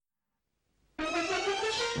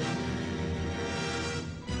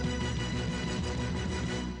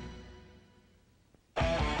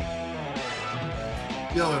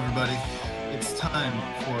Yo, everybody. It's time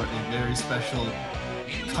for a very special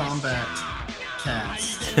Combat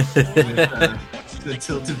Cast with the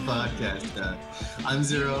Tilted Podcast. I'm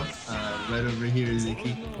Zero. Right over here is Icky.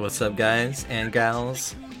 What's up, guys and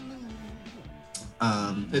gals?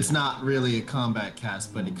 It's not really a Combat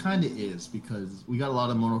Cast, but it kind of is because we got a lot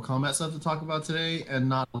of Mortal Kombat stuff to talk about today and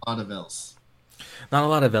not a lot of else. Not a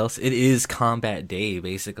lot of else. It is Combat Day,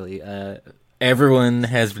 basically. Everyone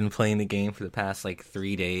has been playing the game for the past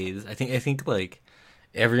 3 days. I think like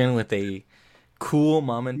everyone with a cool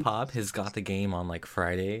mom and pop has got the game on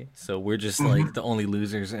Friday. So we're just the only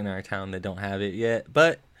losers in our town that don't have it yet.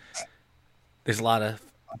 But there's a lot of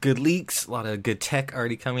good leaks, a lot of good tech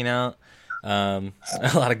already coming out, a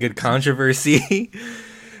lot of good controversy.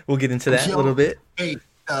 We'll get into that a little bit. Hey,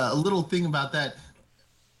 a little thing about that.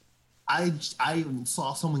 I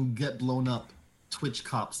saw someone get blown up. Twitch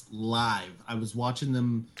cops live. I was watching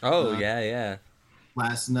them. Yeah.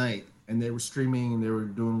 Last night, and they were streaming and they were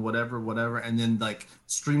doing whatever, and then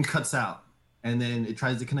stream cuts out, and then it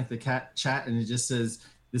tries to connect the chat, and it just says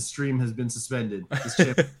this stream has been suspended. This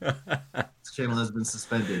channel has been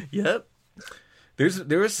suspended. Yep.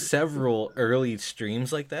 There were several early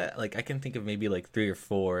streams like that. I can think of maybe 3 or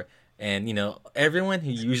 4, and everyone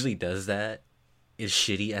who usually does that is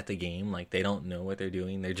shitty at the game. They don't know what they're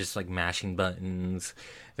doing. They're just mashing buttons.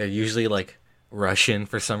 They're usually Russian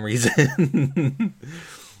for some reason.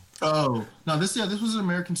 Oh no! This was an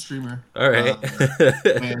American streamer. All right,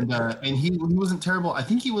 and he wasn't terrible. I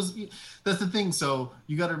think he was. That's the thing. So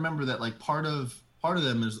you got to remember that part of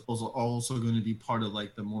them is also going to be part of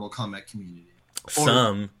the Mortal Kombat community.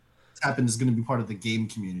 Some happened is going to be part of the game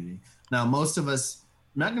community. Now most of us,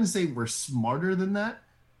 I'm not going to say we're smarter than that.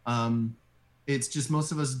 It's just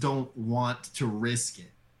most of us don't want to risk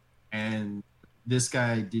it, and this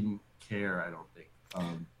guy didn't care. I don't think.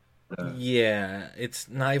 Yeah, it's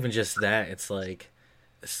not even just that. It's a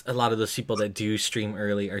lot of those people that do stream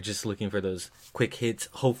early are just looking for those quick hits.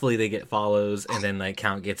 Hopefully, they get follows, and then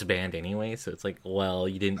account gets banned anyway. So it's well,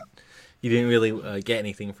 you didn't really get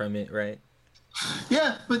anything from it, right?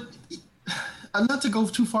 Yeah, but not to go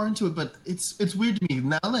too far into it, but it's weird to me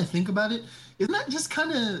now that I think about it. Isn't that just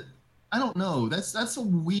kind of, I don't know. That's a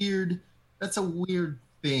weird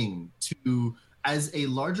thing to, as a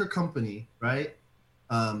larger company, right?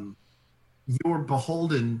 You're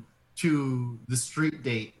beholden to the street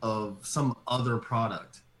date of some other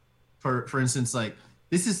product. For instance,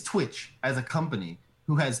 this is Twitch as a company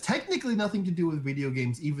who has technically nothing to do with video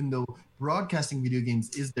games, even though broadcasting video games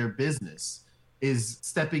is their business, is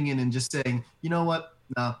stepping in and just saying, you know what?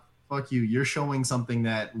 Nah, fuck you. You're showing something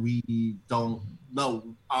that we don't know.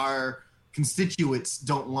 Our constituents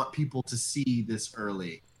don't want people to see this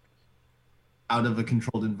early out of a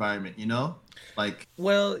controlled environment,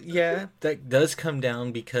 Well, yeah, that does come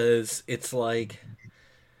down because it's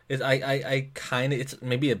it's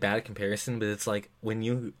maybe a bad comparison, but it's when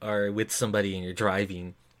you are with somebody and you're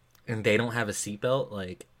driving and they don't have a seatbelt,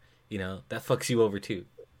 that fucks you over too.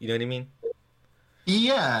 You know what I mean?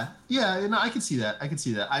 Yeah, no, I can see that.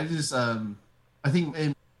 I just, I think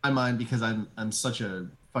in my mind, because I'm such a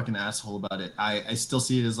fucking asshole about it, I still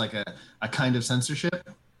see it as a kind of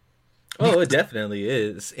censorship. Oh, it definitely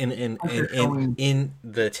is. In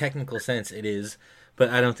the technical sense, it is. But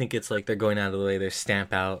I don't think it's they're going out of the way. They're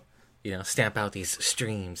stamp out these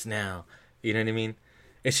streams now. You know what I mean?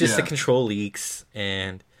 It's just the control leaks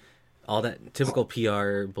and all that typical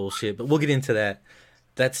PR bullshit. But we'll get into that.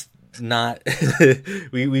 That's not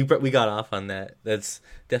we got off on that. That's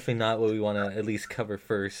definitely not what we want to at least cover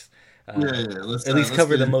first. Let's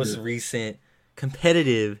cover the most recent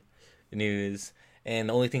competitive news. And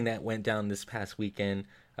the only thing that went down this past weekend,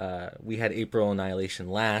 we had April Annihilation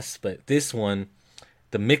last, but this one,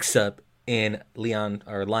 the Mixup in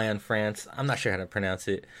Lyon, France. I'm not sure how to pronounce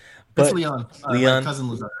it. But it's Lyon. Lyon. My cousin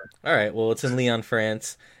was there. All right, well, it's in Lyon,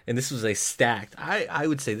 France, and this was a stacked. I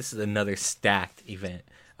would say this is another stacked event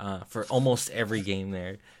for almost every game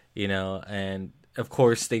there, and of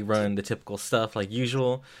course they run the typical stuff like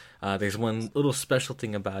usual. There's one little special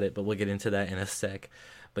thing about it, but we'll get into that in a sec.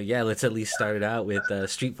 But yeah, let's at least start it out with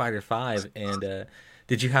Street Fighter V. And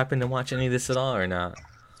did you happen to watch any of this at all or not?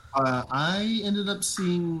 I ended up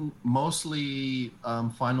seeing mostly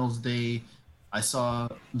Finals Day. I saw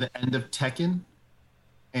the end of Tekken,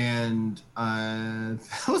 and that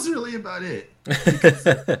was really about it.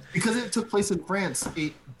 Because it took place in France,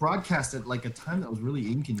 it broadcast at a time that was really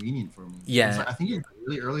inconvenient for me. Yeah. I think it was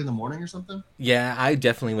really early in the morning or something. Yeah, I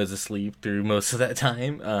definitely was asleep through most of that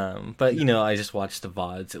time. But, I just watched the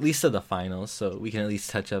VODs, at least of the finals, so we can at least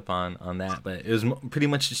touch up on that. But it was pretty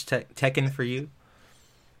much just Tekken for you?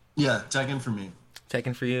 Yeah, Tekken for me.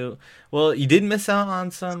 Checking for you. Well, you did miss out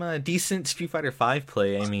on some decent Street Fighter Five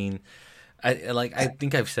play. I mean, I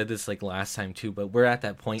think I've said this like last time too, but we're at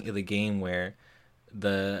that point of the game where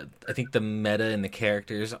I think the meta and the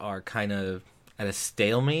characters are kind of at a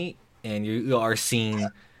stalemate, and you are seeing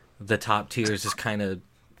the top tiers just kind of,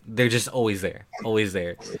 they're just always there, always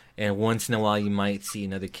there, and once in a while you might see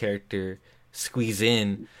another character squeeze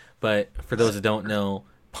in. But for those that don't know,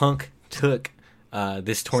 Punk took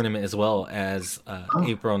this tournament as well as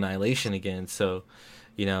April Annihilation again, so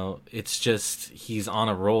it's just he's on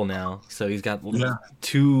a roll now. So he's got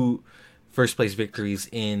 2 first place victories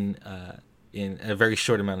in a very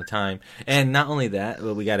short amount of time. And not only that,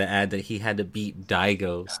 but we got to add that he had to beat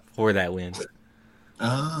Daigo for that win.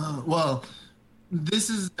 Well,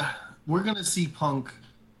 we're going to see Punk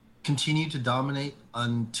continue to dominate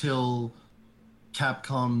until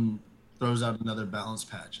Capcom throws out another balance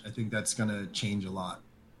patch. I think that's going to change a lot.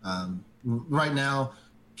 Right now,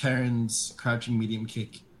 Karen's crouching medium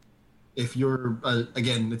kick, if you're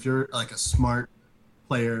like a smart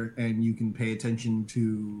player and you can pay attention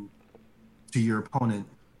to your opponent,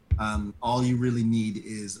 all you really need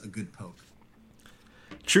is a good poke.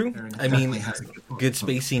 True. I mean, good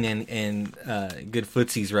spacing and good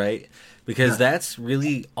footsies, right? Because that's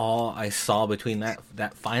really all I saw between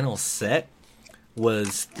that final set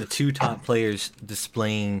was the 2 top players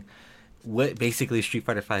displaying what basically Street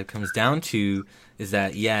Fighter V comes down to, is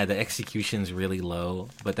that the execution's really low,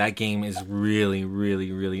 but that game is really,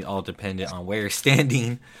 really, really all dependent on where you're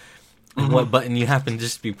standing and what button you happen to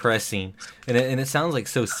just be pressing. And it sounds like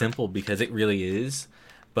so simple because it really is,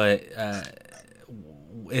 but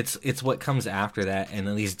it's what comes after that, and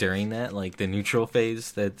at least during that, like the neutral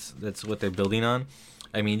phase, that's what they're building on.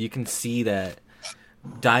 I mean, you can see that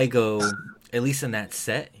Daigo, at least in that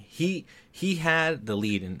set, he had the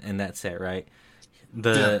lead in that set, right?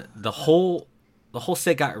 The whole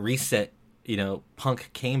set got reset. Punk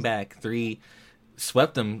came back 3,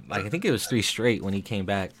 swept him, like I think it was 3 straight when he came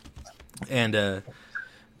back. And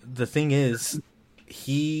the thing is,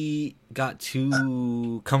 he got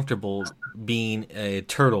too comfortable being a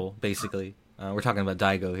turtle, basically. We're talking about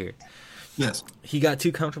Daigo here. Yes. He got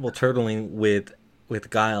too comfortable turtling with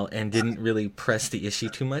Guile and didn't really press the issue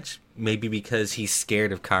too much. Maybe because he's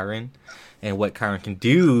scared of Karin and what Karin can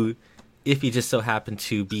do if he just so happened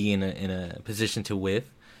to be in a position to whiff.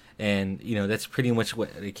 And that's pretty much what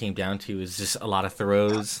it came down to, is just a lot of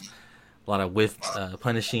throws, a lot of whiff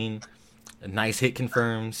punishing, a nice hit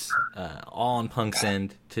confirms, all on Punk's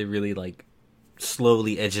end to really like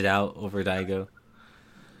slowly edge it out over Daigo.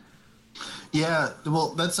 Yeah,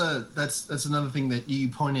 well, that's another thing that you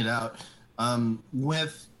pointed out.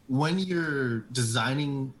 When you're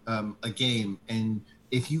designing a game, and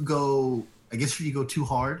if you go too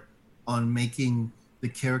hard on making the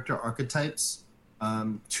character archetypes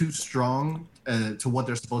too strong to what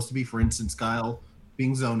they're supposed to be. For instance, Guile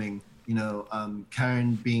being zoning,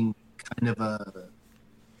 Karen being kind of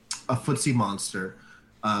a footsie monster.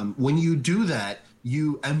 When you do that,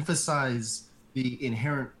 you emphasize the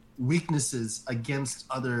inherent weaknesses against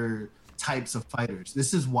other types of fighters.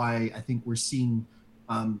 This is why I think we're seeing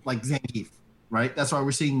like Zangief, right? That's why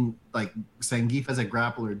we're seeing like Zangief as a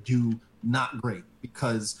grappler do not great,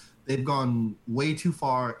 because they've gone way too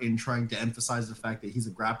far in trying to emphasize the fact that he's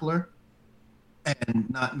a grappler and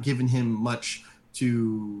not giving him much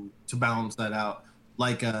to balance that out.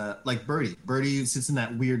 Like Birdie. Birdie sits in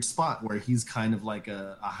that weird spot where he's kind of like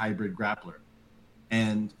a hybrid grappler.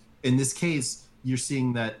 And in this case, you're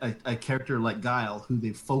seeing that a character like Guile, who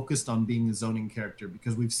they've focused on being a zoning character,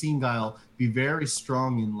 because we've seen Guile be very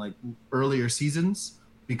strong in like earlier seasons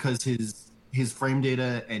because his frame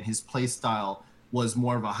data and his play style was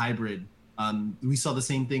more of a hybrid. We saw the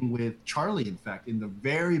same thing with Charlie, in fact, in the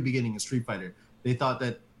very beginning of Street Fighter. They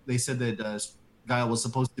said that Guile was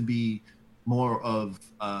supposed to be more of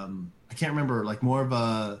I can't remember, like more of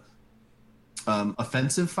a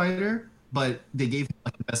offensive fighter, but they gave him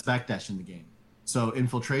like the best backdash in the game. So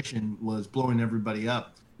Infiltration was blowing everybody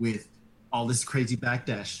up with all this crazy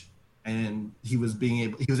backdash, and he was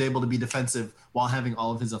able to be defensive while having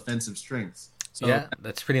all of his offensive strengths. So, yeah,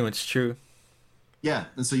 that's pretty much true. Yeah,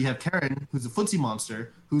 and so you have Karen, who's a footsie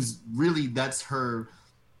monster, who's really, that's her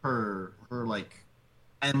like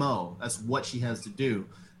MO. That's what she has to do.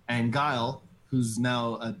 And Guile, who's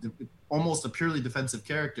now almost a purely defensive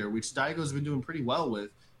character, which Daigo's been doing pretty well with,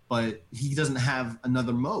 but he doesn't have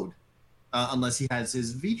another mode unless he has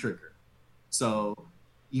his V trigger. So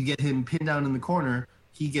you get him pinned down in the corner,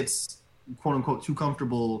 he gets quote unquote too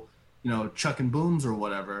comfortable, chucking booms or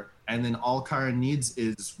whatever, and then all Karen needs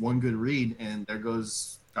is one good read, and there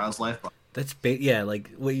goes Guile's life bar. Yeah,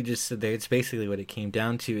 like what you just said there. It's basically what it came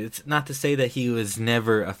down to. It's not to say that he was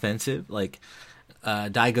never offensive. Like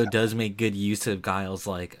Daigo does make good use of Guile's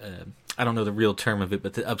like I don't know the real term of it,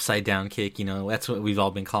 but the upside down kick. You know, that's what we've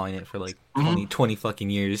all been calling it for like 20 fucking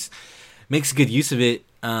years. Makes good use of it,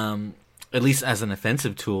 at least as an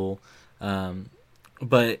offensive tool.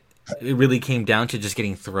 But it really came down to just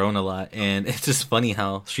getting thrown a lot, and it's just funny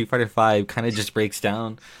how Street Fighter V kind of just breaks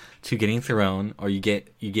down to getting thrown, or you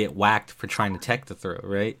get whacked for trying to tech the throw,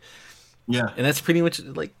 right? Yeah. And that's pretty much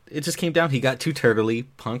like it just came down. He got too turtley,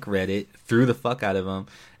 Punk read it, threw the fuck out of him,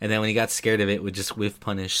 and then when he got scared of it, would just whiff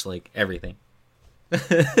punish like everything.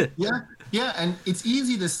 Yeah, and it's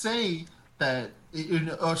easy to say that.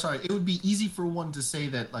 It would be easy for one to say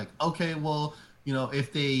that, like, okay, well, you know,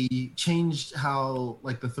 if they changed how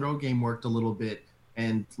like the throw game worked a little bit,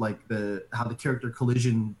 and like how the character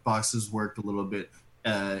collision boxes worked a little bit,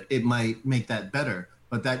 it might make that better.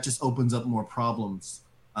 But that just opens up more problems,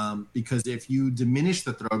 because if you diminish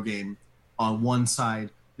the throw game on one side,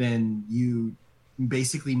 then you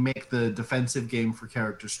basically make the defensive game for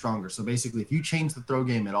characters stronger. So basically, if you change the throw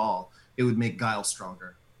game at all, it would make Guile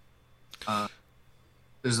stronger.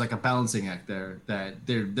 There's like a balancing act there that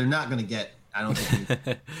they're not going to get. I don't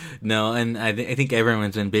think. No, and I think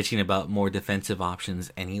everyone's been bitching about more defensive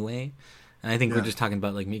options anyway. And I think we're just talking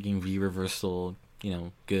about like making V reversal, you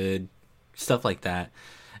know, good stuff like that.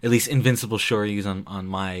 At least invincible Shoryus on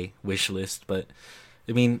my wish list. But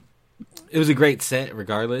I mean, it was a great set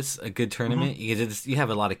regardless. A good tournament. You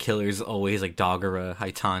have a lot of killers always, like Dogura,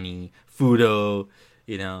 Haitani, Fudo.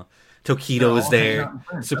 You know, Tokido was there.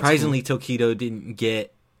 Surprisingly, cool. Tokido didn't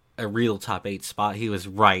get a real top 8 spot. He was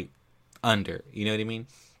right under. You know what I mean?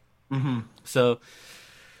 Mm-hmm. So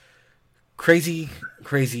crazy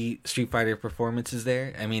Street Fighter performances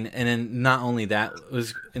there. I mean, and then not only that it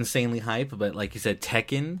was insanely hype, but like you said,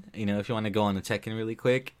 Tekken. You know, if you want to go on to Tekken really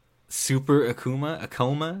quick, Super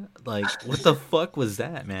Akuma, like what the fuck was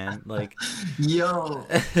that, man? Like, yo,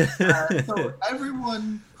 so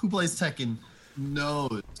everyone who plays Tekken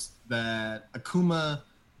knows that Akuma,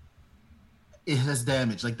 it has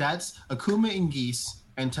damage. Like that's Akuma and Geese,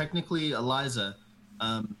 and technically Eliza.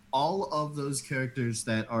 All of those characters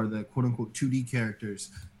that are the quote unquote 2D characters,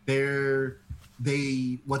 they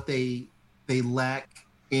lack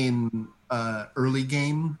in early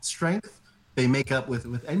game strength, they make up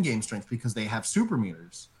with end game strength because they have super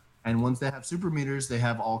meters. And once they have super meters, they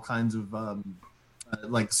have all kinds of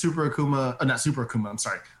like Super Akuma, not Super Akuma, I'm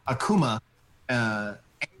sorry, Akuma and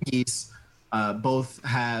Geese both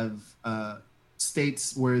have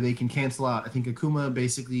states where they can cancel out. I think Akuma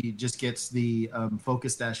basically just gets the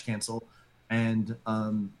focus dash cancel, and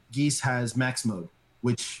Geese has max mode,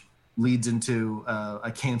 which leads into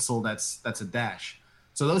a cancel that's a dash.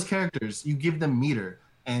 So those characters, you give them meter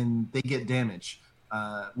and they get damage.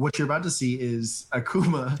 What you're about to see is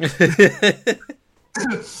Akuma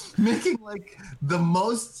making like the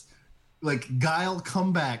most like Guile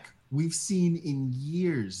comeback we've seen in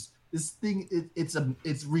years. This thing,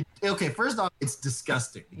 okay. First off, it's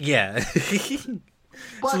disgusting. Yeah, it's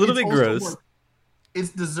a little bit gross.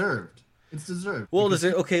 It's deserved. Well,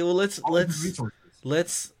 okay. Well, let's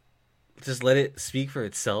just let it speak for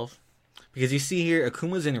itself, because you see here,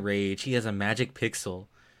 Akuma's in rage. He has a magic pixel.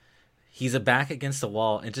 He's a back against the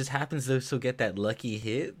wall, and just happens to also get that lucky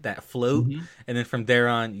hit, that float, and then from there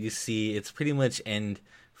on, you see it's pretty much end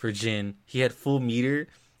for Jin. He had full meter,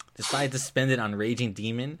 decided to spend it on Raging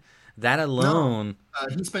Demon. That alone,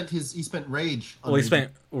 he spent rage. He spent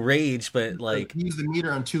rage, but like he used the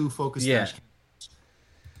meter on 2 focus dash.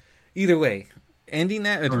 Either way, ending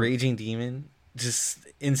that with Raging Demon, just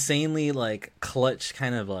insanely like clutch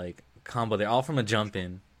kind of like combo. They're all from a jump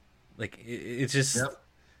in, like it's just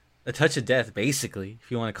a touch of death, basically, if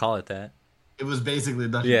you want to call it that. It was basically a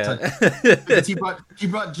touch. Because he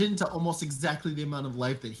brought Jin to almost exactly the amount of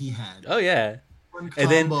life that he had. Oh yeah.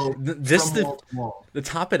 And then just to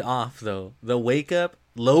top it off, though, the wake up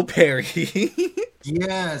low parry.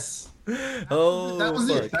 Yes. That was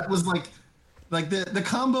it. That was like the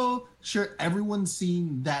combo. Sure, everyone's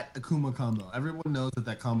seen that Akuma combo. Everyone knows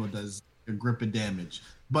that combo does a grip of damage.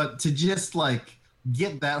 But to just like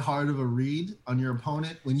get that hard of a read on your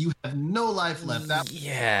opponent when you have no life left, that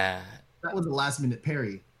was a last minute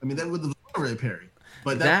parry. I mean, that was a literary parry.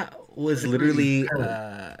 But that was literally.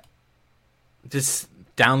 Just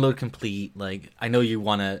download complete. Like, I know you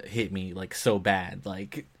want to hit me like so bad.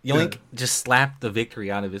 Like, Yoink just slapped the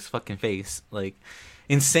victory out of his fucking face. Like,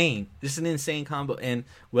 insane. This is an insane combo, and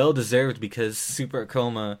well deserved, because Super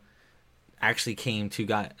Akuma actually came to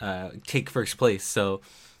take first place. So,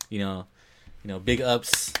 you know, big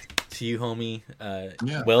ups to you, homie.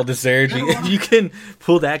 Yeah. Well deserved. If you can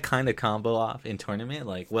pull that kind of combo off in tournament,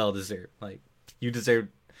 like well deserved. Like you deserve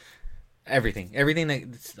everything,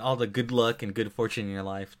 that all the good luck and good fortune in your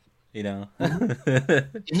life. You know.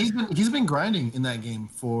 He's been grinding in that game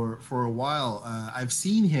for a while. I've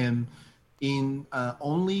seen him in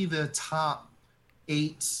only the top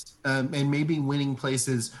 8 and maybe winning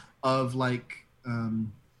places of like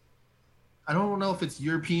I don't know if it's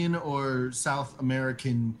European or South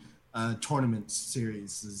American tournament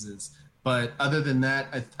series, but other than that,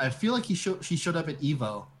 I feel like he showed up at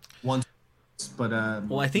Evo once. But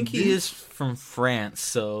well, I think he is from France,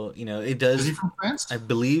 so you know it does. Is he from France? I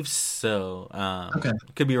believe so. Okay,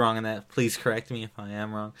 could be wrong on that. Please correct me if I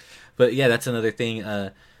am wrong. But yeah, that's another thing.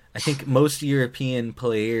 I think most European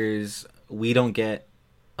players we don't get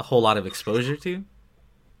a whole lot of exposure to.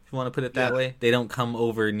 If you want to put it that way, they don't come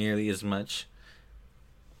over nearly as much.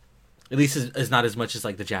 At least it's not as much as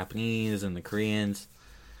like the Japanese and the Koreans.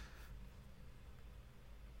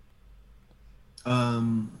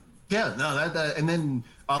 Yeah, no, that and then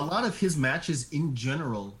a lot of his matches in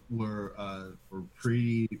general were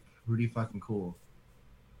pretty fucking cool.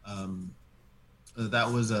 That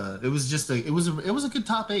was it was a good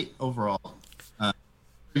top 8 overall.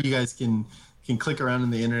 You guys can click around in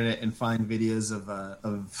the internet and find videos of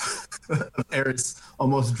Eris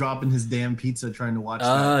almost dropping his damn pizza trying to watch.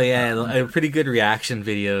 Oh yeah, a pretty good reaction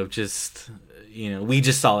video of just we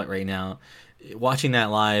just saw it right now. Watching that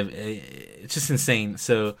live, it's just insane.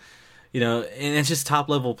 So. And it's just top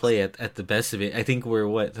level play at the best of it. I think we're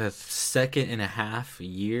the 2.5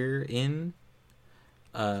 year in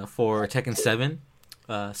for Tekken 7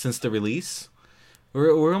 since the release.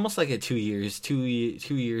 We're almost like at 2 years, 2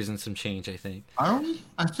 years and some change. I think. Are we?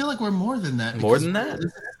 I feel like we're more than that. More than that?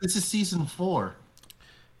 This is season 4.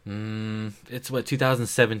 It's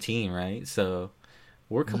 2017, right? So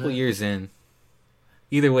we're a couple years in.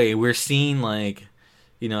 Either way, we're seeing like.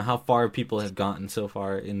 How far people have gotten so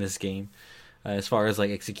far in this game. As far as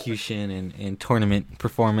like execution and tournament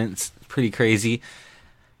performance. Pretty crazy.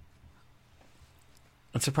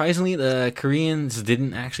 And surprisingly, the Koreans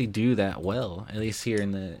didn't actually do that well, at least here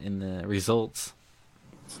in the results.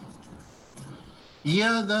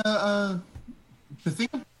 Yeah, the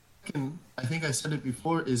thing, I think I said it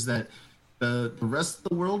before, is that the rest of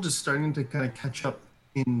the world is starting to kind of catch up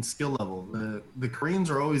in skill level. The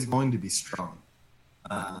Koreans are always going to be strong.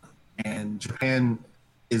 And Japan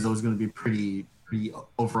is always going to be pretty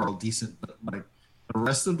overall decent, but like the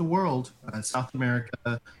rest of the world, South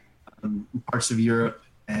America, parts of Europe,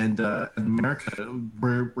 and America,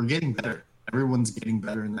 we're getting better. Everyone's getting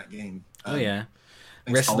better in that game. Oh yeah,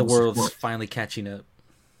 the rest of the world's finally catching up.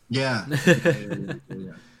 Yeah.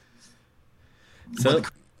 So it's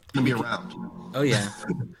gonna be around. Oh yeah.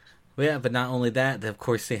 Well, yeah, but not only that, of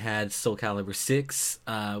course, they had Soul Calibur 6.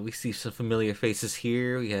 We see some familiar faces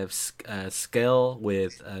here. We have Skell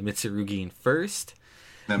with Mitsurugi in first.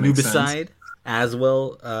 Nubicide, as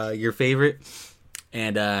well, your favorite.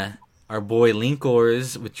 And our boy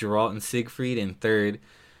Linkors with Geralt and Siegfried in third.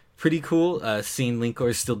 Pretty cool. Seeing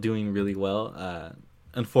Linkors still doing really well.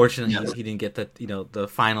 Unfortunately, he didn't get the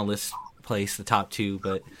finalist place, the top 2.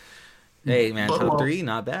 But hey, man, top 3,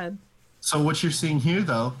 not bad. So what you're seeing here,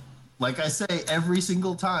 though. Like I say every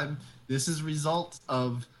single time, this is result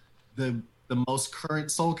of the most current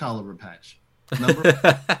Soul Calibur patch. Number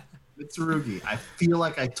Mitsurugi. I feel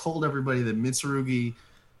like I told everybody that Mitsurugi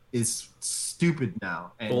is stupid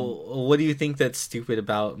now. And, well, what do you think that's stupid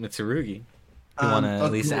about Mitsurugi? You want to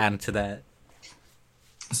at least add to that?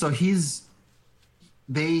 So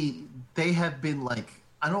they have been like,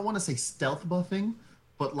 I don't want to say stealth buffing,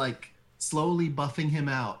 but like slowly buffing him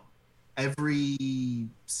out. Every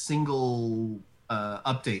single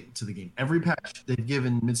update to the game, every patch, they've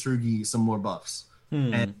given Mitsurugi some more buffs,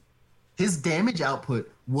 and his damage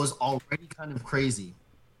output was already kind of crazy,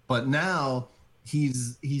 but now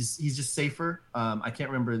he's just safer. I can't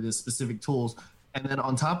remember the specific tools, and then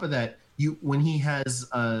on top of that, when he has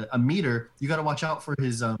a meter, you got to watch out for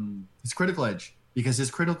his critical edge, because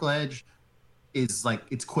his critical edge is like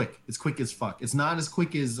it's quick as fuck. It's not as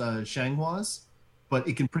quick as Shanghua's, but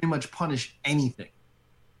it can pretty much punish anything.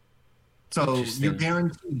 So you're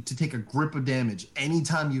guaranteed to take a grip of damage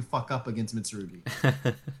anytime you fuck up against Mitsurugi.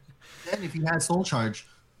 Then if he has Soul Charge,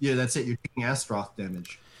 yeah, that's it. You're taking Astaroth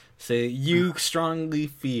damage. So you strongly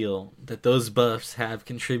feel that those buffs have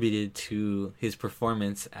contributed to his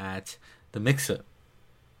performance at the Mixup?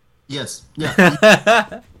 Yes.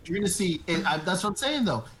 Yeah. You're going to see... that's what I'm saying,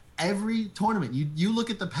 though. Every tournament, you look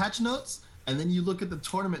at the patch notes, and then you look at the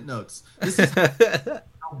tournament notes. This is how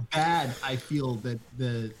bad I feel that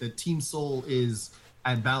the Team Soul is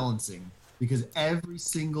at balancing, because every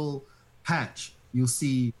single patch you'll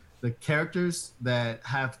see the characters that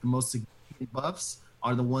have the most significant buffs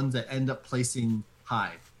are the ones that end up placing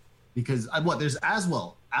high. Because there's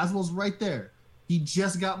Aswell. Aswell's right there. He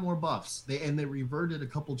just got more buffs. They reverted a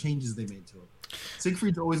couple changes they made to him.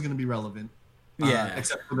 Siegfried's always going to be relevant. Yeah.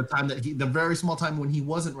 Except for the time the very small time when he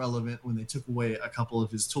wasn't relevant, when they took away a couple of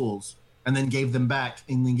his tools and then gave them back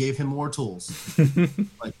and then gave him more tools.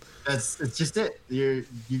 Like it's just it. You're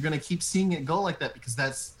gonna keep seeing it go like that because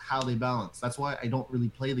that's how they balance. That's why I don't really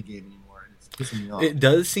play the game anymore, and it's pissing me off. It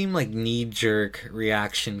does seem like knee-jerk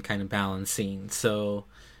reaction kind of balancing, so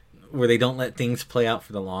where they don't let things play out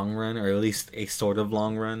for the long run, or at least a sort of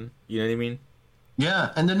long run. You know what I mean?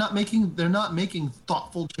 Yeah, and they're not making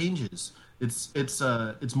thoughtful changes. It's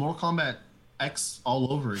Mortal Kombat X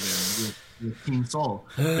all over again with Team Soul.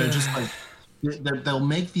 They're just like they'll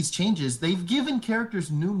make these changes. They've given characters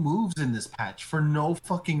new moves in this patch for no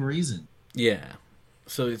fucking reason. Yeah,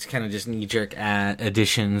 so it's kind of just knee-jerk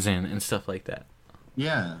additions and stuff like that.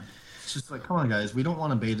 Yeah, it's just like, come on, guys, we don't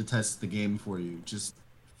want to beta test the game for you. Just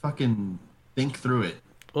fucking think through it.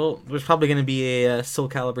 Well, there's probably going to be a Soul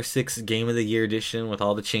Calibur 6 Game of the Year edition with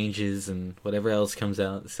all the changes and whatever else comes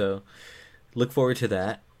out, so look forward to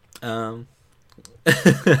that.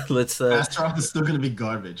 Let's Astaroth is still gonna be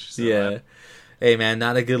garbage. So yeah. Hey man,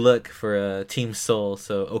 not a good look for Team Soul.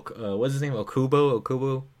 So what's his name?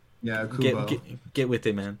 Okubo? Yeah, Okubo. Get with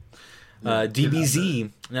it, man. Yeah,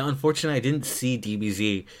 DBZ. Now, unfortunately, I didn't see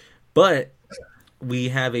DBZ, but we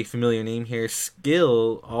have a familiar name here.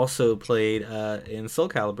 Skill also played in Soul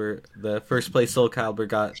Calibur. The first place Soul Calibur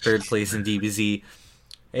got third place in DBZ.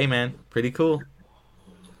 Hey man, pretty cool.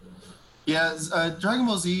 Yeah, Dragon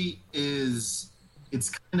Ball Z it's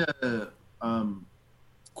kind of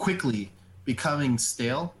quickly becoming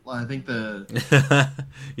stale. I think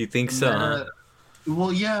You think so? Huh?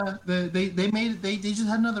 Well, yeah, they just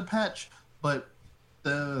had another patch, but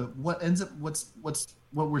what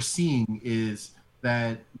we're seeing is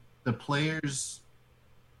that the players,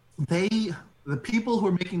 the people who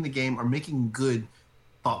are making the game are making good,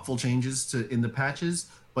 thoughtful changes in the patches,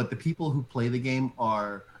 but the people who play the game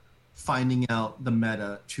are finding out the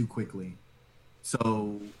meta too quickly.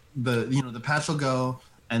 So the patch will go,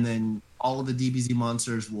 and then all of the DBZ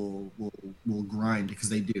monsters will grind, because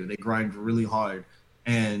they grind really hard,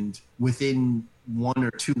 and within 1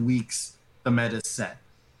 or 2 weeks the meta's set.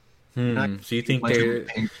 So you think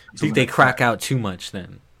they crack out too much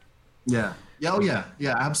then? Yeah. Yeah. Oh yeah.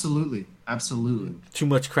 Yeah. Absolutely. Too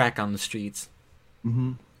much crack on the streets.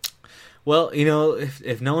 Mm-hmm. Well,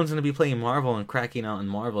 if no one's going to be playing Marvel and cracking out in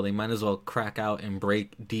Marvel, they might as well crack out and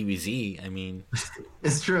break DBZ. I mean,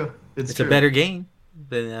 it's true. It's true. A better game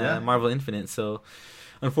than Marvel Infinite. So,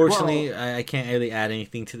 unfortunately, I can't really add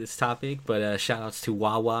anything to this topic. But shout outs to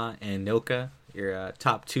Wawa and Noka, your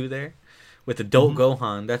top two there, with Adult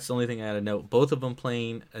Gohan. That's the only thing I had to note. Both of them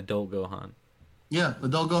playing Adult Gohan. Yeah,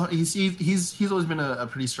 Adult Gohan. He's always been a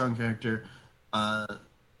pretty strong character.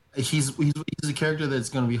 He's a character that's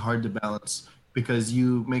going to be hard to balance, because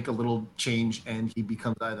you make a little change and he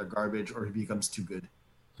becomes either garbage or he becomes too good.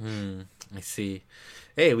 I see.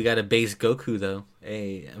 Hey, we got a base Goku though.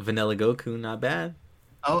 Hey, vanilla Goku, not bad.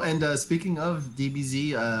 Oh, and speaking of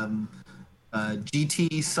DBZ,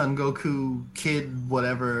 GT Son Goku Kid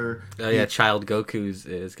whatever. Oh yeah, Child Goku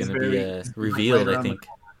is going to be revealed. I think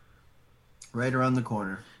right around the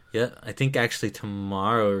corner. Yeah, I think actually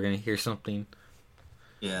tomorrow we're going to hear something.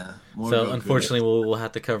 Yeah. So Goku. Unfortunately, we'll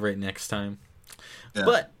have to cover it next time. Yeah.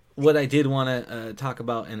 But what I did want to talk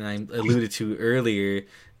about, and I alluded to earlier,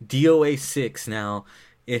 DOA 6. Now,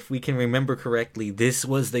 if we can remember correctly, this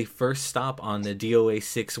was the first stop on the DOA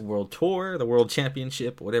 6 World Tour, the World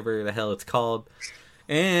Championship, whatever the hell it's called.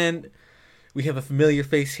 And we have a familiar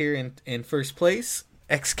face here in first place,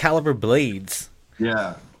 Excalibur Blades.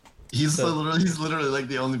 Yeah. He's literally like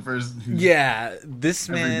the only person. This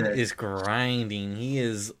man is grinding. He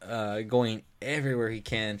is going everywhere he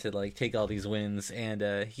can to like take all these wins, and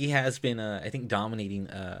he has been I think dominating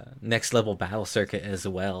next level battle circuit as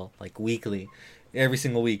well, like weekly, every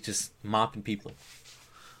single week, just mopping people.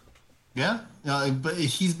 Yeah, but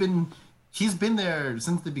he's been there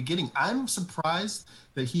since the beginning. I'm surprised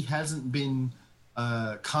that he hasn't been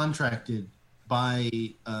contracted by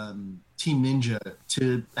Team Ninja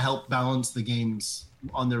to help balance the games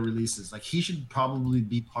on their releases. Like, he should probably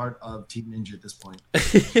be part of Team Ninja at this point.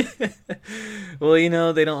 Well,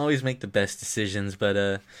 they don't always make the best decisions, but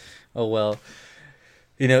oh well.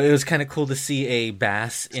 It was kind of cool to see a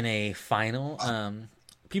Bass in a final.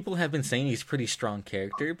 people have been saying he's a pretty strong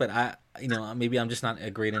character, but maybe I'm just not a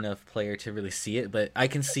great enough player to really see it. But I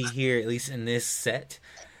can see here, at least in this set,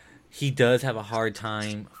 he does have a hard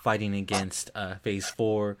time fighting against Phase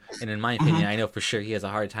 4. And in my opinion, I know for sure he has a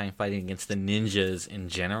hard time fighting against the ninjas in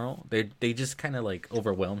general. They just kind of like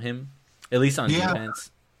overwhelm him, at least on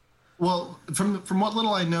defense. Well, from what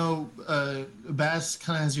little I know, Bass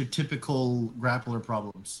kind of has your typical grappler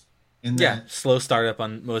problems. Slow startup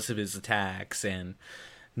on most of his attacks and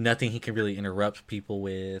nothing he can really interrupt people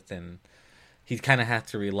with. And he kind of has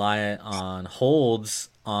to rely on holds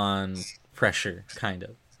on pressure, kind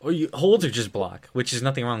of. Or holds or just block, which is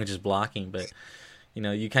nothing wrong with just blocking, but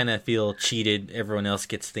you kind of feel cheated. Everyone else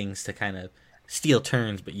gets things to kind of steal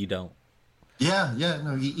turns, but you don't. Yeah,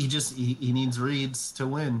 no, he needs reads to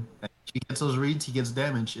win. If he gets those reads, he gets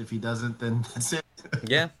damage. If he doesn't, then that's it.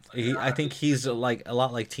 Yeah, I think he's like a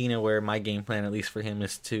lot like Tina, where my game plan, at least for him,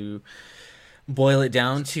 is to boil it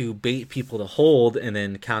down to bait people to hold and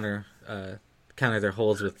then counter their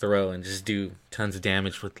holds with throw and just do tons of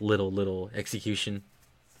damage with little execution.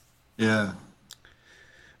 Yeah.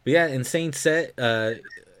 But yeah, insane set.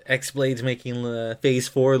 X-Blade's making Phase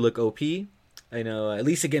 4 look OP. I know, at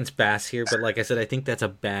least against Bass here, but like I said, I think that's a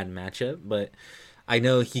bad matchup. But I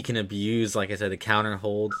know he can abuse, like I said, the counter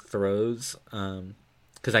hold throws.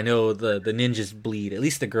 Because I know the ninjas bleed, at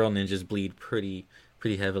least the girl ninjas bleed pretty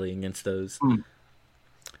heavily against those.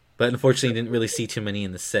 But unfortunately, didn't really see too many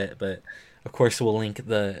in the set. But of course, we'll link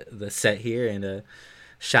the set here, and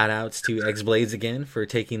shout outs to X-Blades again for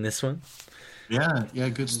taking this one. Yeah,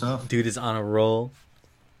 good stuff. Dude is on a roll.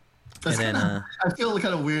 And then I feel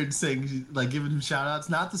kind of weird saying, like, giving him shout outs,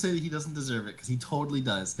 not to say that he doesn't deserve it, because he totally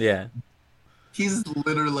does. Yeah. He's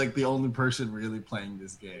literally like the only person really playing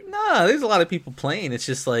this game. No, there's a lot of people playing. It's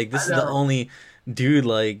just like this is the only dude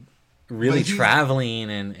like really traveling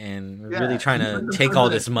and really trying to take all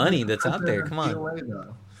this money that's out there. Come on.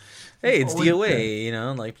 DOA, hey, it's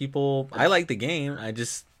DOA, like people I like the game. I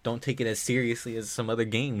just don't take it as seriously as some other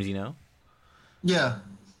games, Yeah.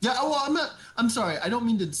 Yeah, well, I'm sorry. I don't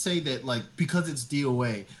mean to say that, like, because it's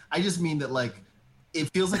DOA. I just mean that, like,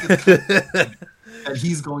 it feels like it's that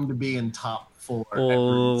he's going to be in top 4.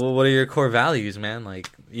 Well, what are your core values, man? Like,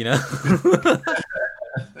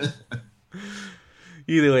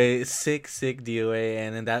 Either way, sick DOA.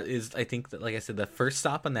 And then that is, I think, that, like I said, the first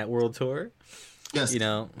stop on that world tour. Yes.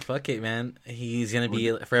 Fuck it, man. He's going to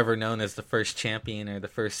be forever known as the first champion or the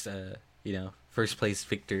first, first place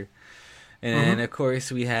victor. And then, of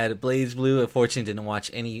course, we had Blaze Blue. Unfortunately, didn't watch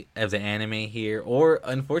any of the anime here. Or,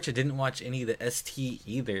 unfortunately, didn't watch any of the ST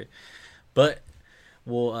either. But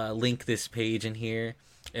we'll link this page in here.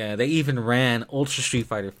 They even ran Ultra Street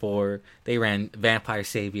Fighter 4. They ran Vampire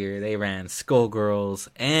Savior. They ran Skullgirls.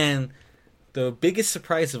 And the biggest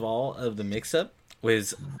surprise of all of the mix-up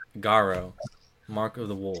was Garo, Mark of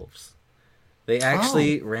the Wolves. They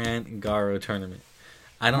actually ran Garo tournament.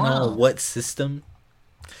 I don't know what system,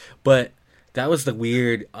 but that was the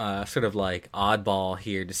weird sort of like oddball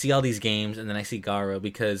here to see all these games, and then I see Garo,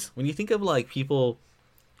 because when you think of like people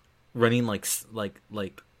running like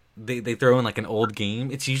they throw in like an old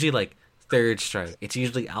game, it's usually like Third Strike, it's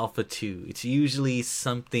usually Alpha 2, it's usually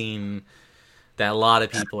something that a lot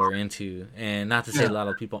of people are into, and not to say a lot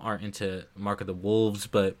of people aren't into Mark of the Wolves,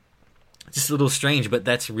 but it's just a little strange, but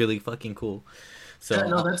that's really fucking cool. So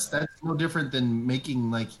that's no different than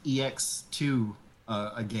making like EX2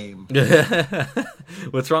 a game.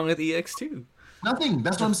 What's wrong with EX2? Nothing.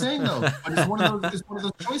 That's what I'm saying, though. But it's one of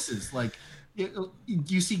those choices. Like,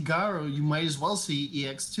 you see Garo, you might as well see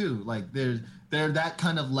EX2. Like, they're that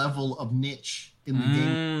kind of level of niche in the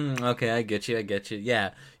game. Okay, I get you.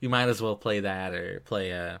 Yeah, you might as well play that or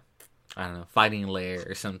play I don't know, Fighting Lair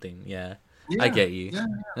or something. Yeah, I get you.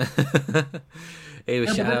 Yeah. Hey,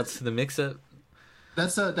 shout outs to the mix-up.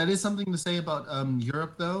 That is something to say about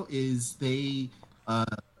Europe, though, is they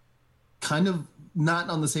kind of not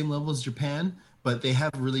on the same level as Japan, but they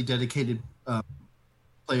have really dedicated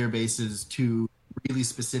player bases to really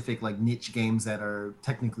specific like niche games that are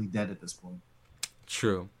technically dead at this point.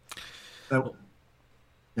 True.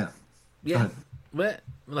 Yeah. But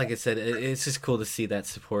like I said, it's just cool to see that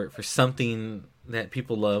support for something that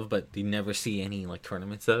people love, but you never see any like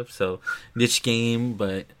tournaments of. So niche game,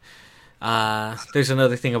 but there's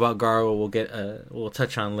another thing about Garo we'll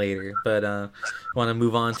touch on later, but want to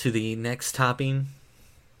move on to the next topping.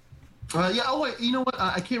 Oh wait, you know what?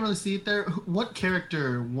 I can't really see it there. What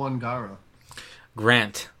character won Garo?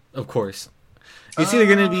 Grant, of course. It's either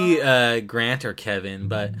going to be Grant or Kevin,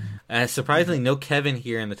 but surprisingly, no Kevin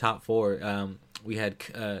here in the top 4. We had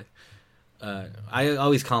I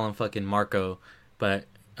always call him fucking Marco, but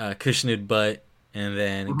Kushnud Butt, and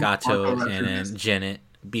then Marco Gato, and Rodriguez. then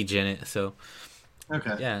Janet. So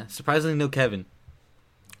Okay. yeah, surprisingly no Kevin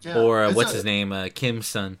Yeah. or It's what's a his name, Kim's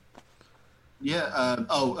son. yeah.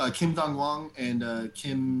 Kim Dong Wong and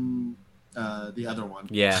Kim, the other one.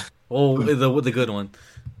 Yeah. Oh, the good one.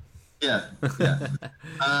 Yeah. Yeah.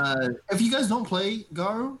 If you guys don't play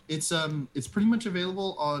Garu, it's pretty much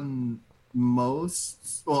available on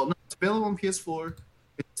most. Well, no, it's available on PS4.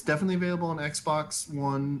 It's definitely available on Xbox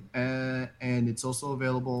One, and it's also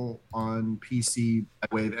available on PC by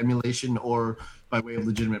way of emulation or by way of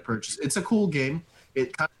legitimate purchase. It's a cool game.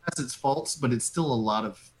 It kind of has its faults, but it's a lot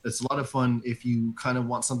of fun if you kind of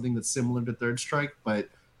want something that's similar to Third Strike, but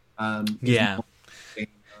is Yeah. more a game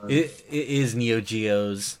It is Neo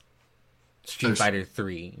Geo's Street Third Strike. Fighter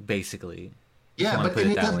 3, basically. If you Yeah, want to but put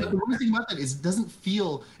and it it that does. way. But the one thing about that is it doesn't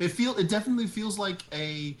feel. It definitely feels like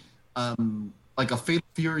a Fatal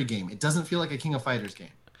Fury game. It doesn't feel like a King of Fighters game.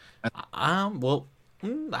 Well,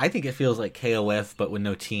 I think it feels like KOF, but with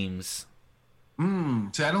no teams.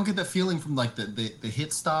 So I don't get that feeling from like the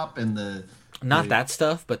hit stop and Not the that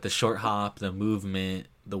stuff, but the short hop, the movement,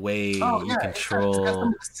 the way oh you yeah, it's got some control.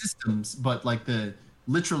 of the systems, but like the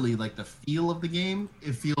literally like the feel of the game,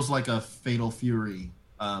 it feels like a Fatal Fury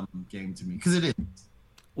game to me because it is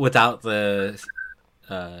Without the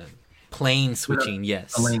uh, plane switching, a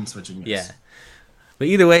yes. lane switching. Yeah. Yes. But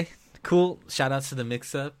either way, cool. Shout outs to the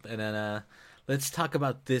mix up. And then let's talk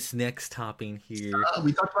about this next topping here.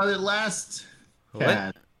 We talked about it last. What?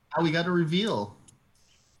 Cat. How we got a reveal.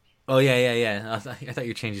 Oh, yeah. I thought you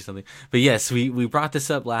were changing something. But yes, we brought this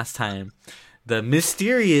up last time. The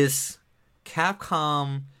mysterious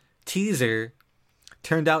Capcom teaser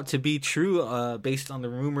turned out to be true based on the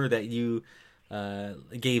rumor that you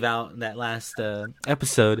gave out in that last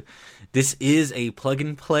episode. This is a plug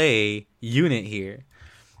and play unit here.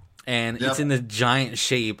 And Yep. it's in the giant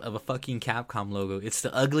shape of a fucking Capcom logo. It's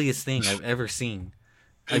the ugliest thing I've ever seen.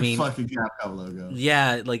 I Big mean, fucking Capcom logo.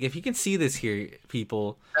 yeah, like if you can see this here,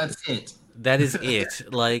 people, That's it. that is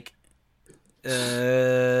it. Like,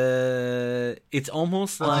 it's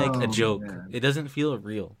almost like a Oh, joke. man. It doesn't feel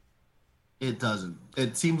real. It doesn't.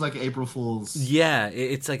 It seems like April Fool's. Yeah,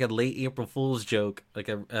 it's like a late April Fool's joke. Like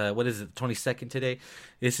a what is it? 22nd today.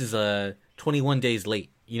 This is 21 days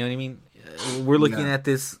late. You know what I mean? We're looking Yeah. at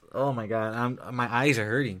this. Oh my god, my eyes are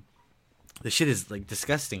hurting. This shit is like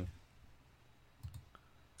disgusting.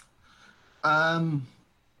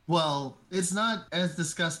 Well, it's not as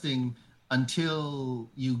disgusting until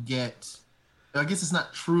you get. I guess it's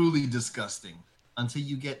not truly disgusting until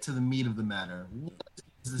you get to the meat of the matter. What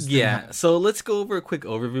is this thing Yeah, so let's go over a quick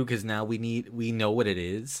overview because now we know what it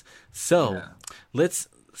is. So Yeah. let's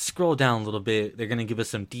scroll down a little bit. They're gonna give us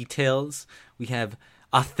some details. We have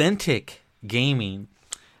authentic gaming.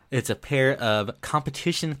 It's a pair of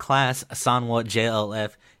competition class Sanwa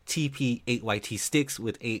JLF TP8YT sticks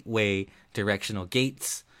with 8-way directional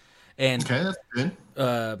gates and Okay, that's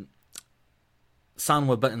good.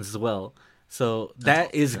 Sanwa buttons as well. So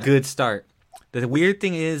that is a good start. The weird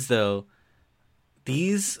thing is though,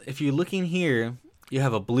 these, if you're looking here, you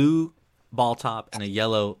have a blue ball top and a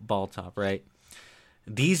yellow ball top, right?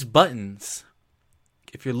 These buttons,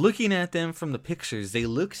 if you're looking at them from the pictures, they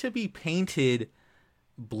look to be painted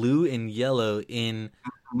blue and yellow in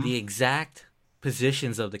the exact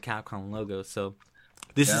positions of the Capcom logo. So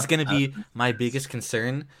this is going to be my biggest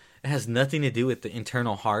concern. It has nothing to do with the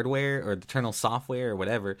internal hardware or the internal software or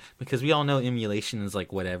whatever, because we all know emulation is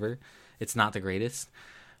like whatever. It's not the greatest.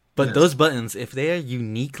 But Yes. those buttons, if they are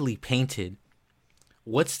uniquely painted,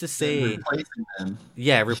 what's to say? Replacing them.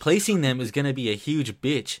 Yeah, replacing them is going to be a huge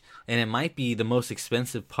bitch, and it might be the most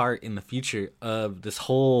expensive part in the future of this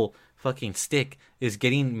whole fucking stick is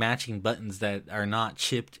getting matching buttons that are not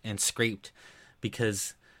chipped and scraped,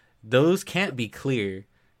 because those can't be clear.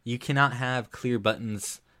 You cannot have clear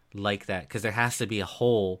buttons like that because there has to be a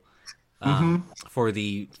hole for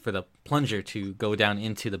the plunger to go down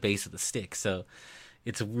into the base of the stick. So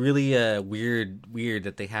it's really weird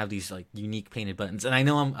that they have these like unique painted buttons. And I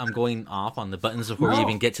know I'm going off on the buttons before we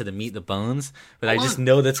even get to the meat, the bones, but I just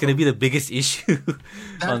know that's going to be the biggest issue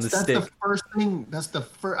on the That's stick. the first thing. That's the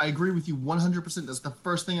first. I agree with you 100%. That's the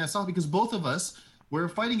first thing I saw because both of us were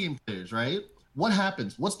fighting game players, right? What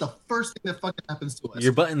happens? What's the first thing that fucking happens to us?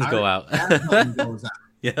 Your buttons go out. That button goes out.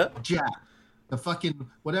 Yeah. Jack. The fucking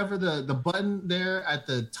whatever the button there at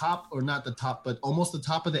the top, or not the top, but almost the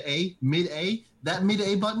top of the A, mid A. That mid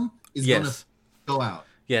A button is gonna go out.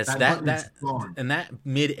 Yes, That that button is gone. and that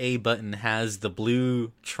mid A button has the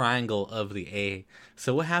blue triangle of the A.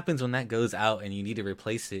 So what happens when that goes out and you need to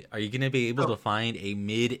replace it? Are you going to be able to find a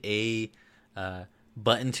mid A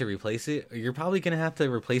button to replace it, or you're probably gonna have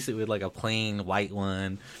to replace it with like a plain white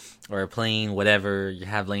one or a plain whatever you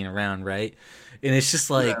have laying around, right? And it's just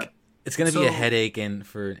like it's gonna be a headache and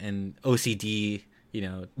OCD,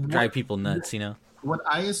 drive people nuts, What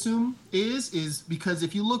I assume is because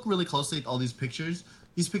if you look really closely at all these pictures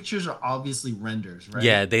are obviously renders, right?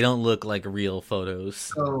 Yeah, they don't look like real photos.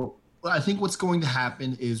 So I think what's going to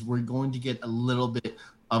happen is we're going to get a little bit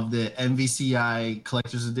of the MVCI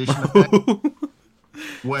collector's edition effect.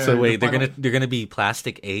 So wait, they're gonna be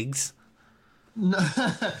plastic eggs? No,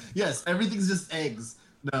 yes, everything's just eggs.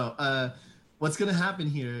 No, what's gonna happen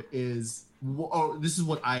here is, this is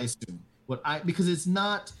what I assume. Because it's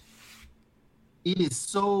not. It is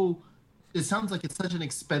so. It sounds like it's such an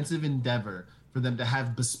expensive endeavor for them to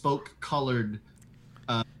have bespoke colored.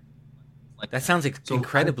 That sounds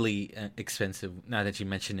incredibly expensive. Now that you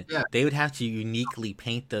mention it, they would have to uniquely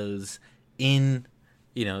paint those in,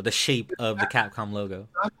 the shape of the Capcom logo.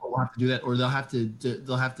 They'll have to do that, or they'll have to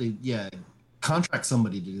contract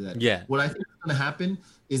somebody to do that. Yeah. What I think is going to happen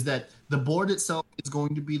is that the board itself is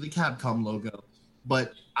going to be the Capcom logo,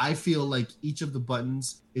 but I feel like each of the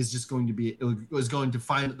buttons is just going to be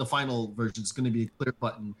the final version is going to be a clear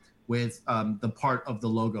button with the part of the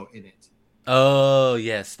logo in it. Oh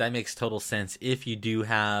yes, that makes total sense. If you do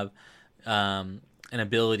have an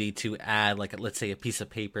ability to add, like, let's say, a piece of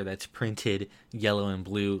paper that's printed yellow and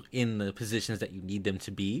blue in the positions that you need them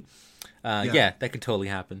to be, that could totally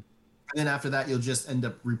happen. And then after that, you'll just end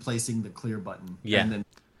up replacing the clear button. Yeah. And then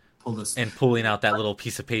pulling out that little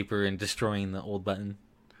piece of paper and destroying the old button.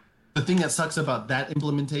 The thing that sucks about that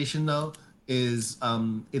implementation, though, is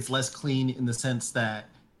it's less clean in the sense that,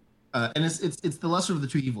 and it's the lesser of the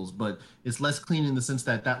two evils, but it's less clean in the sense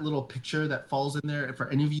that little picture that falls in there, for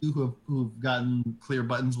any of you who've gotten clear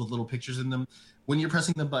buttons with little pictures in them, when you're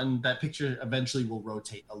pressing the button, that picture eventually will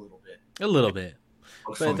rotate a little bit.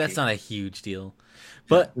 But that's not a huge deal.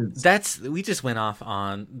 But we just went off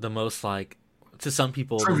on the most, like, to some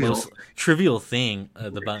people, the most trivial thing,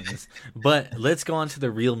 the buttons. But let's go on to the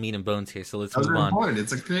real meat and bones here. So let's move on. Important.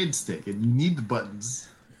 It's a grade stick, and you need the buttons.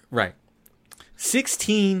 Right.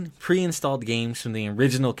 16 pre-installed games from the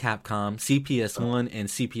original Capcom CPS1 and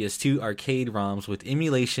CPS2 arcade ROMs with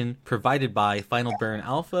emulation provided by Final Burn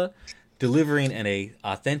Alpha, delivering an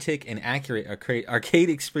authentic and accurate arcade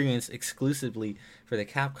experience exclusively for the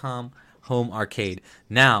Capcom Home arcade.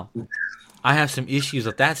 Now, I have some issues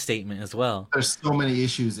with that statement as well. There's so many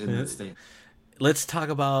issues in that statement. Let's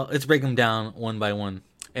break them down one by one.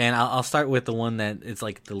 And I'll start with the one that is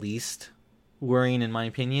like the least worrying in my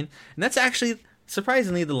opinion. And that's actually,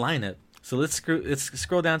 surprisingly, the lineup. So let's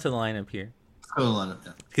scroll down to the lineup here. Scroll the lineup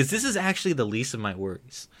down. Because this is actually the least of my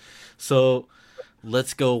worries. So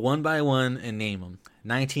let's go one by one and name them.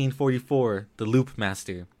 1944, the Loop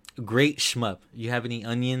Master. Great shmup. You have any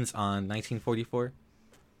onions on 1944?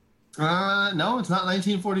 No, it's not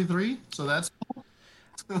 1943, so that's cool.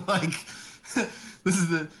 Like,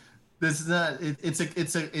 it's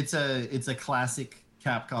a classic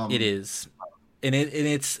Capcom. It is, and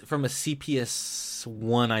it's from a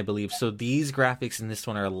CPS1, I believe. So these graphics in this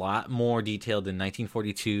one are a lot more detailed than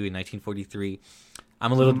 1942 and 1943.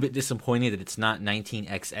 I'm a little bit disappointed that it's not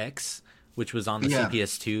 19XX, which was on the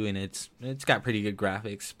CPS2, and it's got pretty good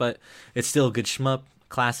graphics, but it's still a good shmup,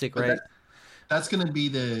 classic, right? That's going to be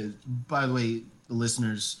by the way, the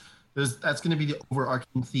listeners, that's going to be the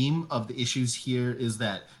overarching theme of the issues here, is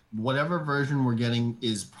that whatever version we're getting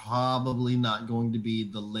is probably not going to be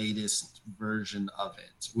the latest version of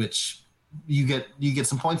it, which you get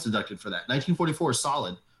some points deducted for that. 1944 is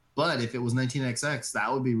solid, but if it was 19XX, that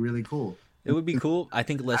would be really cool. It would be cool. I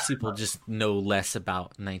think less people just know less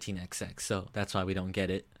about 19XX, so that's why we don't get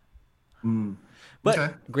it.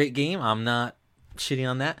 But great game. I'm not shitting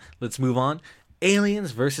on that. Let's move on. Aliens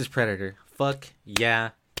versus Predator. Fuck yeah.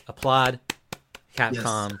 Applaud.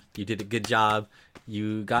 Capcom. Yes. You did a good job.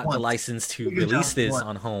 You got the license to release this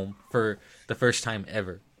on home for the first time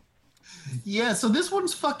ever. Yeah, so this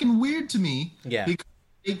one's fucking weird to me. Yeah. Because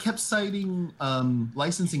they kept citing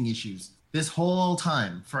licensing issues this whole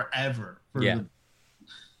time, forever.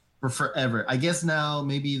 For forever. I guess now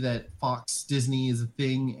maybe that Fox Disney is a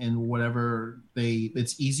thing and whatever,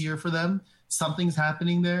 it's easier for them. Something's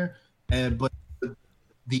happening there, but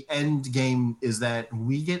the end game is that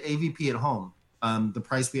we get AVP at home. The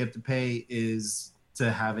price we have to pay is to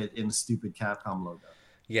have it in a stupid Capcom logo.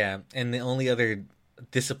 Yeah, and the only other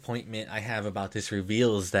disappointment I have about this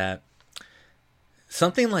reveal is that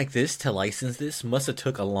something like this, to license this, must have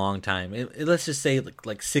took a long time. Let's just say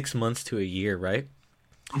like 6 months to a year, right?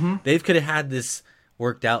 Mm-hmm. They could have had this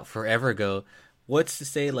worked out forever ago. What's to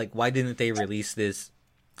say, like, why didn't they release this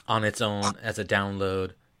on its own as a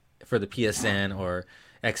download for the PSN or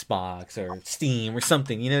Xbox or Steam or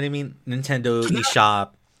something. You know what I mean? Nintendo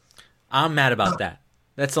eShop. I'm mad about that.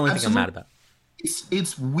 That's the only thing I'm mad Absolutely. about.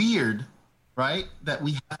 It's weird, right? That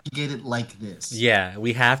we have to get it like this. Yeah,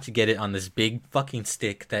 we have to get it on this big fucking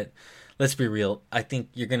stick that, let's be real, I think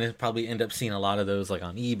you're going to probably end up seeing a lot of those like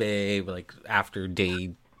on eBay, like after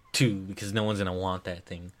day 2, because no one's going to want that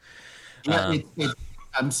thing. Yeah,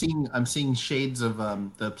 I'm seeing shades of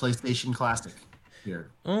the PlayStation Classic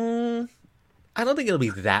here. Um, I don't think it'll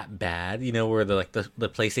be that bad, where the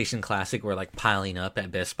PlayStation Classic were like piling up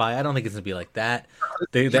at Best Buy. I don't think it's gonna be like that.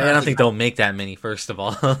 I don't think they'll make that many. First of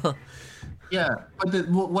all, Yeah, but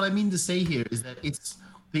what I mean to say here is that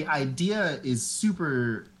the idea is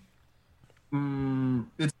super.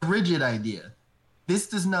 It's a rigid idea. This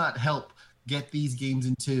does not help get these games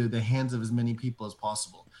into the hands of as many people as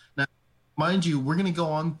possible. Now, mind you, we're gonna go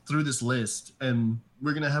on through this list and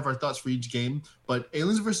we're gonna have our thoughts for each game. But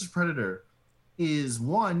Aliens vs Predator is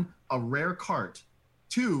one, a rare cart,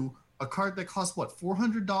 two, a cart that costs what,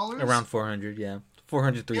 $400? around 400, yeah,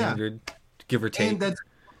 400, 300, give or take. And that's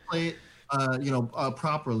play it,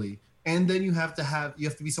 properly. And then you have to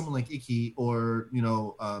be someone like Icky or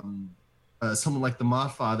someone like the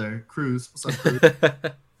Modfather Cruz. What's up, Cruz?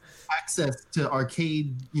 Access to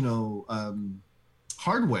arcade,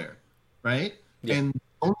 hardware, right? Yeah. And the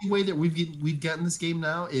only way that we've gotten this game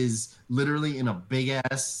now is literally in a big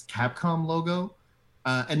ass Capcom logo,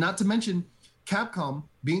 and not to mention Capcom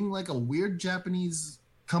being like a weird Japanese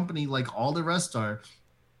company like all the rest are,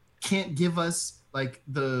 can't give us like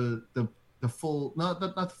the full not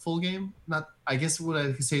the full game. Not, I guess what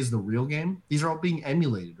I could say is the real game. These are all being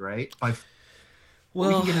emulated, right? We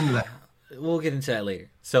Well, can get into that. we'll get into that later.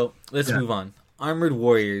 So let's move on. Armored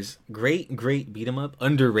Warriors, great beat 'em up,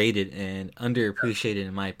 underrated and underappreciated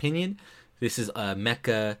in my opinion. This is a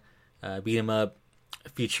mecha beat 'em up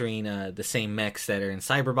featuring the same mechs that are in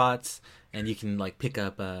Cyberbots, and you can like pick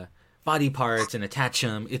up body parts and attach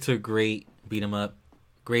them. It's a great beat 'em up,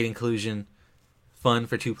 great inclusion, fun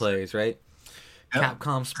for 2 players, right? Yep.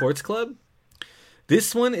 Capcom Sports Club.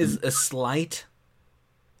 This one is a slight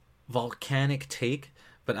volcanic take,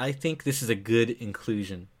 but I think this is a good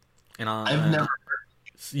inclusion. And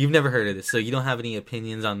you've never heard of this, so you don't have any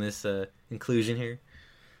opinions on this inclusion here?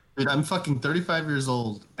 Dude, I'm fucking 35 years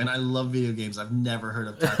old, and I love video games. I've never heard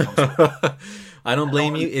of Capcom. I don't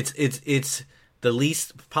blame you. It's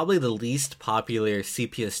probably the least popular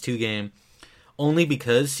CPS2 game, only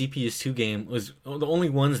because CPS2 game was the only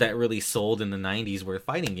ones that really sold in the 90s were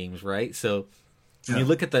fighting games, right? So when you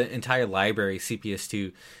look at the entire library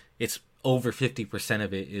CPS2, it's over 50%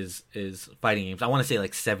 of it is fighting games. I want to say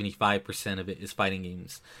like 75% of it is fighting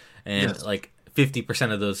games, and like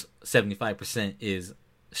 50% of those 75% is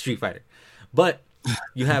Street Fighter. But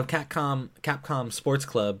you have Capcom Sports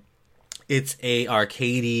Club. It's a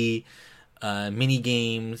arcadey mini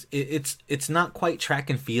games. It's not quite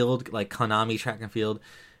track and field like Konami track and field.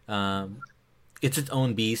 It's its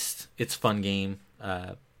own beast. It's a fun game.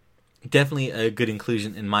 Definitely a good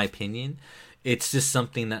inclusion in my opinion. It's just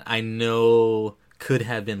something that I know could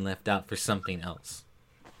have been left out for something else,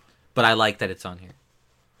 but I like that it's on here.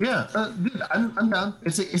 Yeah, dude, I'm down.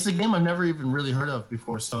 It's a game I've never even really heard of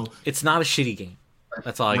before, so it's not a shitty game.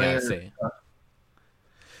 That's all I gotta say.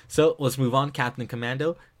 So let's move on. Captain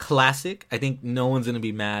Commando, classic. I think no one's gonna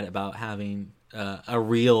be mad about having a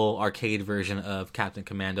real arcade version of Captain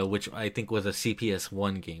Commando, which I think was a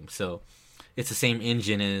CPS1 game. So it's the same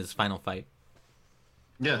engine as Final Fight.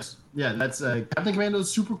 Yes, yeah, that's Captain Commando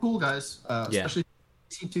is super cool, guys. Especially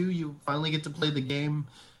PC2, you finally get to play the game,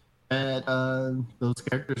 and those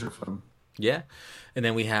characters are fun. Yeah, and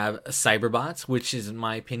then we have Cyberbots, which is, in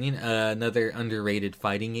my opinion, another underrated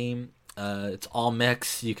fighting game. It's all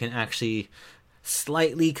mechs. You can actually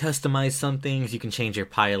slightly customize some things. You can change your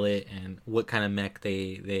pilot and what kind of mech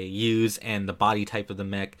they use and the body type of the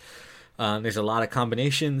mech. There's a lot of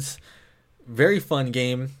combinations. Very fun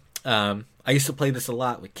game. I used to play this a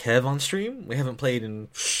lot with Kev on stream. We haven't played in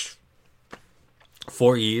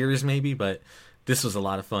 4 years maybe, but this was a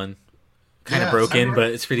lot of fun. Kind of broken, but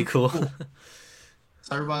it's pretty cool.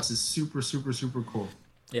 Cyberbots is super, super, super cool.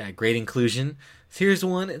 Yeah, great inclusion. So here's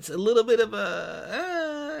one. It's a little bit of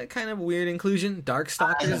a kind of weird inclusion.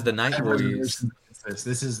 Darkstalkers, the Night Warriors.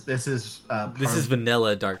 This is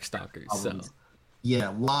vanilla Darkstalkers. So yeah,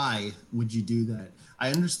 why would you do that? I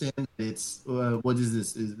understand it's what is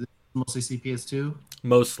this? Is this mostly CPS2?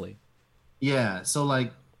 Mostly. Yeah, so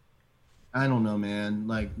like I don't know, man.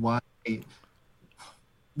 Like why we're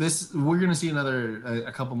gonna see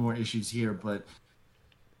a couple more issues here, but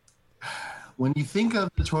When you think of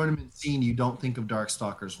the tournament scene, you don't think of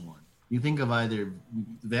Darkstalkers 1. You think of either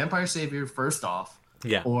Vampire Savior first off,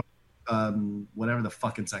 Yeah. or whatever the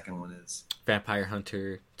fucking second one is. Vampire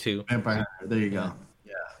Hunter 2. Vampire Hunter. There you go.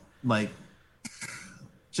 Yeah. Like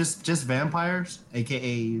just vampires,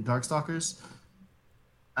 aka Darkstalkers.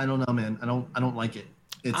 I don't know, man. I don't like it.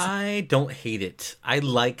 I don't hate it. I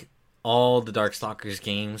like all the Darkstalkers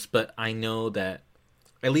games, but I know that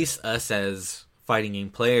at least us as fighting game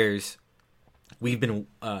players, we've been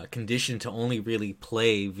conditioned to only really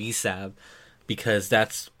play VSAB because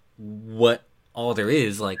that's what all there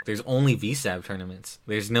is. Like, there's only VSAB tournaments.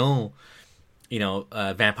 There's no,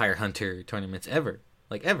 Vampire Hunter tournaments ever.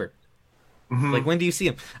 Like, ever. Mm-hmm. Like, when do you see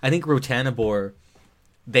them? I think Rotanabor,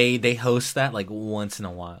 they host that, like, once in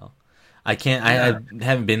a while. I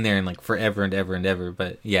haven't been there in, like, forever and ever and ever,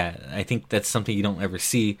 but, yeah, I think that's something you don't ever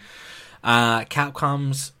see.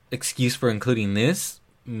 Capcom's excuse for including this,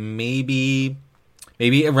 maybe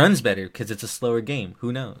it runs better because it's a slower game.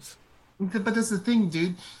 Who knows? But that's the thing,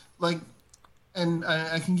 dude. Like, and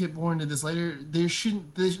I can get more into this later.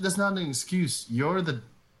 That's not an excuse. You're the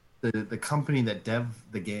company that dev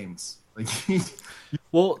the games. Like,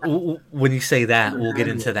 well, when you say that, we'll get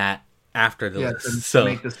into that after the list. To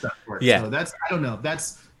make this stuff work. Yeah, so that's, I don't know.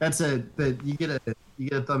 You get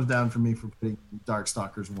a thumbs down from me for putting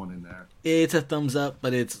Darkstalkers 1 in there. It's a thumbs up,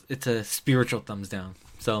 but it's a spiritual thumbs down.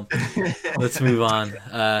 So let's move on.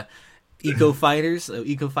 Eco Fighters.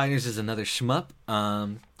 Eco Fighters is another shmup.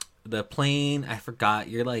 The plane, I forgot.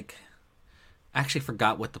 I actually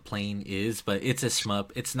forgot what the plane is, but it's a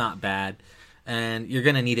shmup. It's not bad, and you're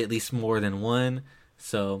gonna need at least more than one.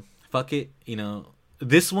 So fuck it.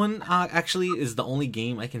 This one actually is the only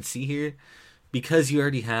game I can see here because you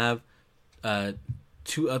already have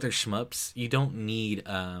 2 other shmups. You don't need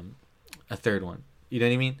a third one. You know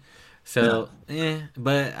what I mean? So,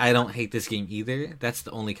 but I don't hate this game either. That's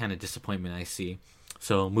the only kind of disappointment I see.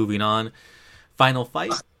 So, moving on. Final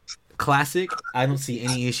Fight. Classic. I don't see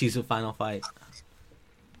any issues with Final Fight.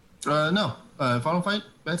 No. Final Fight,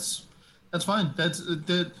 that's fine. That's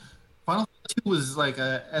the Final Fight 2 was like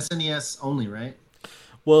a SNES only, right?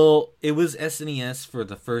 Well, it was SNES for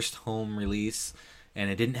the first home release, and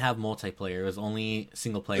it didn't have multiplayer. It was only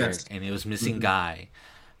single player, and it was missing Guy.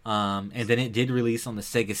 And then it did release on the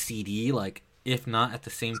Sega CD, like, if not at the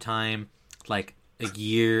same time, like a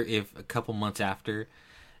year, if a couple months after.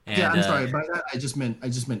 And, I'm sorry. By that, I just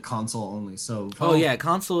meant console only. So.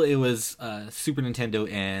 Console. It was Super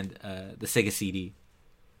Nintendo and the Sega CD.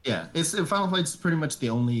 Yeah, Final Fight's pretty much the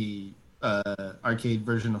only arcade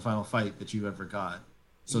version of Final Fight that you ever got.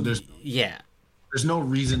 So there's no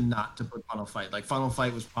reason not to put Final Fight. Like, Final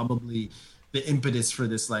Fight was probably the impetus for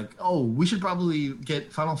this, like, oh, we should probably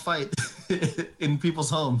get Final Fight in people's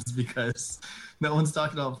homes because no one's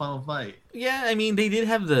talking about Final Fight. Yeah, I mean, they did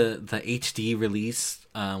have the HD release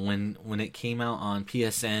when it came out on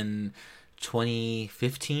PSN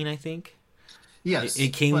 2015, I think. Yes.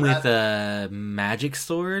 It came with a Magic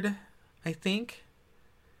Sword, I think.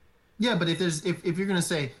 Yeah, but if you're gonna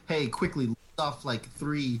say, hey, quickly list off like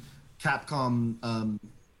 3 Capcom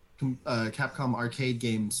arcade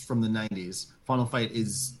games from the 90s, Final Fight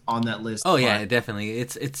is on that list. Oh yeah, definitely.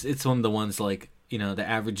 It's one of the ones, like, the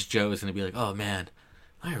average Joe is gonna be like, oh man,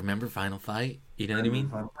 I remember Final Fight. You know what I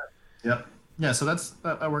mean? Yep. Yeah. So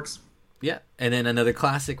that works. Yeah, and then another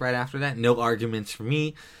classic right after that. No arguments for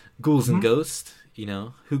me. Ghouls and Ghosts.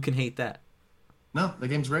 Who can hate that? No, the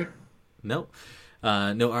game's great. No.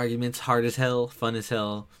 No arguments. Hard as hell. Fun as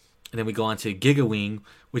hell. And then we go on to Giga Wing,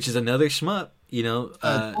 which is another shmup.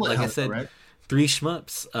 Like I said, right? 3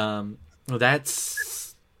 shmups.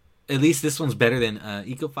 That's, at least this one's better than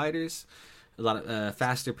Eco Fighters. A lot of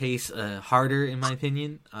faster pace, harder in my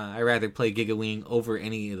opinion. I rather play Giga Wing over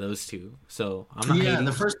any of those 2. So I'm not hating.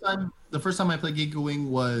 the first time I played Giga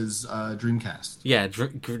Wing was Dreamcast. Yeah,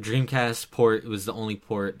 Dreamcast port was the only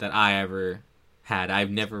port that I ever had.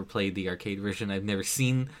 I've never played the arcade version. I've never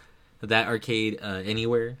seen that arcade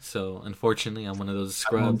anywhere. So unfortunately, I'm one of those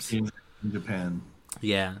scrubs. In Japan.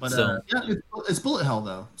 Yeah. But so it's bullet hell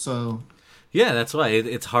though. So. Yeah, that's why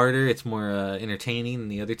it's harder. It's more entertaining than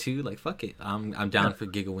the other 2. Like, fuck it, I'm down for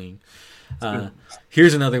Giga Wing.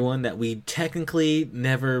 Here's another one that we technically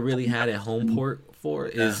never really had a home port for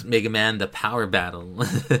is Mega Man: The Power Battle.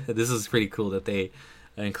 This is pretty cool that they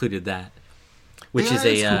included that, which is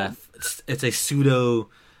it's a pseudo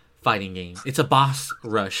fighting game. It's a boss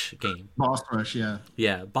rush game. Boss rush, yeah.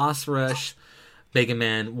 Yeah, boss rush. Mega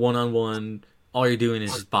Man 1-on-1. All you're doing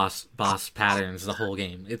is just boss patterns the whole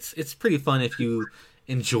game. It's pretty fun if you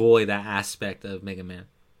enjoy that aspect of Mega Man.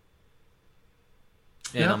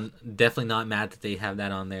 And I'm definitely not mad that they have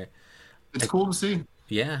that on there. It's cool to see.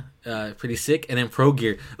 Yeah, pretty sick. And then Pro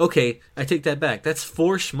Gear. Okay, I take that back. That's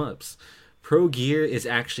 4 shmups. Pro Gear is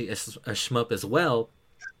actually a shmup as well.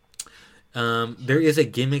 There is a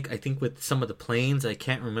gimmick, I think, with some of the planes. I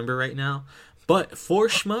can't remember right now. But 4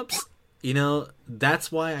 shmups,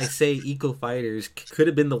 that's why I say Eco Fighters could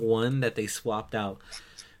have been the one that they swapped out.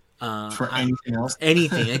 For anything else?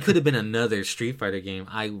 Anything. It could have been another Street Fighter game.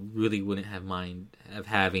 I really wouldn't have mind of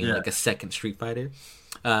having like a second Street Fighter.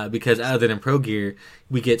 Because other than Pro Gear,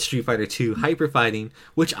 we get Street Fighter 2 Hyper Fighting,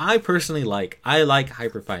 which I personally like. I like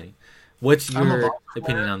Hyper Fighting. What's your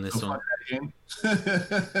opinion on this one?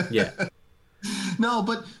 Yeah. No,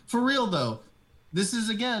 but for real though, this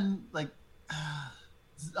is again like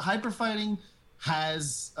Hyper Fighting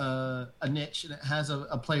has a niche and it has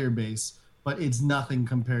a player base, but it's nothing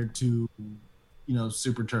compared to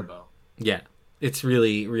Super Turbo. Yeah. It's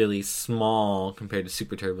really, really small compared to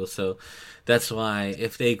Super Turbo, so that's why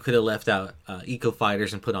if they could have left out Eco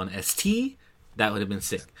Fighters and put on ST, that would have been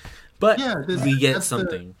sick. But we get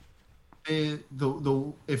something.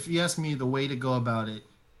 If you ask me, the way to go about it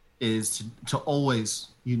is to always,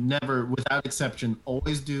 you never, without exception,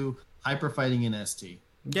 always do Hyper Fighting in ST.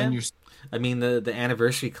 Yeah. I mean, the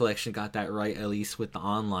Anniversary Collection got that right, at least with the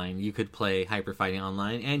online. You could play Hyper Fighting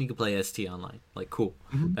online, and you could play ST online. Like, cool.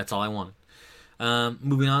 Mm-hmm. That's all I wanted.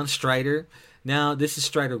 Moving on, Strider. Now, this is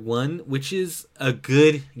Strider 1, which is a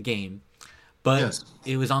good game. But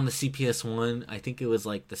It was on the CPS1. I think it was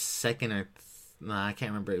like the second or... I can't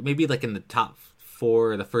remember. Maybe like in the top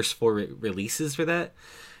 4 or the first 4 releases for that.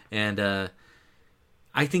 And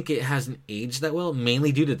I think it hasn't aged that well,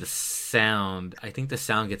 mainly due to the sound. I think the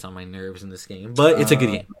sound gets on my nerves in this game. But it's a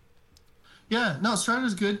good game. Yeah, no,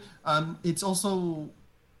 Strider's good. It's also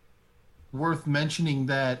worth mentioning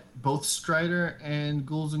that both Strider and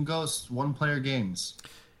Ghouls and Ghosts one-player games.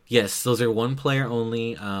 Yes, those are one-player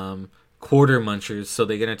only quarter munchers, so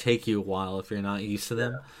they're going to take you a while if you're not used to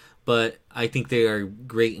them. Yeah. But I think they are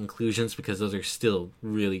great inclusions because those are still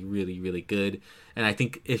really, really, really good. And I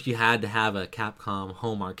think if you had to have a Capcom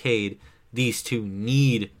Home arcade, these two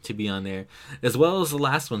need to be on there. As well as the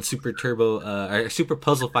last one, Super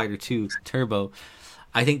Puzzle Fighter 2 Turbo.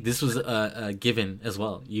 I think this was a given as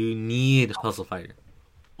well. You need Puzzle Fighter.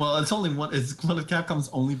 Well, it's only one. It's one of Capcom's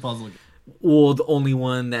only puzzle games. Well, the only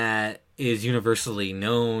one that is universally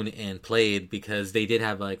known and played, because they did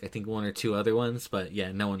have I think 1 or 2 other ones, but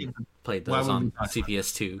yeah, no one played those on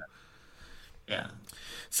CPS2. Yeah.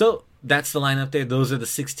 So that's the lineup there. Those are the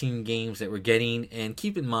 16 games that we're getting, and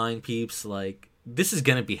keep in mind, peeps, this is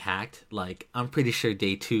gonna be hacked. I'm pretty sure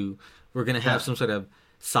day 2 we're gonna have some sort of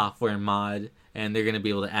software mod, and they're gonna be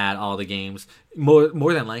able to add all the games. More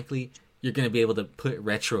than likely, you're gonna be able to put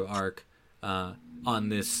RetroArch on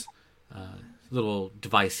this little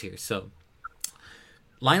device here. So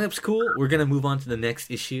lineup's cool. We're gonna move on to the next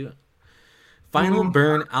issue. Final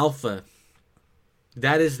Burn Alpha.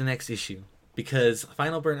 That is the next issue, because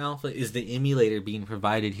Final Burn Alpha is the emulator being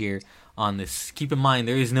provided here on this. Keep in mind,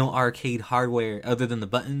 there is no arcade hardware other than the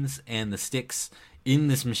buttons and the sticks in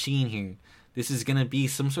this machine here. This is gonna be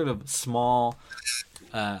some sort of small,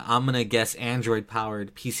 I'm gonna guess Android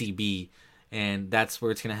powered PCB, and that's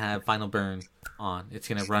where it's gonna have Final Burn on. It's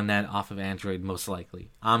gonna run that off of Android, most likely.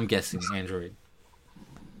 I'm guessing Android.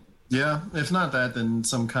 Yeah, if not that, then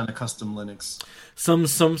some kind of custom Linux. Some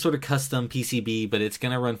sort of custom PCB, but it's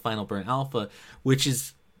gonna run Final Burn Alpha, which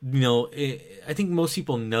is, I think most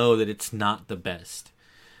people know that it's not the best.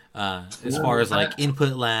 As far as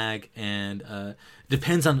input lag, and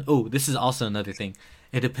depends on. Oh, this is also another thing.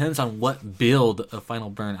 It depends on what build of Final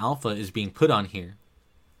Burn Alpha is being put on here,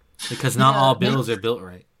 because not all builds are built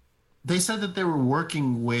right. They said that they were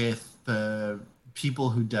working with the people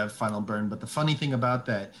who dev Final Burn, but the funny thing about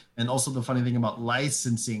that, and also the funny thing about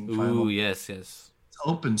licensing Final Burn, yes, it's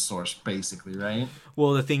open source, basically, right?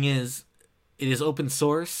 Well, the thing is, it is open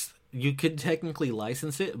source. You could technically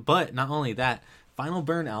license it, but not only that, Final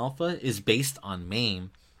Burn Alpha is based on MAME,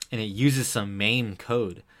 and it uses some MAME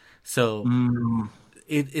code. So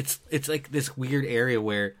it's like this weird area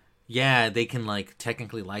where, yeah, they can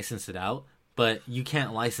technically license it out, but you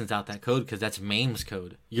can't license out that code because that's MAME's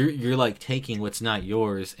code. You're taking what's not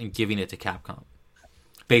yours and giving it to Capcom.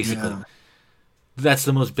 Basically, that's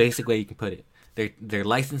the most basic way you can put it. They're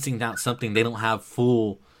licensing out something they don't have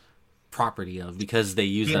full property of because they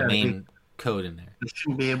use the MAME code in there. They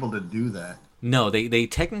shouldn't be able to do that. No, they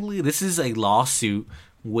technically, this is a lawsuit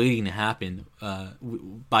waiting to happen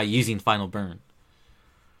by using Final Burn.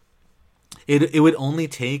 It would only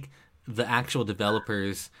take the actual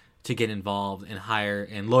developers to get involved and hire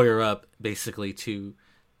and lawyer up, basically, to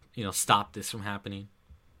stop this from happening.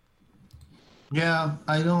 Yeah,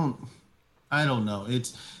 I don't I don't know.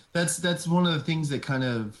 That's one of the things that kind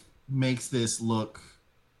of makes this look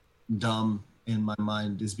dumb in my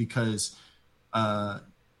mind, is because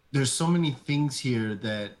there's so many things here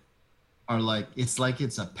that are like it's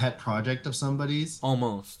a pet project of somebody's.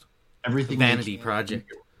 Almost. Everything vanity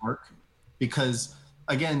project. Work. Because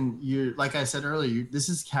again, you're like I said earlier, this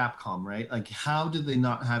is Capcom, right? Like, how do they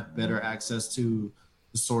not have better access to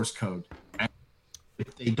the source code? And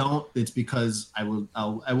if they don't, it's because I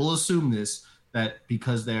will assume this, that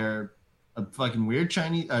because they're a fucking weird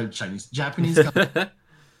Japanese company.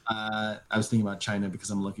 I was thinking about China because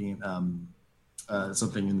I'm looking at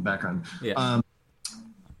something in the background. Yeah.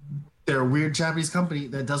 They're a weird Japanese company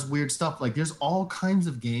that does weird stuff. Like, there's all kinds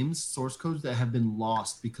of games, source codes that have been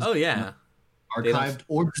lost because archived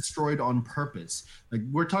or destroyed on purpose. Like,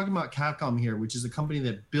 we're talking about Capcom here, which is a company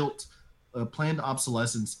that built planned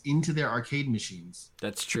obsolescence into their arcade machines.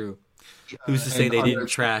 That's true. Who's to say they didn't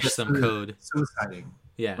trash some code? Suiciding.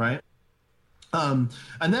 Yeah. Right. And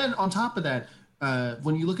then on top of that,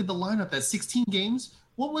 when you look at the lineup, that 16 games,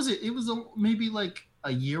 what was it? It was maybe like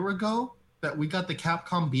a year ago that we got the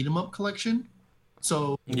Capcom Beat 'em Up collection.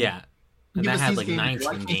 So yeah, and that had like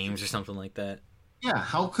 19 games or something like that. Yeah,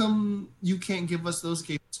 how come you can't give us those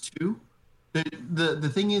games too? The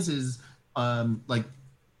thing is like,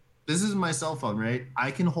 this is my cell phone, right? I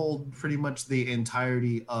can hold pretty much the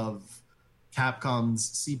entirety of Capcom's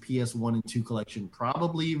CPS 1 and 2 collection,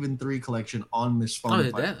 probably even 3 collection on this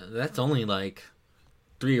phone. Oh, that's only like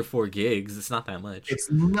 3 or 4 gigs. It's not that much.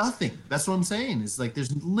 It's nothing. That's what I'm saying. It's like,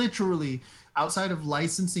 there's literally, outside of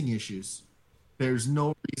licensing issues, there's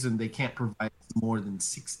no reason they can't provide more than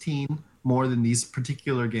 16, more than these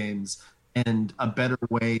particular games, and a better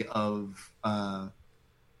way of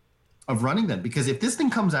running them. Because if this thing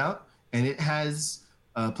comes out and it has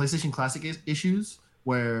PlayStation Classic issues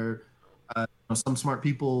where some smart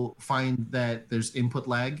people find that there's input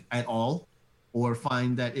lag at all, or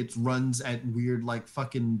find that it runs at weird, like,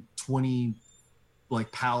 fucking 20, like,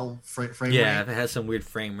 PAL frame rate. Yeah, if it has some weird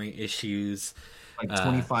frame rate issues. Like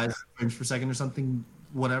 25 frames per second or something,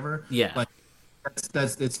 whatever. Yeah. Like,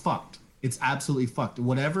 it's fucked. It's absolutely fucked.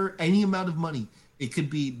 Whatever, any amount of money, it could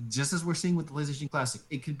be, just as we're seeing with the PlayStation Classic,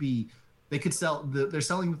 it could be, they could sell, they're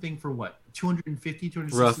selling the thing for what? $250,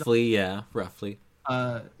 $260? Roughly, yeah, roughly.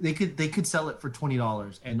 They could sell it for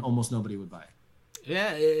 $20 and almost nobody would buy it.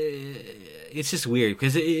 Yeah, it's just weird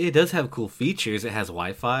because it does have cool features. It has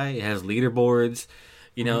Wi-Fi, it has leaderboards.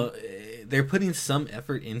 You know, they're putting some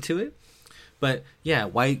effort into it. But yeah,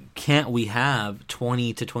 why can't we have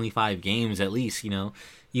 20 to 25 games at least? You know,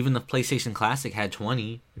 even the PlayStation Classic had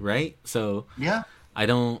 20, right? So yeah, I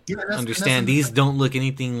don't understand. These don't look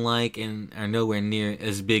anything like and are nowhere near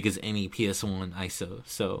as big as any PS1 ISO.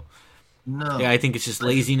 So no, yeah, I think it's just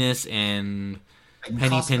laziness and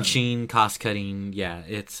penny pinching, cost cutting. Yeah,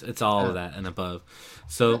 it's all of that and above.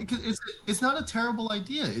 So it's not a terrible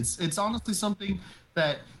idea. It's honestly something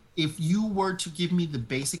that if you were to give me the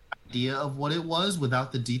basic idea of what it was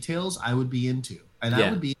without the details, I would be into, and I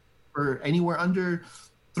would be for anywhere under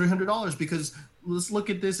 $300, because let's look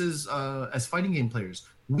at this as fighting game players.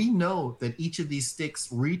 We know that each of these sticks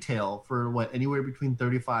retail for anywhere between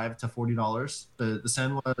 $35 to $40. The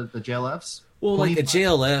Senwa, the JLFs. Well, like a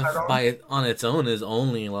JLF on its own is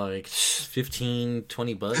only like 15,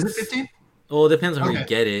 20 bucks. Is it 15? Well, it depends on where you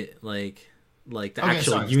get it. Like the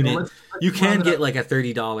actual unit. So let's you can get like a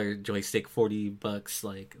 $30 joystick, $40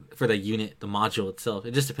 like for the unit, the module itself.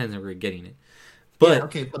 It just depends on where you're getting it. But yeah,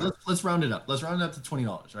 okay, but let's round it up. Let's round it up to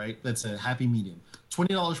 $20, right? That's a happy medium.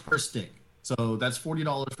 $20 per stick. So that's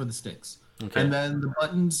 $40 for the sticks. Okay. And then the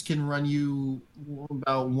buttons can run you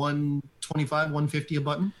about $125, $150 a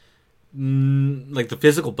button. Like the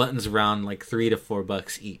physical buttons around like $3 to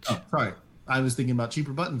 $4 each. Oh, sorry. I was thinking about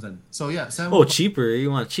cheaper buttons then. So yeah, cheaper. You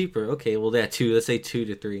want cheaper? Okay, well that two. Let's say 2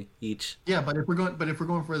 to 3 each. Yeah, but if we're going for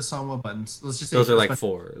the Sanwa buttons, let's just say those are like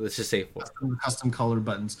 4. Let's just say 4. Custom colored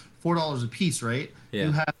buttons, $4 a piece, right? Yeah.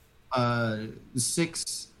 You have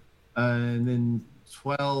 6, and then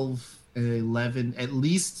 12, 11, at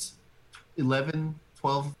least 11,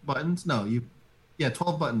 12 buttons. No,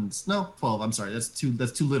 12 buttons. No, 12. I'm sorry, that's too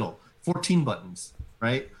little. 14 buttons,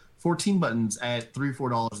 right? 14 buttons at $3,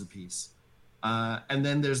 $4 a piece. And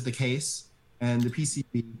then there's the case and the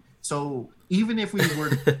PCB. So even if we were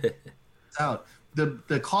to out,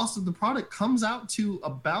 the cost of the product comes out to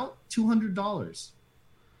about $200.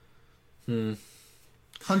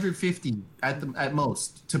 $150 at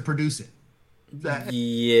most to produce it.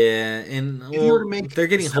 And they're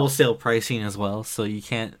getting wholesale pricing as well, so you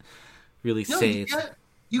can't really say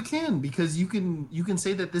you can, because you can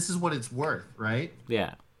say that this is what it's worth, right?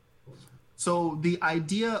 Yeah. So the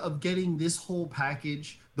idea of getting this whole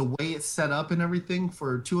package, the way it's set up and everything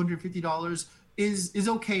for $250 is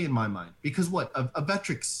okay in my mind because what a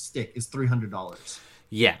Vectrix stick is $300.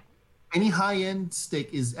 Yeah, Any high end stick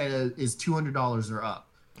is $200 or up.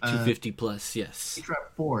 250 plus, yes.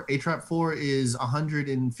 A-Trap 4 is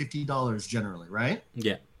 $150 generally, right?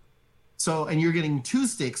 Yeah. So, and you're getting 2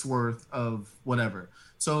 sticks worth of whatever.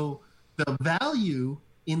 So the value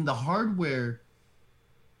in the hardware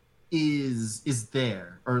is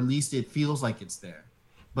there, or at least it feels like it's there.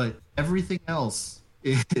 But everything else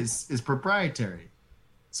is proprietary.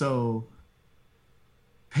 So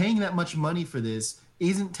paying that much money for this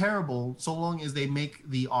isn't terrible so long as they make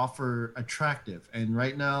the offer attractive. And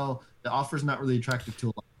right now, the offer is not really attractive to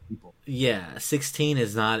a lot of people. Yeah, 16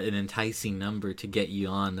 is not an enticing number to get you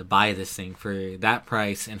on to buy this thing for that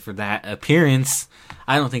price and for that appearance.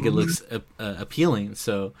 I don't think it looks appealing.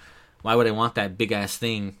 So why would I want that big ass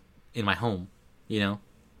thing in my home? You know?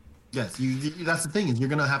 Yes, that's the thing, is you're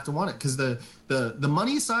gonna have to want it because the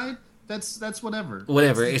money side. That's whatever.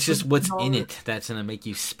 Whatever. It's just what's in it that's gonna make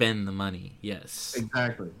you spend the money. Yes.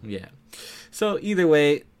 Exactly. Yeah. So either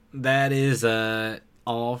way, that is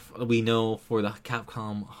all we know for the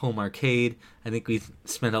Capcom Home Arcade. I think we've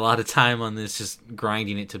spent a lot of time on this, just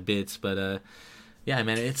grinding it to bits. But yeah,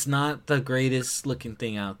 man, it's not the greatest looking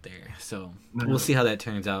thing out there. So we'll see how that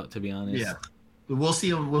turns out. To be honest. Yeah. We'll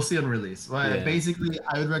see on release. Well, Yeah. Basically,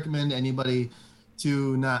 I would recommend anybody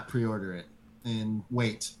to not pre-order it and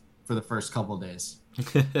wait for the first couple of days.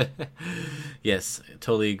 Yes,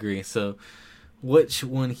 totally agree. So, which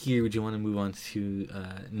one here would you want to move on to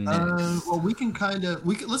next? Well,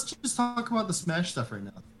 let's just talk about the Smash stuff right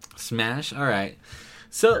now. Smash. All right.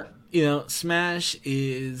 So Smash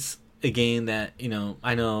is a game that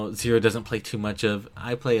I know Zero doesn't play too much of.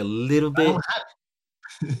 I play a little bit.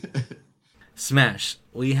 Smash.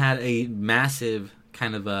 We had a massive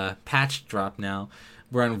kind of a patch drop now.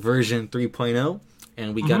 We're on version 3.0.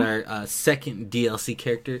 And we got our second DLC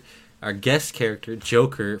character, our guest character,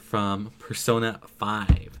 Joker, from Persona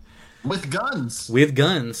 5. With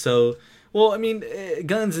guns. So, well, I mean,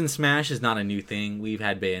 guns in Smash is not a new thing. We've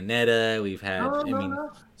had Bayonetta, we've had...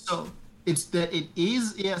 No. So, it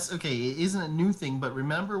isn't a new thing, but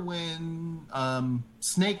remember when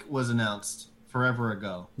Snake was announced forever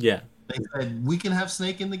ago? Yeah. They said, we can have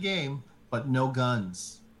Snake in the game, but no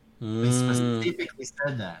guns. They specifically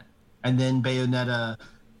said that. And then Bayonetta,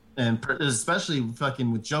 and especially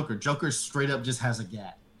fucking with Joker. Joker straight up just has a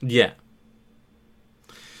gat. Yeah.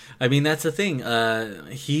 I mean, that's the thing.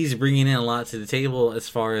 He's bringing in a lot to the table as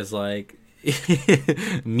far as, like,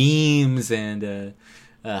 memes and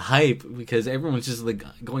hype, because everyone's just, like,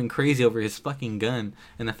 going crazy over his fucking gun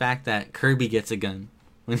and the fact that Kirby gets a gun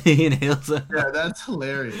when he inhales it. Yeah, that's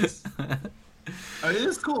hilarious. It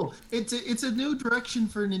is cool. It's a new direction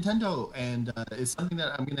for Nintendo, and it's something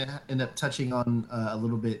that I'm gonna end up touching on a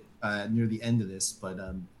little bit near the end of this. But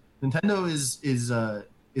Nintendo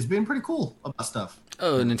is being pretty cool about stuff.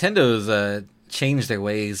 Oh, Nintendo's changed their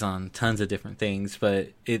ways on tons of different things, but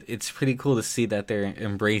it's pretty cool to see that they're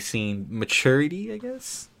embracing maturity, I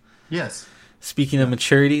guess. Yes. Speaking of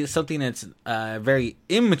maturity, something that's very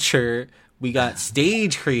immature. We got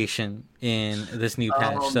stage creation in this new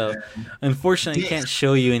patch, so unfortunately I can't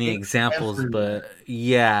show you any examples, but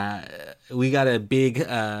yeah, we got a big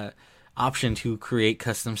option to create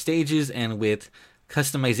custom stages, and with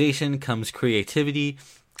customization comes creativity,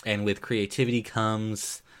 and with creativity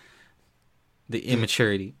comes the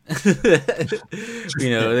immaturity.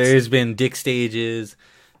 There's been dick stages,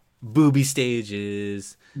 booby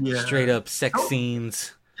stages, straight up sex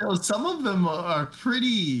scenes. Some of them are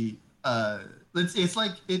pretty... it's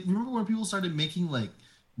like remember when people started making like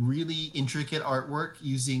really intricate artwork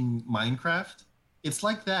using Minecraft? It's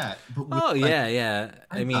like that. But with, yeah.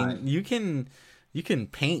 I mean, you can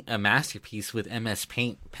paint a masterpiece with MS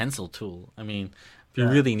Paint pencil tool. I mean, if you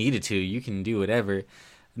really needed to, you can do whatever.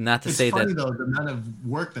 Not to say that. It's funny though, the amount of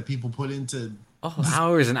work that people put into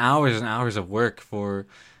hours and hours and hours of work for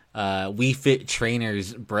Wii Fit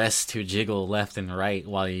trainers' breasts to jiggle left and right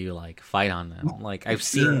while you like fight on them. Like I've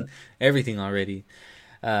seen everything already.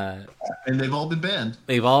 And they've all been banned.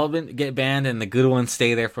 They've all get banned, and the good ones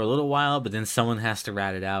stay there for a little while, but then someone has to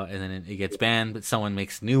rat it out, and then it gets banned, but someone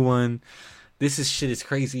makes a new one. Shit is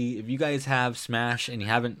crazy. If you guys have Smash and you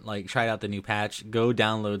haven't like tried out the new patch, go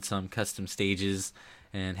download some custom stages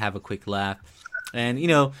and have a quick laugh. And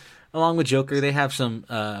along with Joker, they have some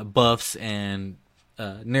buffs and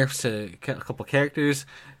nerfs to a couple characters.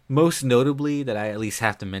 Most notably, that I at least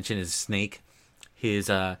have to mention, is Snake.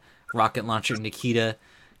 His rocket launcher Nikita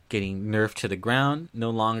getting nerfed to the ground. No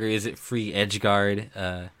longer is it free edge guard.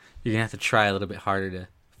 You're gonna have to try a little bit harder to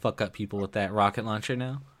fuck up people with that rocket launcher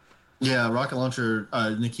now. Yeah, rocket launcher.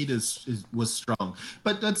 Was strong,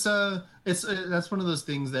 but that's one of those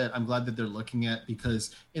things that I'm glad that they're looking at,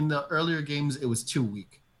 because in the earlier games it was too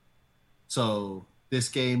weak. So this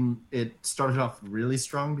game, it started off really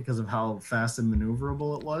strong because of how fast and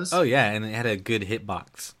maneuverable it was. Oh yeah, and it had a good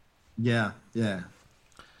hitbox. Yeah, yeah.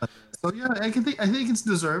 So yeah, I think it's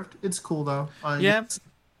deserved. It's cool though. Yeah,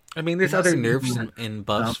 I mean, there's other nerfs and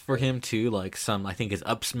buffs No. for him too. Like I think his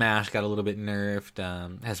up smash got a little bit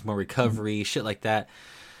nerfed. Has more recovery, shit like that.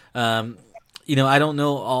 I don't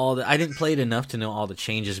know I didn't play it enough to know all the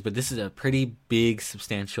changes, but this is a pretty big,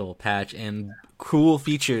 substantial patch and cool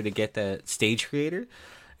feature to get that stage creator.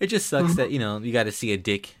 It just sucks that you got to see a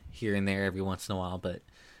dick here and there every once in a while, but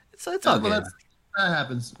it's all good. That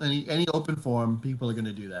happens. Any open forum, people are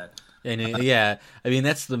gonna do that. And yeah, I mean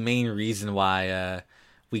that's the main reason why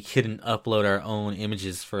we couldn't upload our own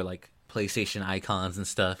images for like PlayStation icons and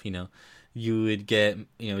stuff. You would get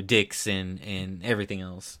dicks and everything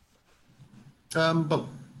else. But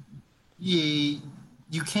you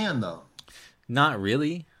can though. Not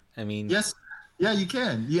really. I mean, Yes, yeah, you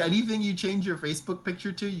can. Yeah, anything you change your Facebook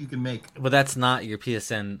picture to, you can make. but that's not your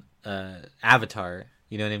PSN avatar.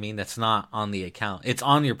 You know what I mean? That's not on the account. It's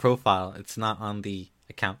on your profile. It's not on the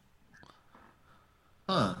account.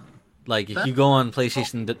 Huh. Like if you go on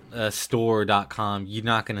PlayStation Store.com, you're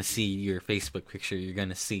not gonna see your Facebook picture. You're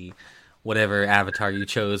gonna see whatever avatar you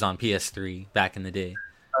chose on PS3 back in the day.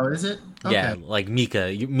 Oh, is it? Okay. Yeah, like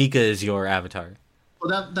Mika. Mika is your avatar.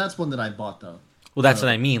 Well, that's one that I bought though. Well, that's what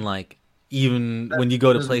I mean. Like even when you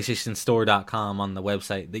go to PlayStationStore.com on the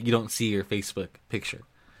website, that you don't see your Facebook picture.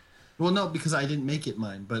 Well, no, because I didn't make it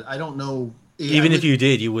mine, but I don't know. Even if you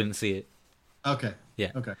did, you wouldn't see it. Okay.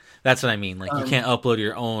 Yeah. Okay. That's what I mean. Like you can't upload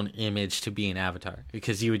your own image to be an avatar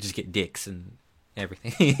because you would just get dicks and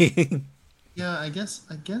everything. Yeah, I guess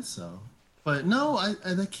so. But no,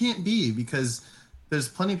 that can't be, because there's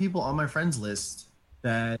plenty of people on my friends list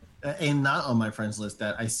that, and not on my friends list,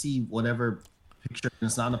 that I see whatever picture and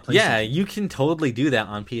it's not a PlayStation. Yeah, you can totally do that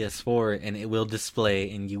on PS4 and it will display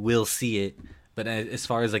and you will see it. But as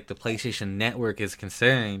far as like the PlayStation Network is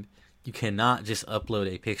concerned, you cannot just upload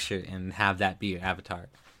a picture and have that be your avatar.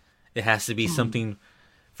 It has to be something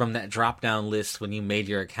from that drop-down list when you made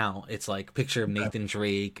your account. It's like picture of Nathan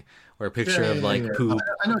Drake or a picture of like poop.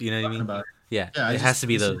 I know You know what I mean? about. Yeah, Yeah, it has to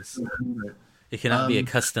be those. It cannot be a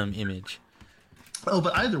custom image. Oh,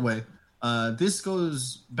 but either way, this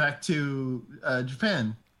goes back to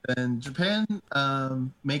Japan, and Japan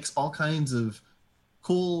makes all kinds of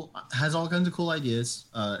has all kinds of cool ideas,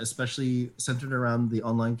 especially centered around the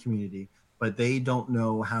online community. But they don't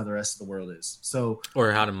know how the rest of the world is. So,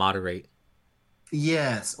 Or how to moderate.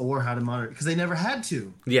 yes, or how to moderate, because they never had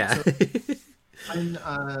to. Yeah.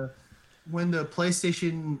 So, when the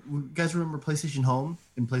PlayStation, you guys remember PlayStation Home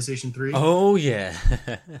in PlayStation 3? Oh, yeah.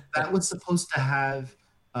 That was supposed to have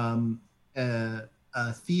a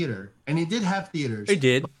theater, and it did have theaters. It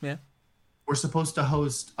did, yeah. We're supposed to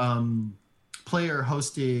host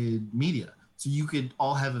player-hosted media, so you could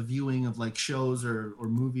all have a viewing of like shows or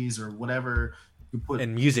movies or whatever. You put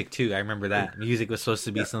And music, too. I remember that. Music was supposed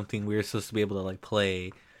to be something we were supposed to be able to like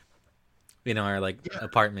play in our like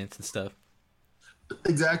apartments and stuff.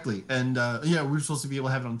 Exactly, and we're supposed to be able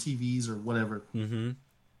to have it on TVs or whatever. Mm-hmm.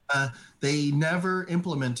 They never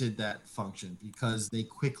implemented that function because they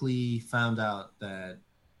quickly found out that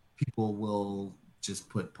people will just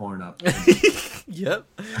put porn up. Yep.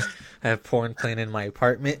 I have porn playing in my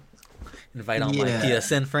apartment. Invite all my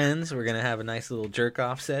PSN friends. We're gonna have a nice little jerk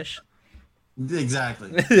off sesh.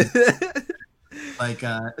 Exactly. Like,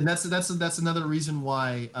 and that's another reason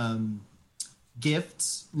why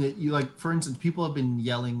gifts that you like. For instance, people have been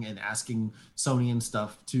yelling and asking Sony and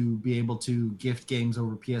stuff to be able to gift games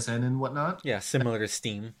over PSN and whatnot. Yeah, similar to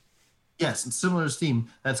Steam. Yes, it's similar to Steam.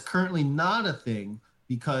 That's currently not a thing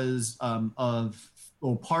because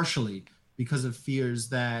partially because of fears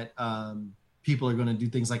that people are going to do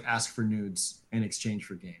things like ask for nudes in exchange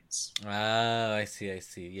for games. Oh, I see.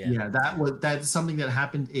 Yeah. Yeah, that's something that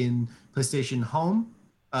happened in PlayStation Home.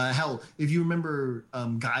 Hell, if you remember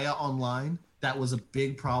Gaia Online, that was a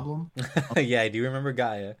big problem. Yeah, I do remember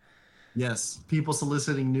Gaia. Yes, people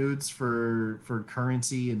soliciting nudes for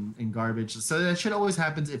currency and garbage. So that shit always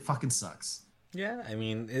happens. It fucking sucks. Yeah, I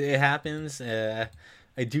mean, it happens. I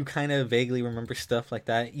do kind of vaguely remember stuff like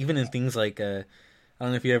that, even in things like I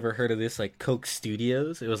don't know if you ever heard of this, like Coke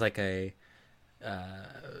Studios. It was like a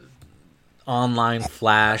online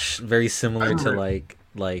Flash, very similar to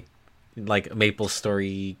like like Maple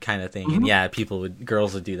Story kind of thing. And yeah,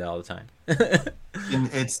 girls would do that all the time. And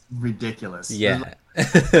it's ridiculous. Yeah.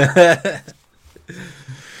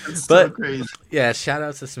 It's so But crazy. yeah, shout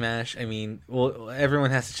out to Smash. I mean, well, everyone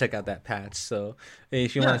has to check out that patch. So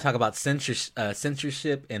if you want to talk about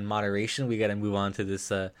censorship and moderation, we got to move on to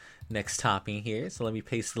this next topic here. So let me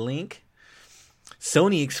paste the link.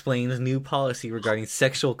 Sony explains new policy regarding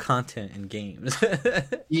sexual content in games.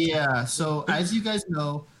 Yeah, so as you guys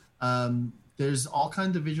know, there's all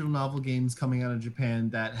kinds of visual novel games coming out of Japan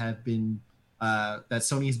that have been that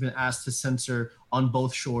Sony has been asked to censor on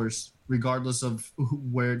both shores, regardless of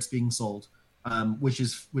where it's being sold, which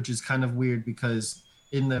is kind of weird because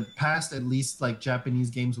in the past, at least, like Japanese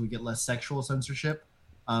games would get less sexual censorship,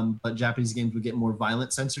 but Japanese games would get more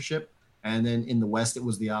violent censorship, and then in the West, it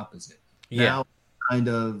was the opposite. Yeah. Now, kind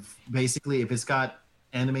of basically, if it's got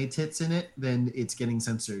anime tits in it, then it's getting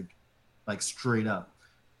censored, like straight up.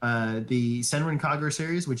 The Senran Kagura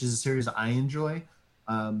series, which is a series I enjoy,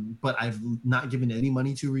 but I've not given any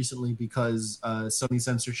money to recently because Sony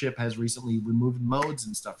Censorship has recently removed modes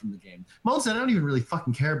and stuff from the game. Modes that I don't even really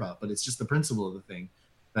fucking care about, but it's just the principle of the thing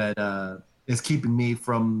that is keeping me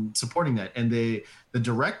from supporting that. And the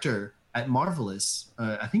director at Marvelous,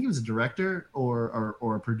 I think he was a director or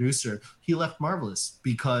a producer, he left Marvelous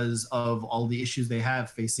because of all the issues they have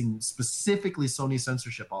facing specifically Sony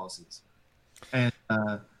censorship policies. And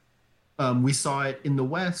we saw it in the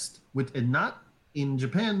West and not in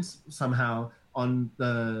Japan somehow on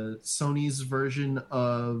the Sony's version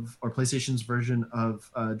of or PlayStation's version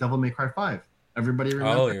of Devil May Cry 5. Everybody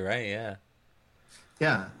remember? Oh, you're right. Yeah.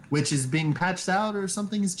 Yeah, which is being patched out or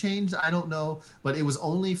something has changed. I don't know, but it was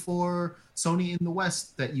only for Sony in the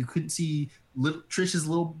West that you couldn't see Trish's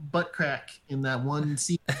little butt crack in that one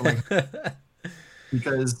scene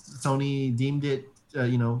because Sony deemed it,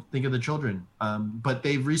 think of the children. But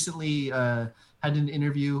they've recently had an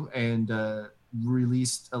interview and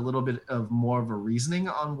released a little bit of more of a reasoning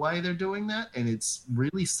on why they're doing that, and it's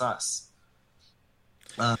really sus.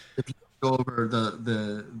 If you go over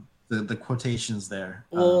the quotations there.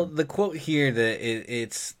 Well, the quote here that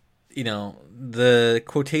it's the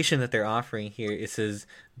quotation that they're offering here, it says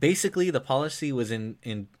basically the policy was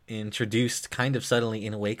introduced kind of suddenly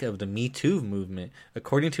in the wake of the Me Too movement,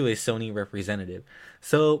 according to a Sony representative.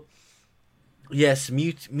 So yes,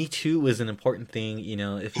 Me Too was an important thing.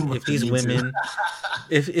 If these women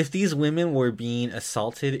if these women were being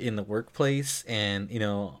assaulted in the workplace and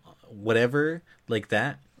whatever like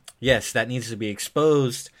that, yes, that needs to be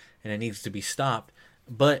exposed and it needs to be stopped.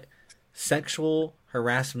 But sexual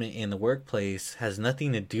harassment in the workplace has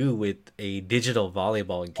nothing to do with a digital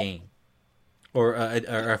volleyball game or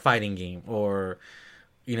a fighting game or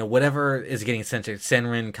whatever is getting censored.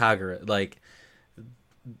 Senran Kagura,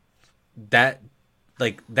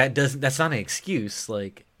 that's not an excuse.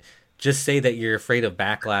 Like, just say that you're afraid of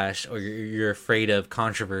backlash or you're afraid of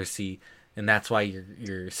controversy, and that's why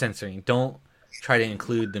you're censoring. Don't try to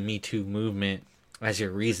include the Me Too movement as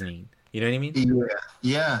your reasoning. You know what I mean?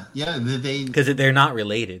 Yeah. Because they're not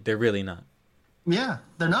related. They're really not. Yeah,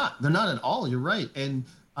 they're not. They're not at all. You're right. And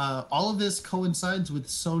all of this coincides with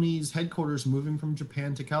Sony's headquarters moving from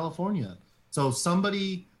Japan to California. So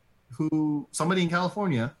somebody in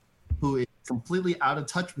California who is completely out of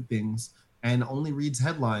touch with things and only reads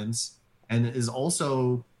headlines and is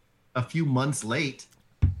also a few months late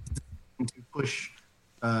to push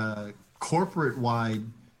corporate-wide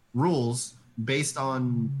rules based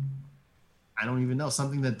on, I don't even know,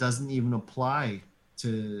 something that doesn't even apply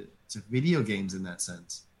to video games in that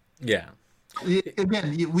sense. Yeah.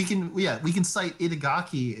 Again, we can cite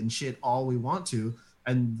Itagaki and shit all we want to,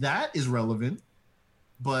 and that is relevant,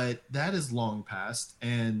 but that is long past,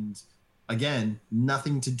 and again,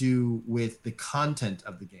 nothing to do with the content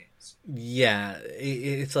of the games. Yeah,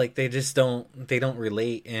 it's like they don't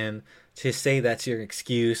relate, and to say that's your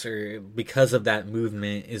excuse or because of that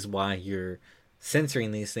movement is why you're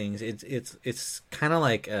censoring these things, it's kind of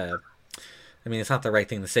like it's not the right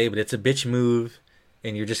thing to say, but it's a bitch move,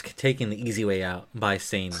 and you're just taking the easy way out by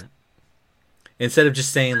saying that instead of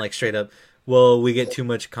just saying like straight up, well, we get too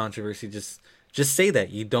much controversy. Just say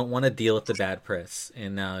that you don't want to deal with the bad press,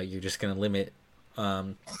 and now you're just going to limit,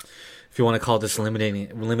 if you want to call this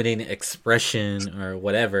limiting expression or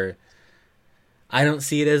whatever. I don't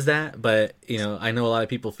see it as that, but I know a lot of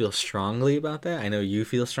people feel strongly about that. I know you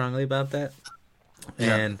feel strongly about that,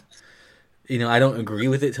 and I don't agree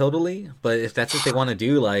with it totally. But if that's what they want to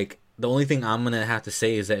do, like, the only thing I'm gonna have to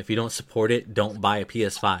say is that if you don't support it, don't buy a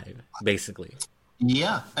PS5, basically.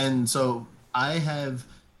 Yeah, and so I have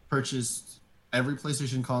purchased every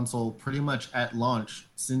PlayStation console pretty much at launch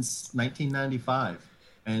since 1995.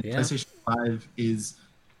 And Yeah. PlayStation 5 is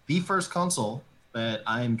the first console that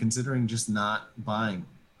I am considering just not buying.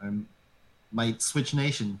 I might switch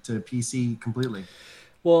nation to PC completely.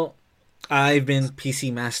 Well, I've been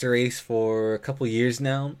PC Master Race for a couple years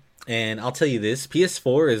now, and I'll tell you this: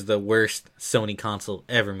 PS4 is the worst Sony console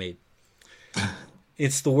ever made.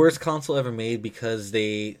 It's the worst console ever made because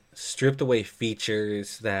they stripped away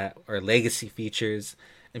features that are legacy features,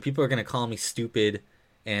 and people are gonna call me stupid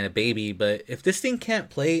and a baby. But if this thing can't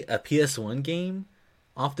play a PS1 game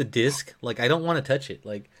off the disc, like I don't want to touch it.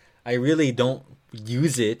 Like I really don't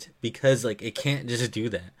use it because like it can't just do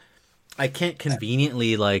that. I can't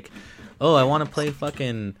conveniently like, oh, I want to play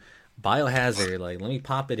fucking Biohazard. Like, let me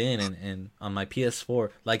pop it in and on my PS4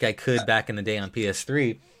 like I could back in the day on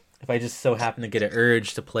PS3. If I just so happen to get an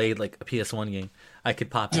urge to play like a PS1 game, I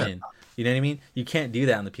could pop it in. You know what I mean? You can't do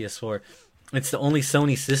that on the PS4. It's the only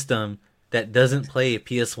Sony system that doesn't play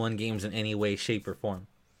PS1 games in any way, shape, or form.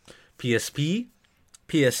 PSP,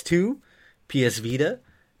 PS2, PS Vita,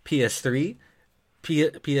 PS3,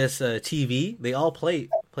 PS TV, they all play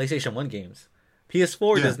PlayStation 1 games.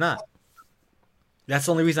 PS4 does not. That's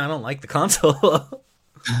the only reason I don't like the console.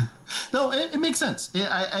 No, it makes sense.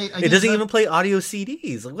 It doesn't even play audio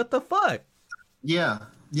CDs. Like, what the fuck? Yeah.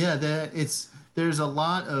 There's a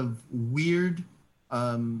lot of weird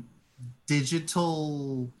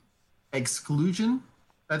digital exclusion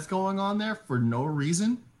that's going on there for no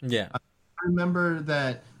reason. Yeah. I remember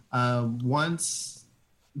that once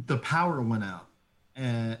the power went out,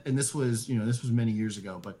 and this was many years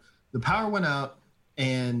ago, but the power went out,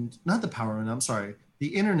 and not the power went out, I'm sorry, the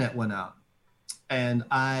internet went out. And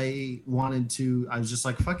I was just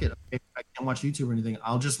like, fuck it. Okay, I can't watch YouTube or anything.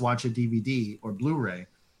 I'll just watch a DVD or Blu-ray.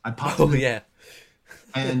 I popped it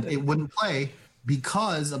and it wouldn't play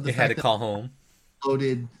because of the fact had to call home.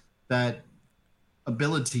 Loaded that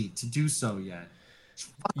ability to do so yet.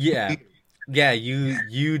 Yeah. Yeah,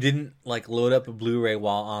 you didn't like load up a Blu-ray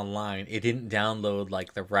while online. It didn't download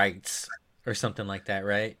like the rights or something like that,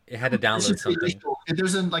 right? It had to download something.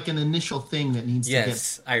 There's an initial thing that needs to get.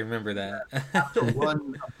 Yes, I remember that. To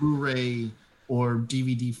run a Blu-ray or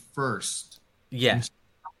DVD first. Yeah.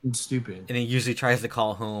 It's stupid. And it usually tries to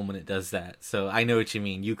call home when it does that. So I know what you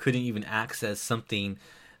mean. You couldn't even access something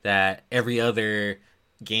that every other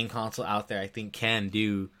game console out there I think can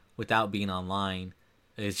do without being online.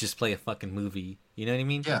 It's just play a fucking movie. You know what I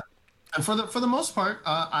mean? Yeah. And for the most part,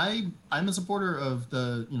 I'm a supporter of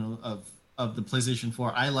the of the PlayStation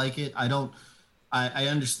 4. I like it. I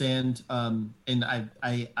understand, and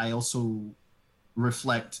I also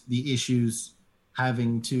reflect the issues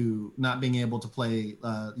having to not being able to play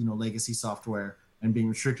legacy software and being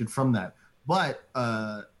restricted from that. But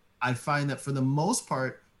I find that for the most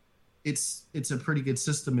part, it's a pretty good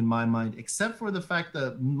system in my mind, except for the fact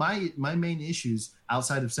that my main issues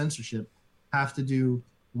outside of censorship have to do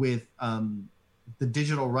with the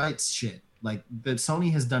digital rights shit. Like that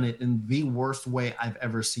Sony has done it in the worst way I've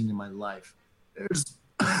ever seen in my life.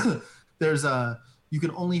 There's you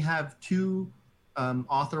can only have 2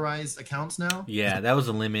 authorized accounts now. Yeah, that was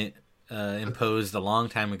a limit imposed a long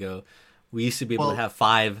time ago. We used to be able to have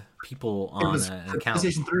 5 people on an account.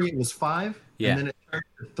 PlayStation 3, it was 5. Yeah. And then it turned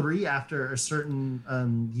to 3 after a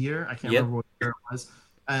certain year. I can't remember what year it was.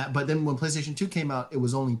 But then when PlayStation 2 came out, it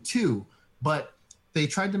was only 2. But they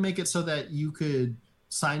tried to make it so that you could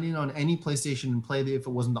sign in on any PlayStation and play if it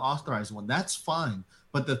wasn't the authorized one. That's fine.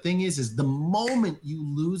 But the thing is the moment you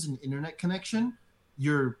lose an internet connection,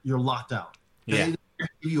 you're locked out. They don't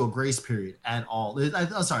give you a grace period at all.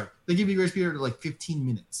 I'm sorry. They give you a grace period of like 15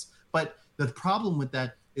 minutes. But the problem with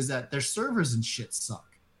that is that their servers and shit suck.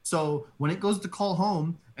 So when it goes to call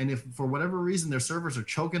home, and if for whatever reason their servers are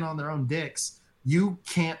choking on their own dicks, you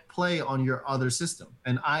can't play on your other system.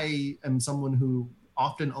 And I am someone who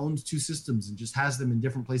often owns 2 systems and just has them in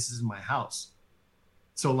different places in my house.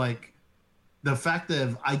 So like the fact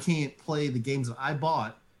that I can't play the games that I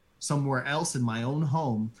bought somewhere else in my own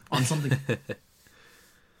home on something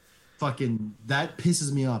fucking, that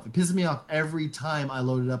pisses me off. It pisses me off every time I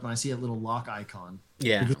load it up and I see that little lock icon.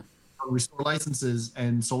 Yeah. Because restore licenses,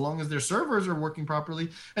 and so long as their servers are working properly,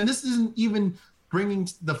 and this isn't even bringing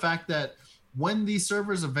the fact that when these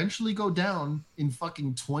servers eventually go down in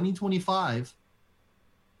fucking 2025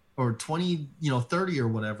 or 2030 or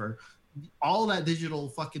whatever, all that digital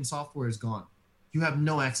fucking software is gone. You have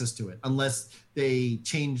no access to it unless they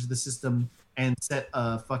change the system and set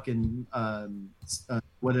a fucking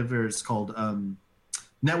whatever it's called,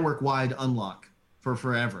 network-wide unlock for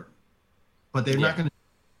forever. But they're not going to.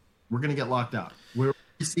 We're going to get locked out. We're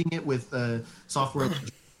seeing it with software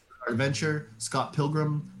Adventure, Scott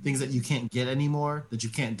Pilgrim, things that you can't get anymore, that you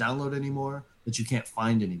can't download anymore. that you can't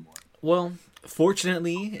find anymore. Well,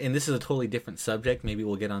 fortunately, and this is a totally different subject. Maybe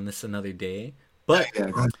we'll get on this another day. But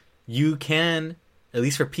you can, at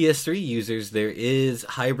least for PS3 users, there is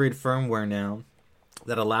hybrid firmware now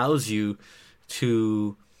that allows you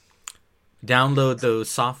to download those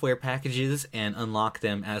software packages and unlock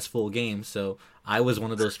them as full games. So I was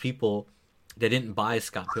one of those people that didn't buy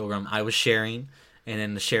Scott Pilgrim. I was sharing, and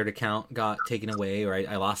then the shared account got taken away, or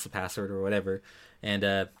I lost the password or whatever. And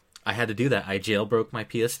I had to do that. I jailbroke my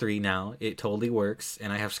PS3 now. It totally works,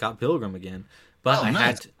 and I have Scott Pilgrim again. But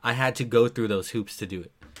I had to go through those hoops to do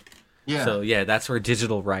it. Yeah. So yeah, that's where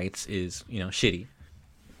digital rights is, shitty.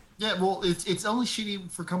 Yeah, well, it's only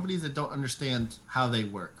shitty for companies that don't understand how they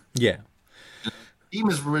work. Yeah. Steam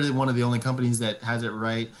is really one of the only companies that has it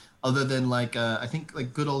right, other than I think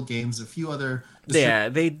Good Old Games, a few other. Yeah,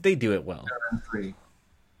 they do it well.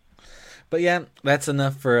 But yeah, that's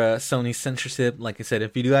enough for Sony Censorship. Like I said,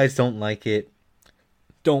 if you guys don't like it,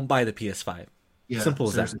 don't buy the PS5. Yeah, simple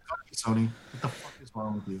as that. Sony, what the fuck is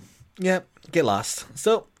wrong with you? Yep, get lost.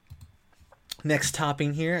 So, next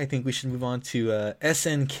topping here, I think we should move on to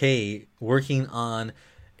SNK working on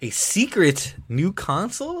a secret new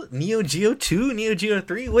console, NeoGeo 2, NeoGeo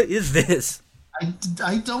 3. What is this?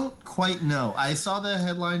 I don't quite know. I saw the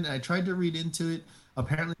headline and I tried to read into it.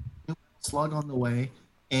 Apparently, slug on the way,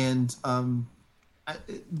 and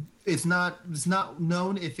it's not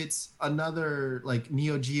known if it's another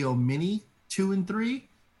NeoGeo Mini 2 and 3,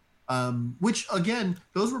 which again,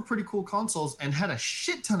 those were pretty cool consoles and had a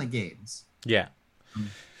shit ton of games. Yeah.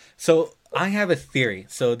 So I have a theory.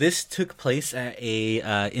 So this took place at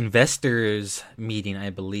a investors meeting, I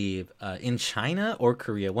believe, in China or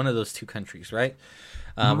Korea, one of those two countries, right?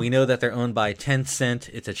 We know that they're owned by Tencent.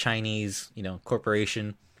 It's a Chinese,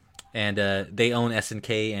 corporation, and they own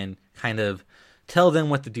SNK and kind of tell them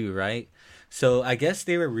what to do, right? So I guess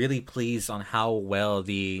they were really pleased on how well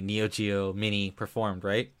the NeoGeo Mini performed,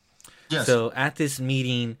 right? Yes. So at this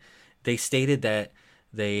meeting, they stated that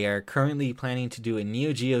they are currently planning to do a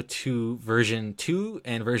NeoGeo 2 version 2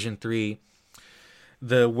 and version 3.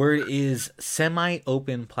 The word is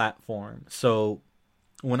semi-open platform. So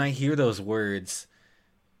when I hear those words,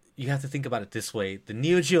 you have to think about it this way. The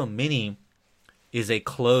NeoGeo Mini is a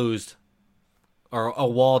closed or a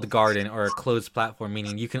walled garden or a closed platform,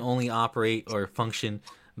 meaning you can only operate or function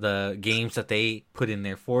the games that they put in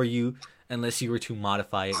there for you unless you were to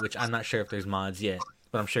modify it, which I'm not sure if there's mods yet,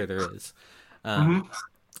 but I'm sure there is.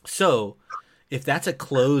 So if that's a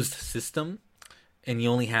closed system and you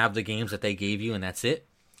only have the games that they gave you and that's it,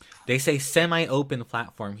 they say semi-open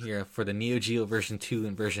platform here for the NeoGeo version 2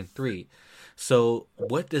 and version 3. So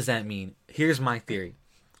what does that mean? Here's my theory.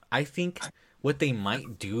 I think what they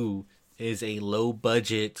might do is a low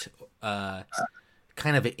budget kind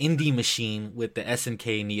of an indie machine with the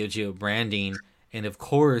SNK NeoGeo branding, and of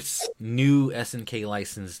course new SNK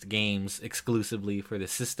licensed games exclusively for the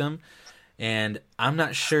system. And I'm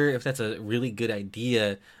not sure if that's a really good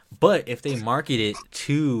idea, but if they market it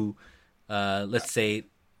to let's say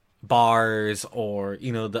bars or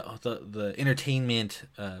the entertainment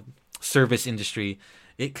service industry,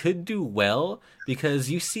 it could do well,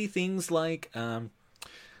 because you see things like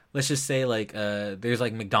let's just say there's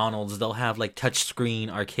McDonald's, they'll have touchscreen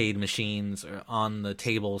arcade machines on the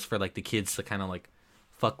tables for the kids to kind of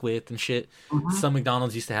fuck with and shit. Some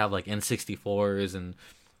McDonald's used to have N64s, and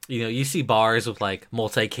you see bars with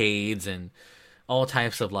multicades and all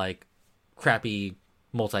types of crappy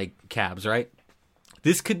multi-cabs, right?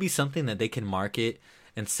 This could be something that they can market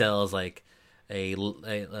and sell as a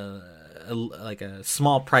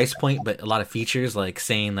small price point, but a lot of features,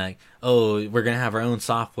 saying oh, we're gonna have our own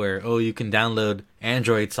software. Oh, you can download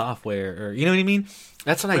Android software, or you know what I mean?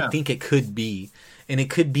 That's what I think it could be, and it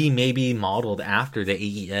could be maybe modeled after the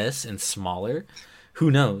AES and smaller. Who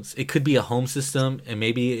knows? It could be a home system, and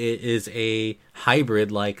maybe it is a hybrid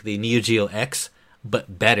like the NeoGeo X,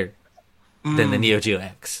 but better than the NeoGeo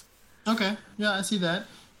X. Okay, yeah, I see that.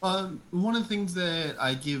 One of the things that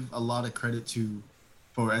I give a lot of credit to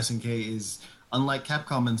for SNK is, unlike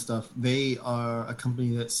Capcom and stuff, they are a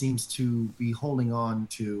company that seems to be holding on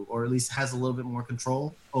to, or at least has a little bit more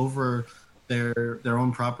control over their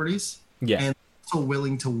own properties. Yeah. And also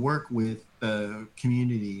willing to work with the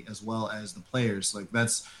community as well as the players.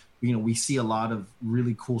 That's, we see a lot of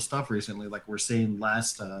really cool stuff recently. Like we're saying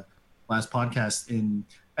last podcast, in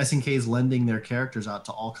SNK is lending their characters out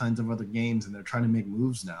to all kinds of other games, and they're trying to make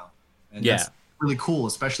moves now. And that's really cool,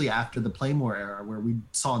 especially after the Playmore era, where we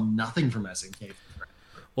saw nothing from SNK.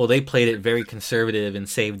 Well, they played it very conservative and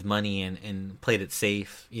saved money and played it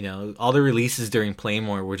safe. All the releases during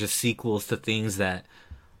Playmore were just sequels to things that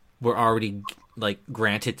were already like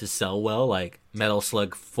granted to sell well, like Metal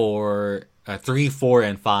Slug 4, 3, 4,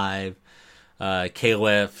 and 5,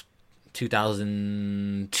 KOF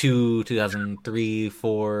 2002, 2003,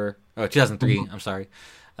 4, or 2003. I'm sorry.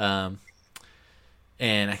 And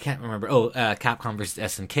I can't remember. Capcom versus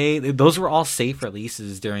SNK. Those were all safe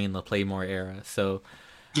releases during the Playmore era. So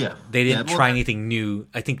Yeah, they didn't try anything new.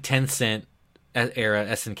 I think Tencent era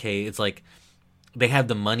SNK, it's like they have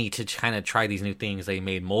the money to kind of try these new things. They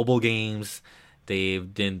made mobile games. They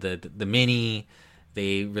did the mini.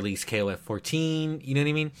 They released KOF 14. You know what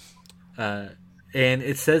I mean? And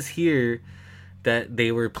it says here that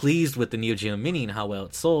they were pleased with the NeoGeo Mini and how well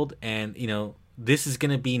it sold. And, you know, this is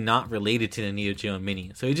going to be not related to the NeoGeo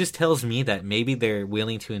Mini. So it just tells me that maybe they're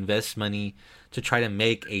willing to invest money to try to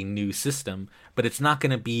make a new system. But it's not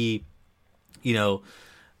going to be, you know,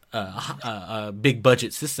 a big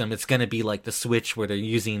budget system. It's going to be like the Switch where they're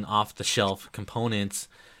using off-the-shelf components.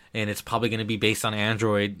 And it's probably going to be based on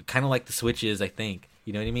Android, kind of like the Switch is, I think.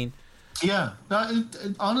 You know what I mean? Yeah.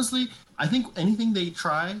 Honestly, I think anything they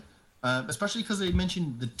try, especially because they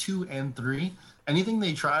mentioned the 2 and 3, anything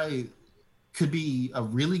they try could be a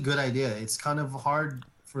really good idea. It's kind of hard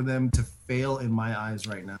for them to fail in my eyes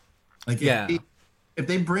right now. Like, if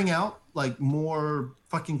they bring out like more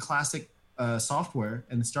fucking classic software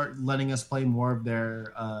and start letting us play more of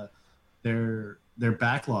their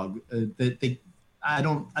backlog, I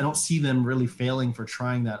don't see them really failing for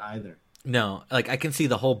trying that either. No, like I can see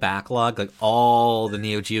the whole backlog, like all the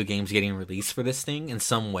Neo Geo games getting released for this thing in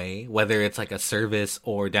some way, whether it's like a service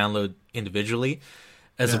or download individually,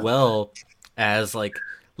 as well as like,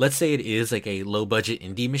 let's say it is like a low budget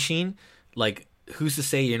indie machine. Like, who's to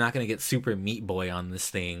say you're not going to get Super Meat Boy on this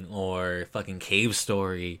thing, or fucking Cave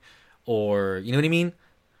Story, or, you know what I mean?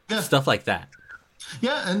 Yeah. Stuff like that.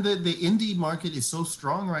 Yeah, and the indie market is so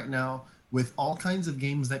strong right now with all kinds of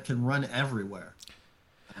games that can run everywhere.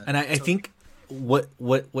 And I think what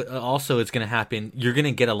also is going to happen, you're going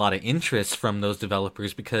to get a lot of interest from those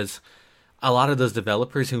developers, because a lot of those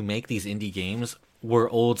developers who make these indie games were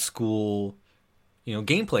old school, you know,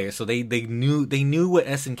 game players. So they knew what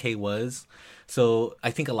SNK was. So I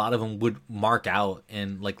think a lot of them would mark out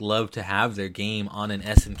and like love to have their game on an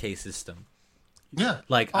SNK system. Yeah.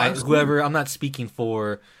 Like I'm not speaking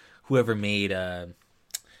for whoever made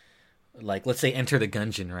like, let's say Enter the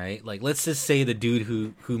Gungeon, right? Like, let's just say the dude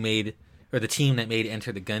who made, or the team that made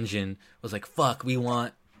Enter the Gungeon was like, fuck, we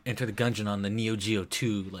want Enter the Gungeon on the Neo Geo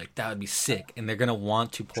 2. Like, that would be sick. And they're going to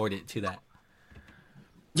want to port it to that.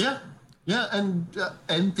 Yeah. Yeah.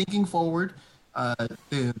 And thinking forward,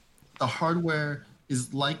 the hardware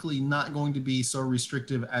is likely not going to be so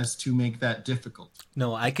restrictive as to make that difficult.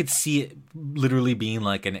 No, I could see it literally being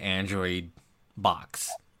like an Android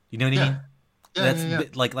box. You know what I mean? Yeah,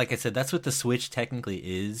 like I said, that's what the Switch technically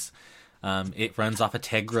is. It runs off a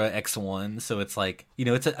Tegra X1, so it's like, you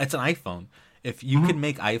know, it's an iPhone. If you can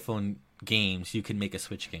make iPhone games, you can make a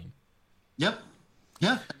Switch game. Yep.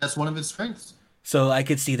 Yeah, that's one of its strengths. So I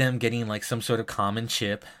could see them getting like some sort of common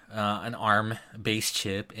chip, an ARM-based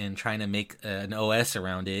chip, and trying to make an OS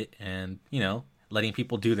around it, and, you know, letting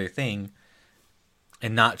people do their thing,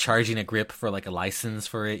 and not charging a grip for like a license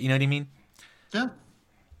for it. You know what I mean? Yeah.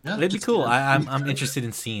 Yeah, it'd be cool. I'm interested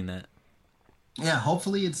in seeing that. Yeah,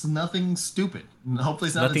 hopefully it's nothing stupid. Hopefully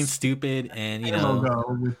it's nothing stupid, and you know,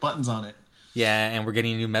 logo with buttons on it. Yeah, and we're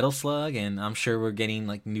getting a new Metal Slug, and I'm sure we're getting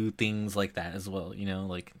like new things like that as well. You know,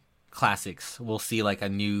 like classics. We'll see like a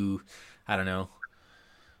new, I don't know,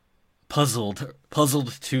 Puzzled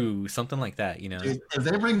 2, something like that. You know, if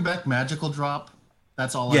they bring back Magical Drop,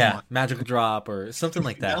 that's all. I want. Magical Drop or something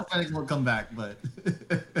like that. I don't think it will come back, but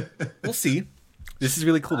we'll see. This is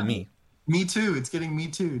really cool to me. Me too. It's getting me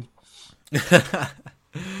too.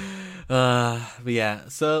 But yeah,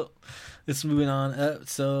 so let's moving on up.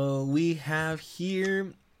 So we have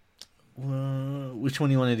here, which one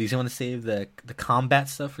do you want to do? Do you want to save the combat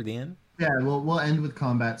stuff for the end? Yeah, we'll end with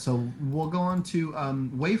combat. So we'll go on to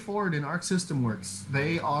Way Forward and Arc System Works.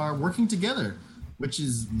 They are working together, which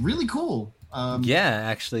is really cool. Yeah,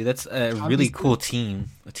 actually, that's a really cool team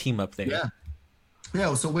up there.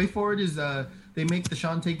 Yeah. So Way Forward is they make the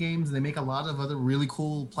Shantae games, and they make a lot of other really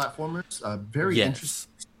cool platformers. Very interesting,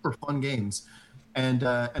 super fun games. And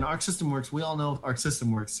Arc System Works, we all know Arc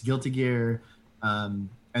System Works, Guilty Gear, and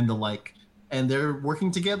the like. And they're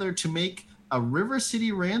working together to make a River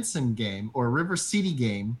City Ransom game, or a River City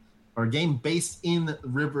game, or a game based in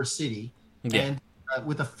River City, and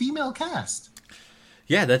with a female cast.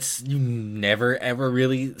 Yeah, you never ever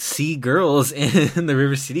really see girls in the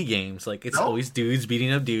River City games. Like, it's always dudes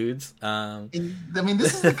beating up dudes. I mean,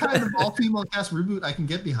 this is the kind of all-female cast reboot I can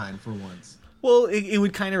get behind for once. Well, it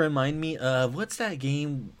would kind of remind me of what's that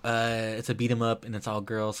game? It's a beat 'em up and it's all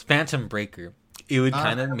girls. Phantom Breaker. It would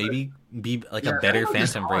kind of maybe be like a better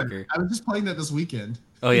Phantom Breaker. I was just playing that this weekend.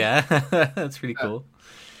 Oh yeah, that's pretty cool.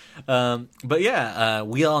 But yeah,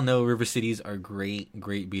 we all know River Cities are great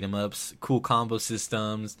beat 'em ups. Cool combo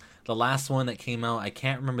systems. The last one that came out, I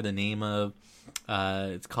can't remember the name of.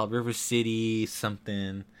 It's called River City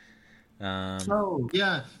something.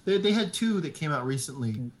 Yeah, they had two that came out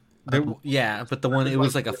recently. Yeah, but the one it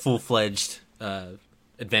was like a full-fledged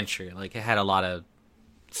adventure. Like it had a lot of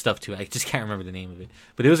stuff to it. I just can't remember the name of it,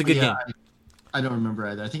 but it was a good game. I don't remember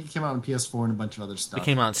either. I think it came out on PS4 and a bunch of other stuff. It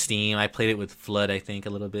came out on Steam. I played it with Flood, I think, a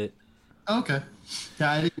little bit. Okay.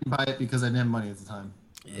 Yeah, I didn't buy it because I didn't have money at the time.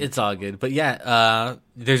 It's all good, but yeah,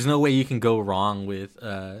 there's no way you can go wrong with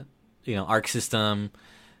Arc System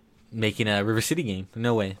making a River City game.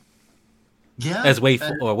 No way. Yeah. As way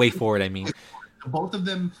forward, I mean.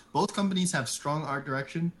 Both companies have strong art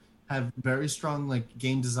direction, have very strong like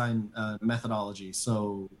game design methodology.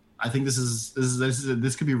 So I think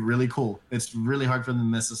this could be really cool. It's really hard for them to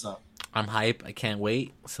mess this up. I'm hype. I can't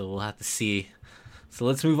wait. So we'll have to see. So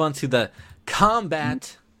let's move on to the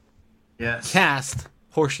Kombat cast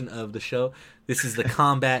portion of the show. This is the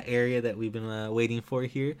Kombat area that we've been waiting for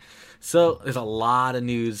here. So there's a lot of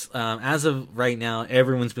news. As of right now,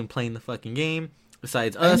 everyone's been playing the fucking game.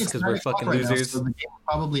 Besides us, because we're fucking losers. So the game is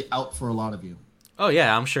probably out for a lot of you. Oh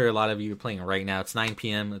yeah, I'm sure a lot of you are playing it right now. It's 9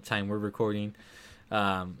 p.m. at the time we're recording.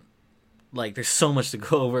 There's so much to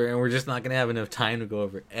go over, and we're just not gonna have enough time to go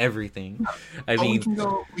over everything. I mean,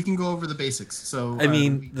 we can go over the basics. So I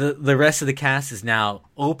mean, the rest of the cast is now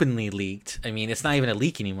openly leaked. I mean, it's not even a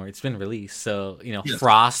leak anymore; it's been released. So yes.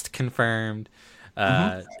 Frost confirmed.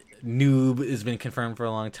 Noob has been confirmed for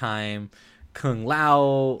a long time. Kung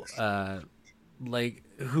Lao.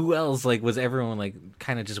 Who else? Was everyone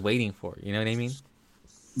kind of just waiting for? You know what I mean?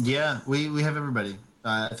 Yeah, we have everybody.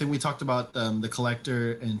 I think we talked about the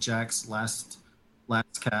Collector and Jack's last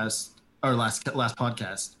cast or last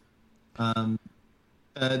podcast. And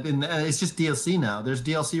it's just DLC now. There's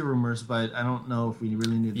DLC rumors, but I don't know if we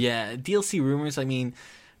really need. Yeah, DLC rumors. I mean,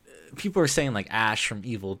 people are saying Ash from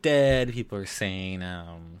Evil Dead. People are saying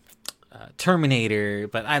Terminator,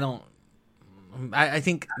 but I don't. I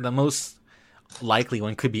think the most likely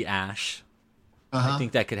one could be Ash. I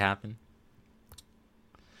think that could happen.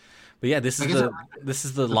 But yeah, this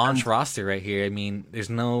is the launch roster right here. I mean, there's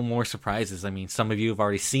no more surprises. I mean, some of you have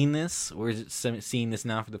already seen this. We're seeing this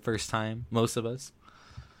now for the first time. Most of us.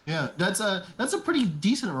 Yeah, that's a pretty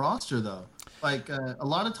decent roster though. A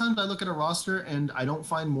lot of times I look at a roster and I don't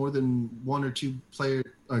find more than one or two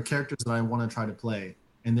characters that I want to try to play,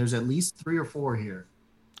 and there's at least 3 or 4 here.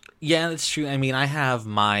 Yeah, that's true. I mean, I have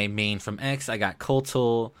my main from X. I got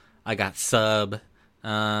Kotal. I got Sub.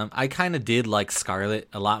 I kind of did like Scarlet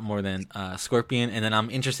a lot more than Scorpion, and then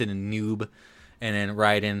I'm interested in Noob, and then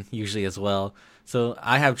Raiden usually as well. So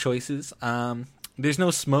I have choices. There's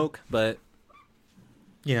no Smoke, but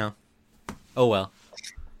oh well.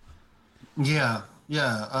 Yeah.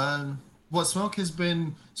 Smoke has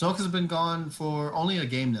been gone for only a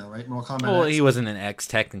game now, right? Mortal Kombat. Well, X. he wasn't an X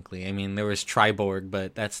technically. I mean, there was Triborg,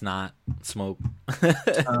 but that's not Smoke.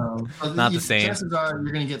 Not the same. Chances are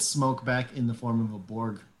you're going to get Smoke back in the form of a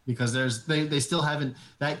Borg because they still haven't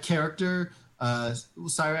that character,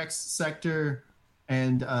 Cyrex Sector,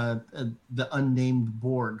 and the unnamed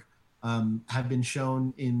Borg have been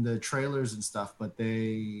shown in the trailers and stuff, but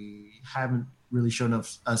they haven't really shown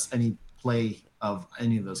us any play of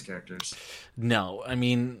any of those characters. No, I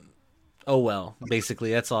mean, oh well.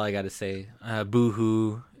 Basically, that's all I got to say.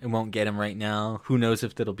 Boo-hoo. It won't get him right now. Who knows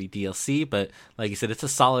if it'll be DLC, but like you said, it's a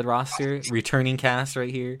solid roster. Returning cast right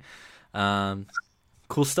here.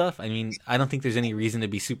 Cool stuff. I mean, I don't think there's any reason to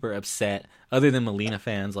be super upset other than Melina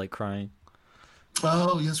fans crying.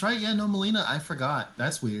 Oh, that's right. Yeah, no, Melina. I forgot.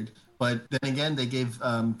 That's weird. But then again, they gave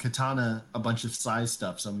Katana a bunch of size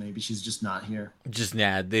stuff, so maybe she's just not here.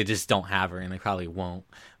 They just don't have her, and they probably won't.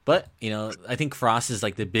 But, I think Frost is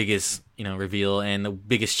the biggest, reveal and the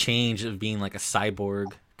biggest change of being a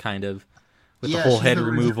cyborg kind of with the whole head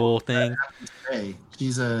removal thing.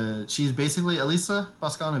 She's basically Elisa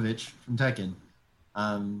Boskanovich from Tekken.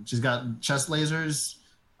 She's got chest lasers.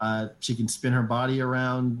 She can spin her body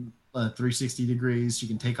around 360 degrees. She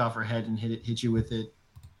can take off her head and hit you with it.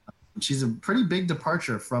 She's a pretty big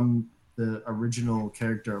departure from the original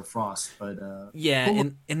character of Frost, but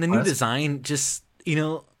and the new design just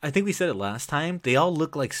I think we said it last time. They all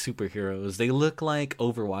look like superheroes. They look like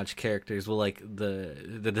Overwatch characters with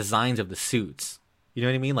the designs of the suits. You know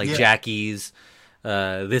what I mean? Jackie's,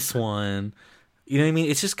 this one. You know what I mean?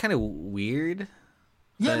 It's just kind of weird.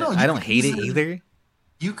 Yeah, but no, I you don't could hate it easily either.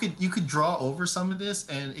 you could draw over some of this,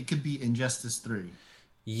 and it could be Injustice 3.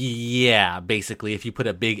 Yeah, basically, if you put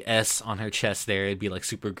a big S on her chest there, it'd be like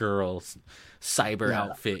Supergirl's cyber Yeah,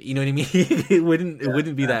 outfit. You know what I mean? It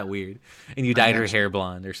wouldn't be yeah. that weird. And you I dyed her got you. hair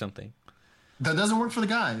blonde or something. That doesn't work for the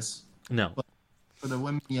guys, No. but for the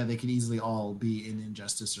women, yeah, they could easily all be in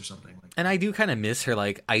Injustice or something like And that. I do kind of miss her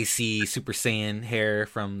like icy Super Saiyan hair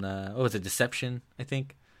from the what was it, Deception, I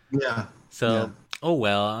think. Yeah, yeah. So, oh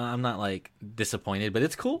well, I'm not like disappointed, but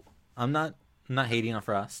it's cool. I'm not hating on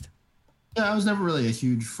Frost. Yeah, I was never really a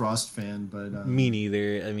huge Frost fan, but Me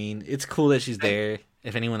neither. I mean, it's cool that she's they, there.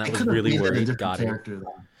 If anyone that they was could have really made it a worried different got her. character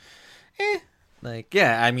though. Eh. Like,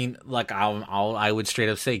 yeah, I mean, like I would straight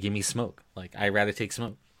up say, give me Smoke. Like, I'd rather take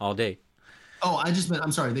Smoke all day. Oh, I just meant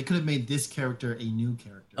I'm sorry. They could have made this character a new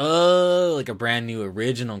character. Oh, like a brand new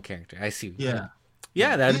original character. I see what you Yeah, mean. Yeah,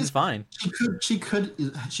 yeah. that'd be fine. She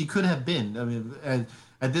could have been. I mean,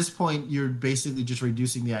 at this point, you're basically just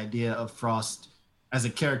reducing the idea of Frost as a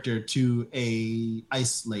character to a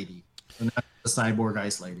ice lady, not a cyborg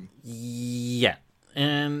ice lady. Yeah.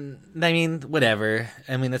 And I mean, whatever.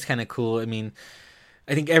 I mean, that's kind of cool. I mean,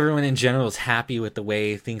 I think everyone in general is happy with the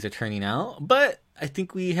way things are turning out, but I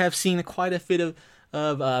think we have seen quite a bit of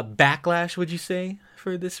backlash. Would you say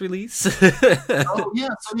for this release? Oh yeah.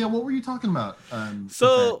 So yeah, what were you talking about? With that?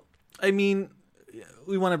 So, I mean,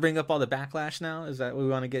 we want to bring up all the backlash now. Is that what we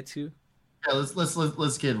want to get to? Yeah,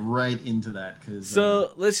 let's get right into that because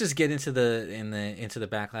So let's just get into the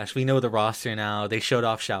backlash. We know the roster now. They showed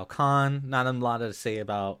off Shao Kahn. Not a lot to say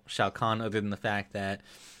about Shao Kahn other than the fact that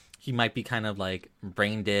he might be kind of like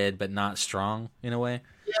brain dead, but not strong in a way.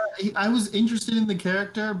 I was interested in the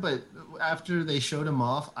character, but after they showed him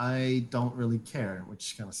off, I don't really care,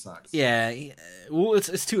 which kind of sucks. Yeah, well,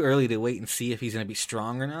 it's too early to wait and see if he's gonna be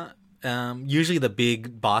strong or not. Usually the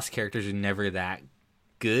big boss characters are never that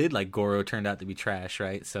good. Like Goro turned out to be trash,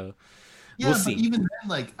 right? So we'll Yeah, but see. even then,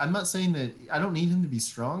 like, I'm not saying that I don't need him to be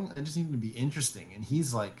strong. I just need him to be interesting, and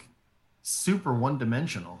he's like super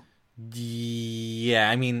one-dimensional. Yeah,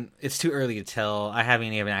 I mean it's too early to tell. I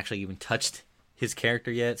haven't even actually even touched his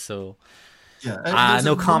character yet, so Yeah,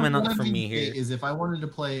 no what comment I from mean me here. is if I wanted to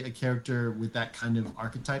play a character with that kind of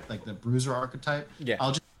archetype, like the Bruiser archetype, Yeah,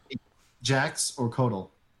 I'll just take Jax or Kotal.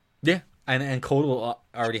 yeah, and Code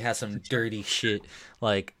already has some dirty shit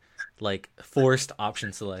like forced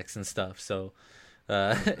option selects and stuff. So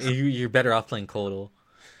you're better off playing Codal.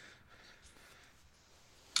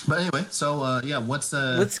 But anyway, so yeah,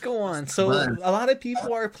 Let's go on. So buzz? a lot of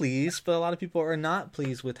people are pleased, but a lot of people are not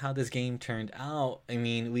pleased with how this game turned out. I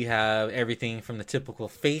mean, we have everything from the typical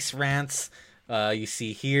face rants you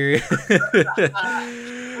see here.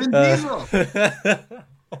 Vin Diesel.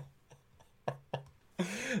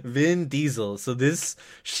 Vin Diesel. So this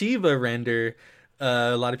Shiva render,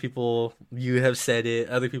 a lot of people, you have said it,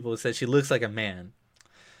 other people have said she looks like a man.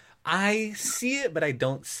 I see it, but I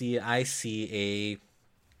don't see it. I see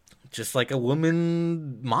just like a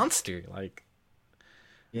woman monster. Like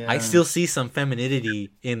I Yeah. still see some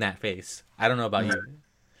femininity in that face. I don't know about you.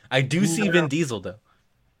 I do see Vin Diesel though.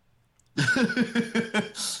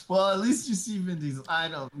 Well, at least you see Vin Diesel. I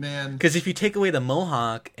don't, man. Because if you take away the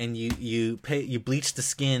mohawk and you bleach the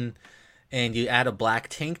skin and you add a black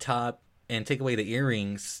tank top and take away the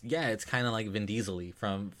earrings, yeah, it's kind of like Vin Diesel-y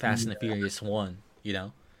from Fast and the Furious 1, you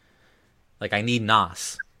know? Like I need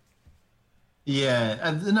Nos.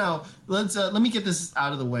 Yeah. Now let me get this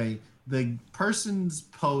out of the way. The person's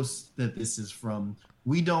post that this is from,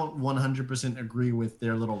 we don't 100% agree with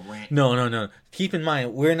their little rant. No. Keep in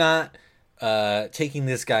mind, we're not taking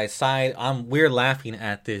this guy's side. We're laughing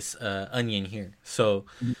at this onion here. So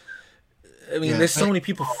I mean, Yeah, there's so many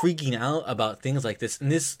people freaking out about things like this.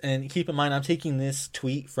 And keep in mind, I'm taking this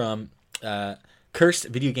tweet from Cursed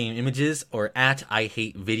Video Game Images or at I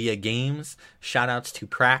Hate Video Games. Shout outs to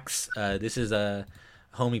Prax. This is a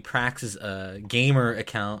homie Prax's gamer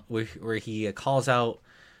account where he calls out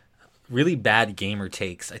really bad gamer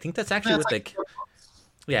takes. I think that's actually what like,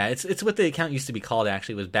 it's what the account used to be called.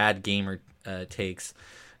 Actually, was bad gamer takes.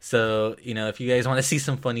 So if you guys want to see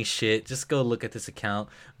some funny shit, just go look at this account.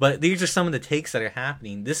 But these are some of the takes that are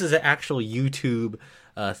happening. This is an actual YouTube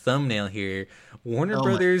thumbnail here. Warner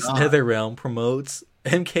Brothers NetherRealm promotes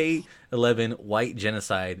MK11 White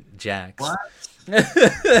Genocide Jax. What?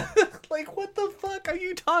 Like, what the fuck are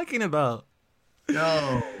you talking about?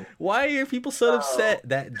 No. Why are people so upset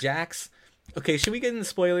that Jax... Okay, should we get into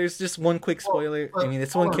spoilers? Just one quick spoiler. I mean,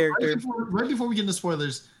 it's one character. Right before we get into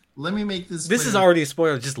spoilers, let me make this. This is already a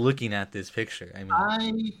spoiler just looking at this picture. I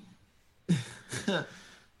mean,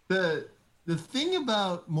 the thing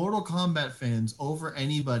about Mortal Kombat fans over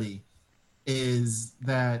anybody is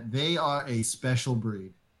that they are a special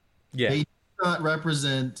breed. Yeah. They do not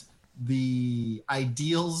represent the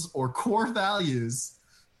ideals or core values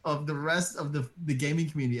of the rest of the gaming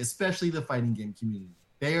community, especially the fighting game community.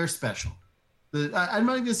 They are special. I'm not even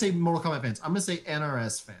going to say Mortal Kombat fans. I'm going to say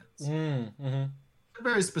NRS fans. Mm-hmm. A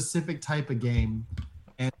very specific type of game,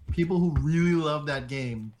 and people who really love that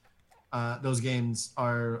game, those games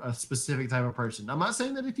are a specific type of person. I'm not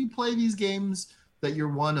saying that if you play these games that you're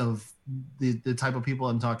one of the type of people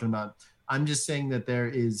I'm talking about. I'm just saying that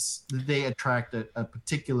they attract a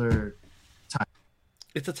particular type.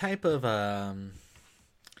 It's a type of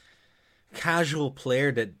casual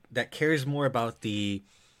player that cares more about the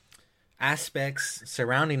aspects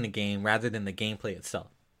surrounding the game rather than the gameplay itself.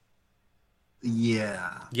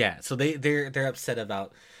 Yeah. Yeah, so they're upset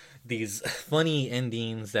about these funny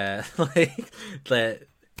endings that that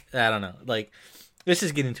I don't know. Like, let's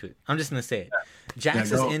just get into it. I'm just gonna say it.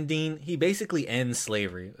 Jax's ending, he basically ends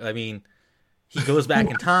slavery. I mean, he goes back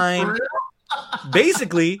in time.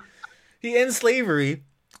 Basically, he ends slavery.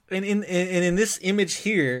 And in this image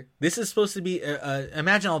here, this is supposed to be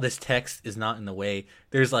imagine all this text is not in the way.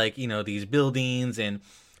 There's like, these buildings, and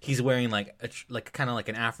he's wearing like kind of like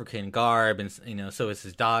an African garb, and so is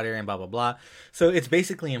his daughter, and blah blah blah. So it's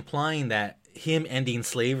basically implying that him ending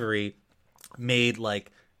slavery made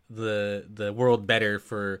like the world better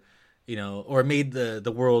for, or made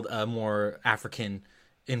the world more African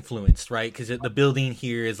influenced, right? Because the building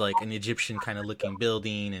here is like an Egyptian kind of looking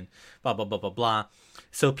building, and blah blah blah blah blah.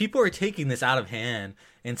 So people are taking this out of hand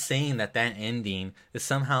and saying that ending is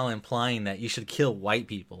somehow implying that you should kill white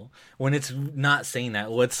people, when it's not saying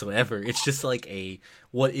that whatsoever. It's just like a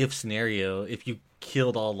what if scenario. If you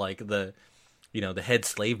killed all like the head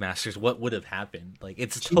slave masters, what would have happened? Like,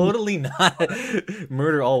 it's totally not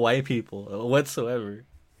murder all white people whatsoever.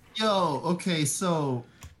 Yo, okay, so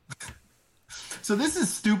this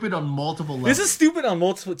is stupid on multiple levels. This is stupid on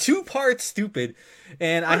multiple, 2 parts stupid,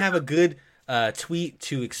 and I have a good tweet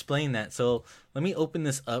to explain that. So let me open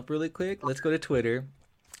this up really quick. Let's go to Twitter,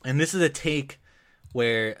 and this is a take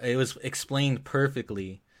where it was explained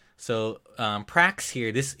perfectly. So Prax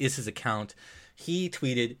here, this is his account. He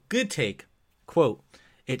tweeted, "Good take. Quote,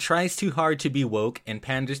 it tries too hard to be woke and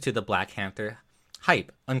panders to the Black Panther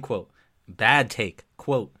hype. Unquote. Bad take.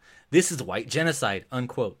 Quote, this is white genocide.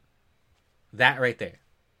 Unquote." That right there.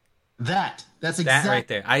 That's exactly that right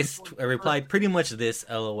there. I replied pretty much this,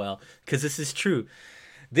 LOL, because this is true.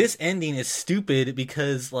 This ending is stupid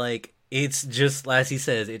because, like, it's just, as he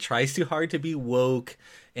says, it tries too hard to be woke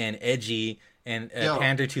and edgy and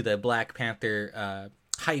pander to the Black Panther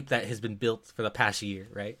hype that has been built for the past year,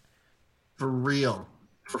 right? For real.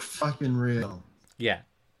 For fucking real. Yeah.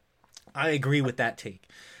 I agree with that take.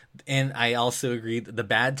 And I also agree that the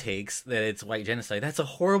bad takes, that it's white genocide, that's a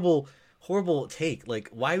horrible take. Like,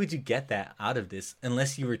 why would you get that out of this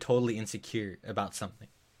unless you were totally insecure about something?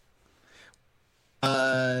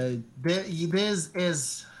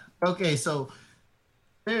 Okay, so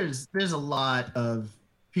there's a lot of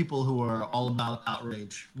people who are all about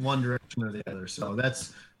outrage, one direction or the other. So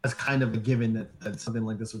that's kind of a given that something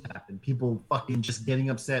like this would happen. People fucking just getting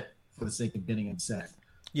upset for the sake of getting upset.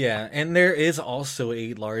 Yeah, and there is also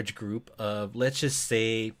a large group of, let's just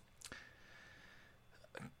say,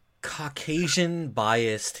 Caucasian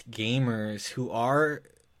biased gamers who are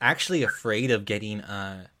actually afraid of getting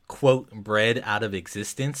quote bred out of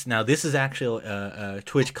existence. Now, this is actually a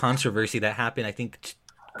Twitch controversy that happened, I think,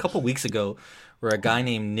 a couple weeks ago, where a guy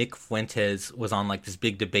named Nick Fuentes was on like this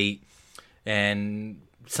big debate, and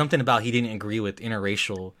something about he didn't agree with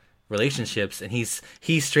interracial relationships, and he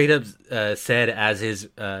straight up said as his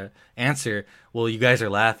answer, well, you guys are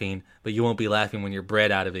laughing, but you won't be laughing when you're bred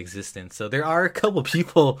out of existence. So there are a couple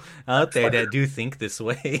people out there that do think this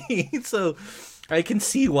way. So I can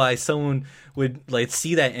see why someone would like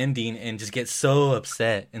see that ending and just get so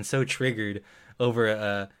upset and so triggered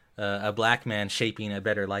over a black man shaping a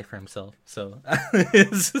better life for himself. So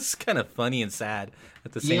it's just kind of funny and sad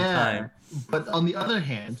at the same time. But on the other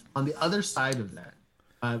hand, on the other side of that,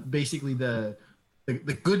 basically the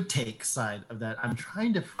good take side of that, I'm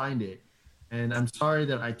trying to find it, and I'm sorry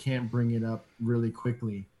that I can't bring it up really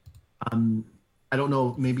quickly. I don't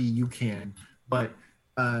know, maybe you can, but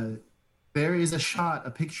there is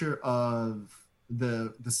a picture of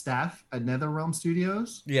the staff at NetherRealm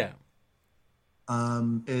Studios. Yeah.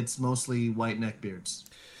 It's mostly white neckbeards.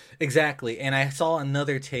 Exactly, and I saw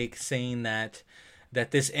another take saying that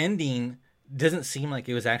this ending doesn't seem like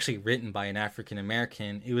it was actually written by an African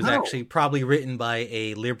American. It was actually probably written by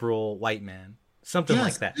a liberal white man, something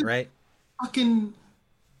like that, right? Fucking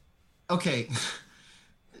okay.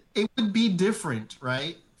 It would be different,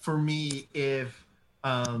 right? for me if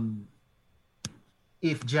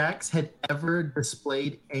Jax had ever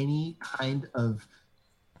displayed any kind of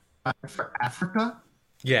for Africa.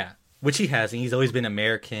 Yeah, which he has, and he's always been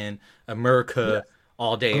America, Yes,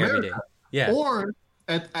 all day, every America. day. Yeah. Or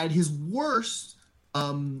at his worst,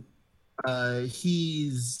 um, uh,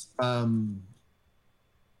 he's um,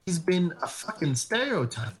 he's been a fucking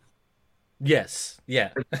stereotype. Yes.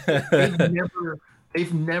 Yeah. They've never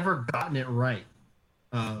they've never gotten it right,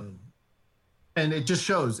 um, and it just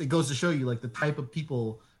shows. It goes to show you like the type of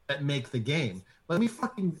people that make the game. Let me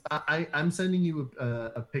fucking. I'm sending you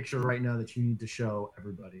a picture right now that you need to show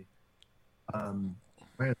everybody.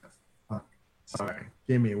 Where the fuck? Sorry,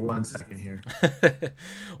 give me 1 second here.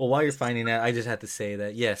 Well, while you're finding that, I just have to say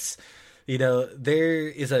that yes, there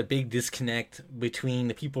is a big disconnect between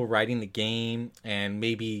the people writing the game and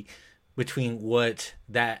maybe between what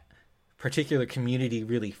that particular community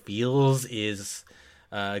really feels is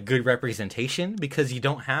good representation, because you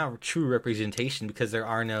don't have true representation because there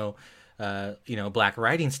are no black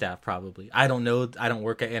writing staff. Probably, I don't know, I don't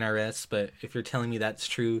work at NRS, but if you're telling me that's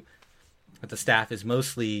true, that the staff is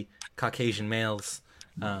mostly Caucasian males,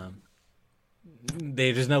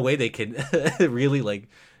 there's no way they could really like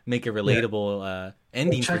make a relatable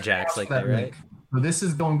ending for Jax like that, right? So this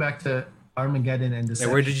is going back to Armageddon and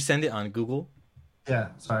Deception. Where did you send it? On Google? Yeah,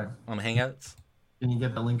 sorry. On Hangouts? Can you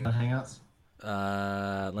get the link on Hangouts?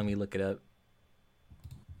 Let me look it up.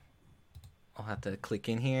 I'll have to click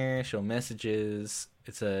in here, show messages.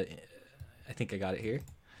 I think I got it here.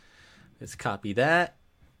 Let's copy that.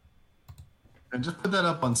 And just put that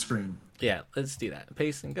up on screen. Yeah, let's do that.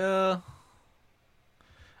 Paste and go.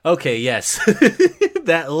 Okay, yes.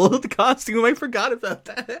 That old costume, I forgot about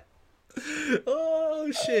that. Oh,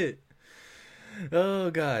 shit.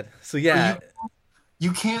 Oh, God. So, yeah.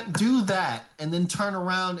 You can't do that and then turn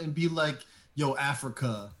around and be like, yo,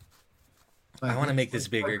 Africa. Like, I want to make this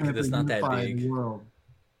bigger because it's not that big. World.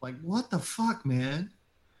 Like, what the fuck, man?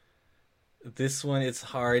 This one, it's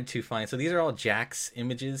hard to find. So these are all Jax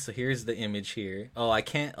images. So here's the image here. Oh, I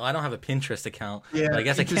can't. Oh, I don't have a Pinterest account. Yeah, I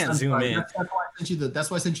guess I can't zoom in. That's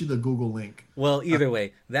why I sent you the Google link. Well, either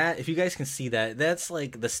way, that if you guys can see that, that's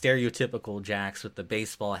like the stereotypical Jax with the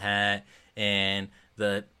baseball hat and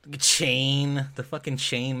the chain, the fucking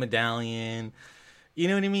chain medallion. You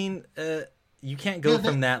know what I mean? You can't go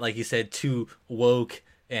from that, like you said, to woke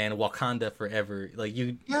and Wakanda forever. Like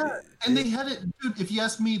you. Yeah, and they had it, dude. If you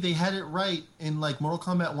ask me, they had it right in like Mortal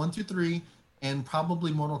Kombat 1 through 3, and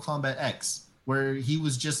probably Mortal Kombat X, where he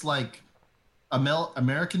was just like a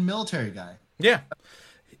American military guy. Yeah,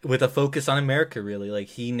 with a focus on America, really. Like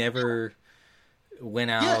he never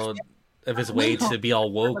went out of his way to be all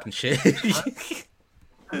woke and shit. What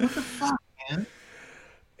the fuck, man?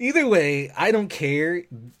 Either way, I don't care.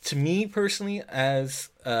 To me personally, as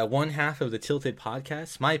one half of the Tilted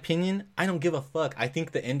podcast, my opinion, I don't give a fuck. I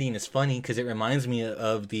think the ending is funny because it reminds me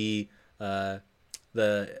of the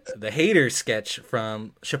hater sketch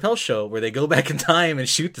from Chappelle's Show where they go back in time and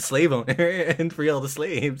shoot the slave owner and free all the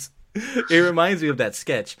slaves. It reminds me of that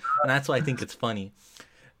sketch, and that's why I think it's funny.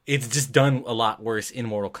 It's just done a lot worse in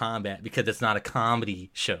Mortal Kombat because it's not a comedy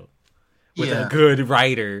show with a good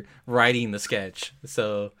writer writing the sketch.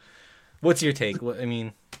 So, what's your take? I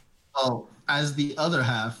mean, as the other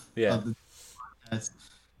half of the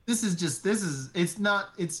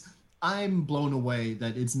podcast, I'm blown away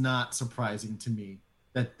that it's not surprising to me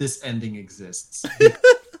that this ending exists.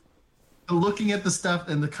 Looking at the stuff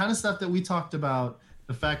and the kind of stuff that we talked about,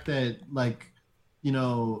 the fact that like,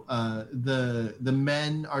 the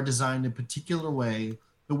men are designed a particular way,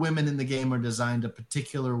 the women in the game are designed a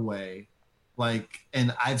particular way. Like,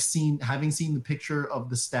 and having seen the picture of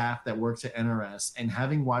the staff that works at NRS and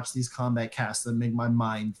having watched these CombatCasts that make my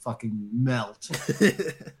mind fucking melt.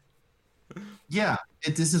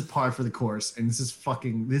 This is par for the course, and it's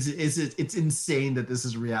insane that this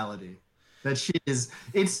is reality. That shit is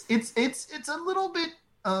it's a little bit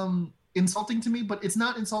insulting to me, but it's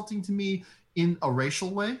not insulting to me in a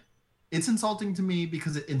racial way. It's insulting to me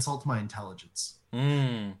because it insults my intelligence.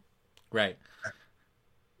 Right.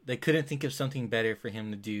 They couldn't think of something better for him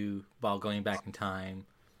to do while going back in time.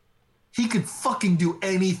 He could fucking do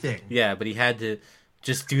anything. Yeah, but he had to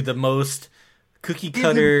just do the most cookie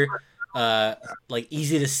cutter, like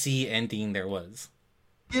easy to see ending there was.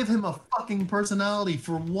 Give him a fucking personality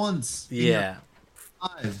for once. Yeah.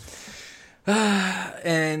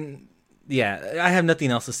 And yeah, I have nothing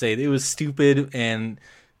else to say. It was stupid, and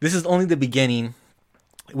this is only the beginning.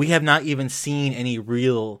 We have not even seen any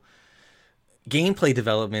real gameplay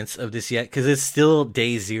developments of this yet, because it's still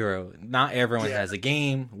day zero. Not everyone has a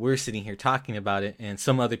game. We're sitting here talking about it, and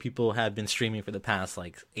some other people have been streaming for the past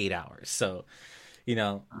like 8 hours. So,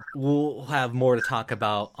 we'll have more to talk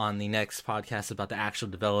about on the next podcast about the actual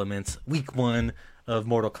developments, week 1 of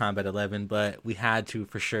Mortal Kombat 11. But we had to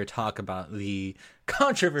for sure talk about the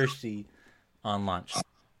controversy on launch.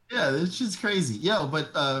 Yeah, it's just crazy. Yeah,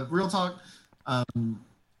 but real talk.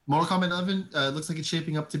 Mortal Kombat 11 looks like it's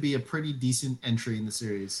shaping up to be a pretty decent entry in the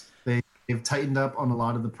series. They've tightened up on a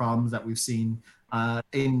lot of the problems that we've seen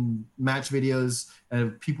in match videos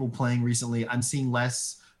of people playing recently. I'm seeing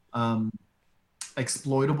less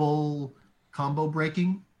exploitable combo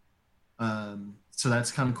breaking. So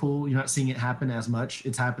that's kind of cool. You're not seeing it happen as much.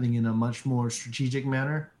 It's happening in a much more strategic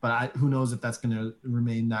manner, but who knows if that's going to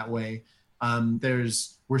remain that way.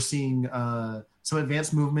 We're seeing some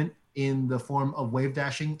advanced movement in the form of wave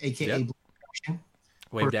dashing, aka blade dashing.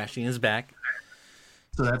 Wave dashing is back,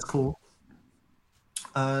 so that's cool.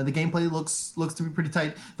 The gameplay looks to be pretty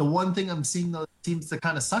tight. The one thing I'm seeing though seems to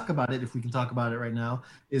kind of suck about it, if we can talk about it right now,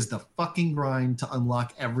 is the fucking grind to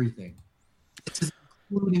unlock everything,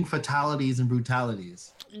 including fatalities and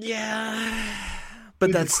brutalities. Yeah,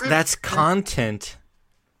 but that's content.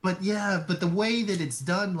 But the way that it's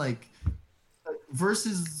done, like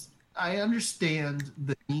versus. I understand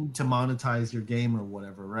the need to monetize your game or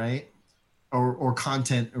whatever, right? Or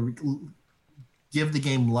content, or give the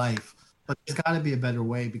game life. But there's got to be a better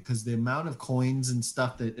way, because the amount of coins and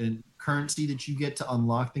stuff and currency that you get to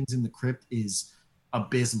unlock things in the crypt is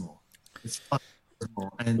abysmal. It's fucking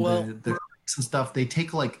abysmal. And the crates and stuff, they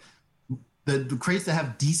take like the crates that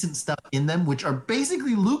have decent stuff in them, which are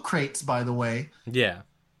basically loot crates, by the way. Yeah.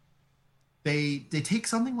 They take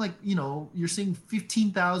something like, you're seeing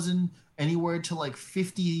 15,000 anywhere to like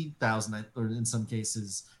 50,000, or in some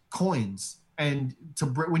cases, coins. And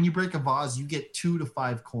when you break a vase, you get 2 to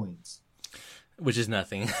 5 coins, which is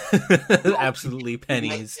nothing. Absolutely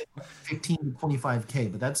pennies. 15 to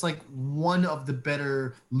 25K, but that's like one of the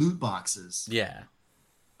better loot boxes. Yeah.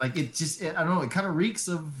 Like I don't know, it kind of reeks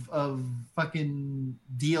of fucking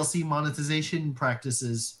DLC monetization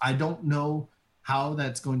practices. I don't know how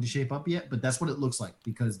that's going to shape up yet, but that's what it looks like,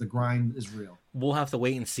 because the grind is real. We'll have to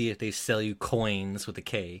wait and see if they sell you coins with a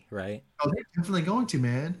K, right? Oh, they're definitely going to,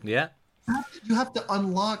 man. Yeah. You have to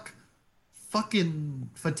unlock fucking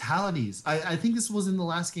fatalities. I think this was in the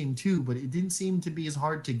last game too, but it didn't seem to be as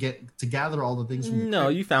hard to gather all the things from the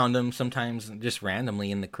crypt. You found them sometimes just randomly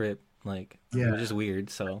in the crypt. Like, it was just weird,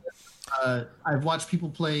 so. I've watched people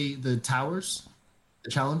play the towers, the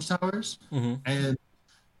challenge towers, and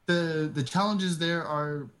the challenges there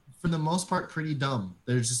are, for the most part, pretty dumb.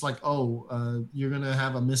 They're just like, you're going to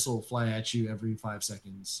have a missile fly at you every 5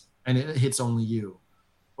 seconds, and it hits only you.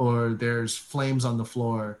 Or there's flames on the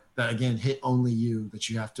floor that, again, hit only you, that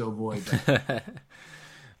you have to avoid.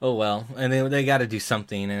 Oh, well. And they got to do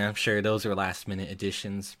something, and I'm sure those are last-minute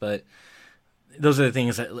additions. But those are the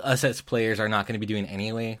things that us as players are not going to be doing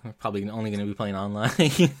anyway. We're probably only going to be playing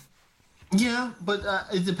online. Yeah, but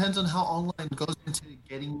it depends on how online goes into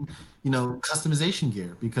getting, customization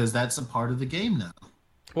gear, because that's a part of the game now.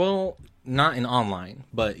 Well, not in online,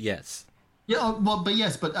 but yes. Yeah, but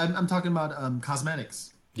I'm talking about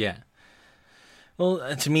cosmetics. Yeah.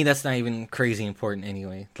 Well, to me, that's not even crazy important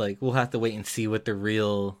anyway. Like, we'll have to wait and see what the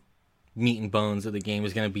real meat and bones of the game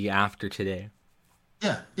is going to be after today.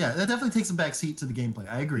 Yeah, that definitely takes a backseat to the gameplay.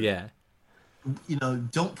 I agree. Yeah.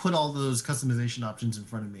 Don't put all those customization options in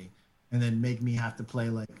front of me and then make me have to play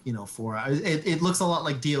 4 hours. It looks a lot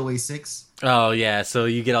like DOA 6. Oh, yeah, so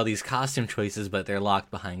you get all these costume choices, but they're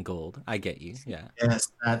locked behind gold. I get you, yeah.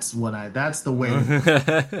 Yes, that's the way.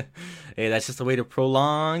 Hey, that's just the way to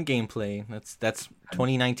prolong gameplay. That's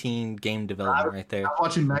 2019 game development right there. I was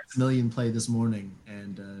watching Maximilian play this morning,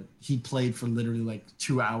 and he played for literally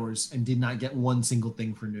 2 hours and did not get one single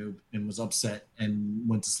thing for noob, and was upset and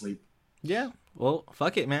went to sleep. Yeah. Well,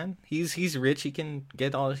 fuck it, man. He's rich. He can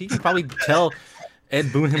get all. He can probably tell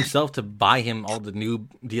Ed Boon himself to buy him all the new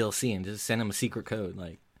DLC and just send him a secret code.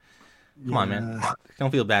 Come on, man. Don't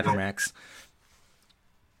feel bad for Max.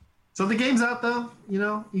 So the game's out, though.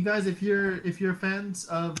 You guys, if you're fans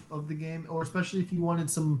of the game, or especially if you wanted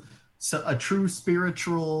a true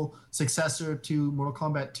spiritual successor to Mortal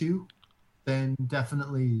Kombat 2, then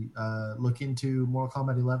definitely look into Mortal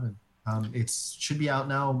Kombat 11. It should be out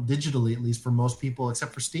now digitally, at least for most people,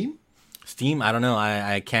 except for Steam. Steam, I don't know.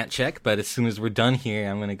 I can't check, but as soon as we're done here,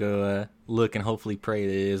 I'm going to go look and hopefully pray it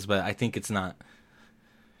is, but I think it's not.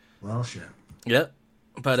 Well, shit. Yep.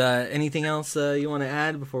 But anything else you want to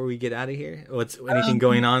add before we get out of here? Anything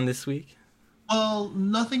going on this week? Well,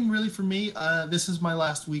 nothing really for me. This is my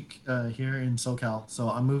last week here in SoCal, so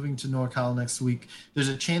I'm moving to NorCal next week. There's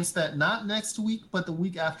a chance that not next week, but the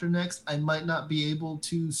week after next, I might not be able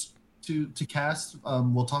to cast.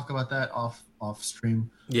 We'll talk about that off stream.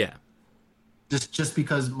 Yeah. Just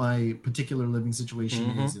because my particular living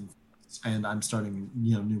situation is and I'm starting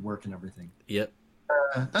new work and everything. Yep.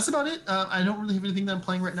 That's about it. I don't really have anything that I'm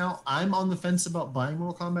playing right now. I'm on the fence about buying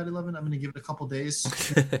Mortal Kombat 11. I'm going to give it a couple days.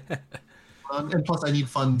 And plus, I need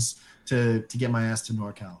funds to get my ass to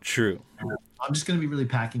NorCal. True. I'm just going to be really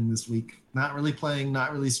packing this week. Not really playing,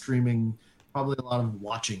 not really streaming, probably a lot of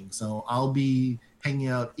watching. So I'll be hanging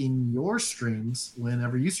out in your streams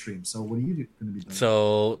whenever you stream. So what are you going to be doing?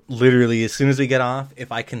 So literally, as soon as we get off,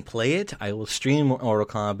 if I can play it, I will stream Mortal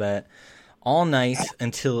Kombat all night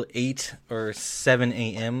until 8 or 7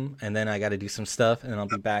 a.m. And then I got to do some stuff, and then I'll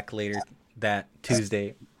be back later that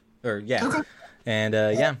Tuesday. Okay. And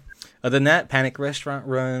yeah. Other than that, Panic Restaurant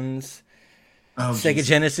runs. Sega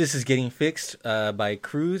Genesis is getting fixed by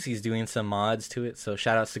Cruz. He's doing some mods to it. So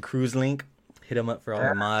shout outs to Cruz Link. Hit him up for all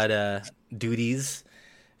the mod duties.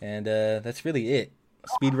 And that's really it.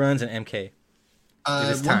 Speedruns and MK.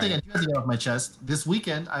 One thing I do have to get off my chest. This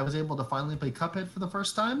weekend, I was able to finally play Cuphead for the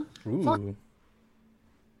first time. Ooh. Fuck.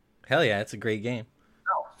 Hell yeah, it's a great game.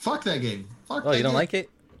 No, fuck that game. You don't like it?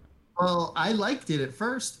 Well, I liked it at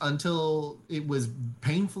first until it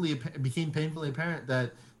became painfully apparent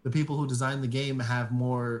that the people who designed the game have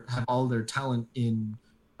all their talent in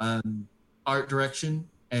art direction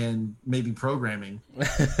and maybe programming,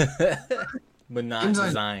 but not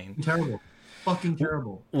design. Terrible, fucking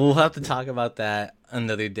terrible. We'll have to talk about that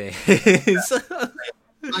another day. I'm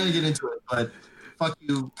gonna get into it, but fuck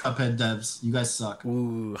you, Cuphead devs. You guys suck.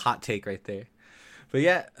 Ooh, hot take right there. But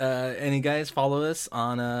yeah, and you guys follow us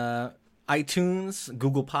on iTunes,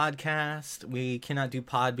 Google Podcast. We cannot do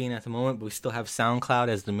Podbean at the moment, but we still have SoundCloud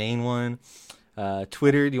as the main one.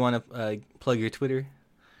 Twitter, do you want to plug your Twitter?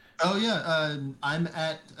 Oh yeah, I'm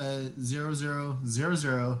at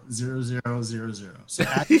 00000000. So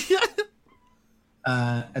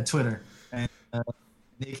at Twitter. And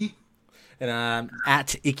Nikki? And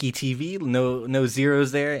at Icky TV, no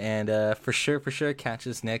zeros there, and for sure, catch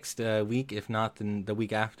us next week, if not then the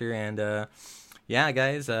week after. And yeah,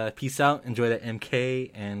 guys, peace out, enjoy the MK,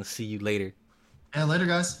 and see you later. And later,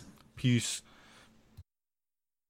 guys. Peace.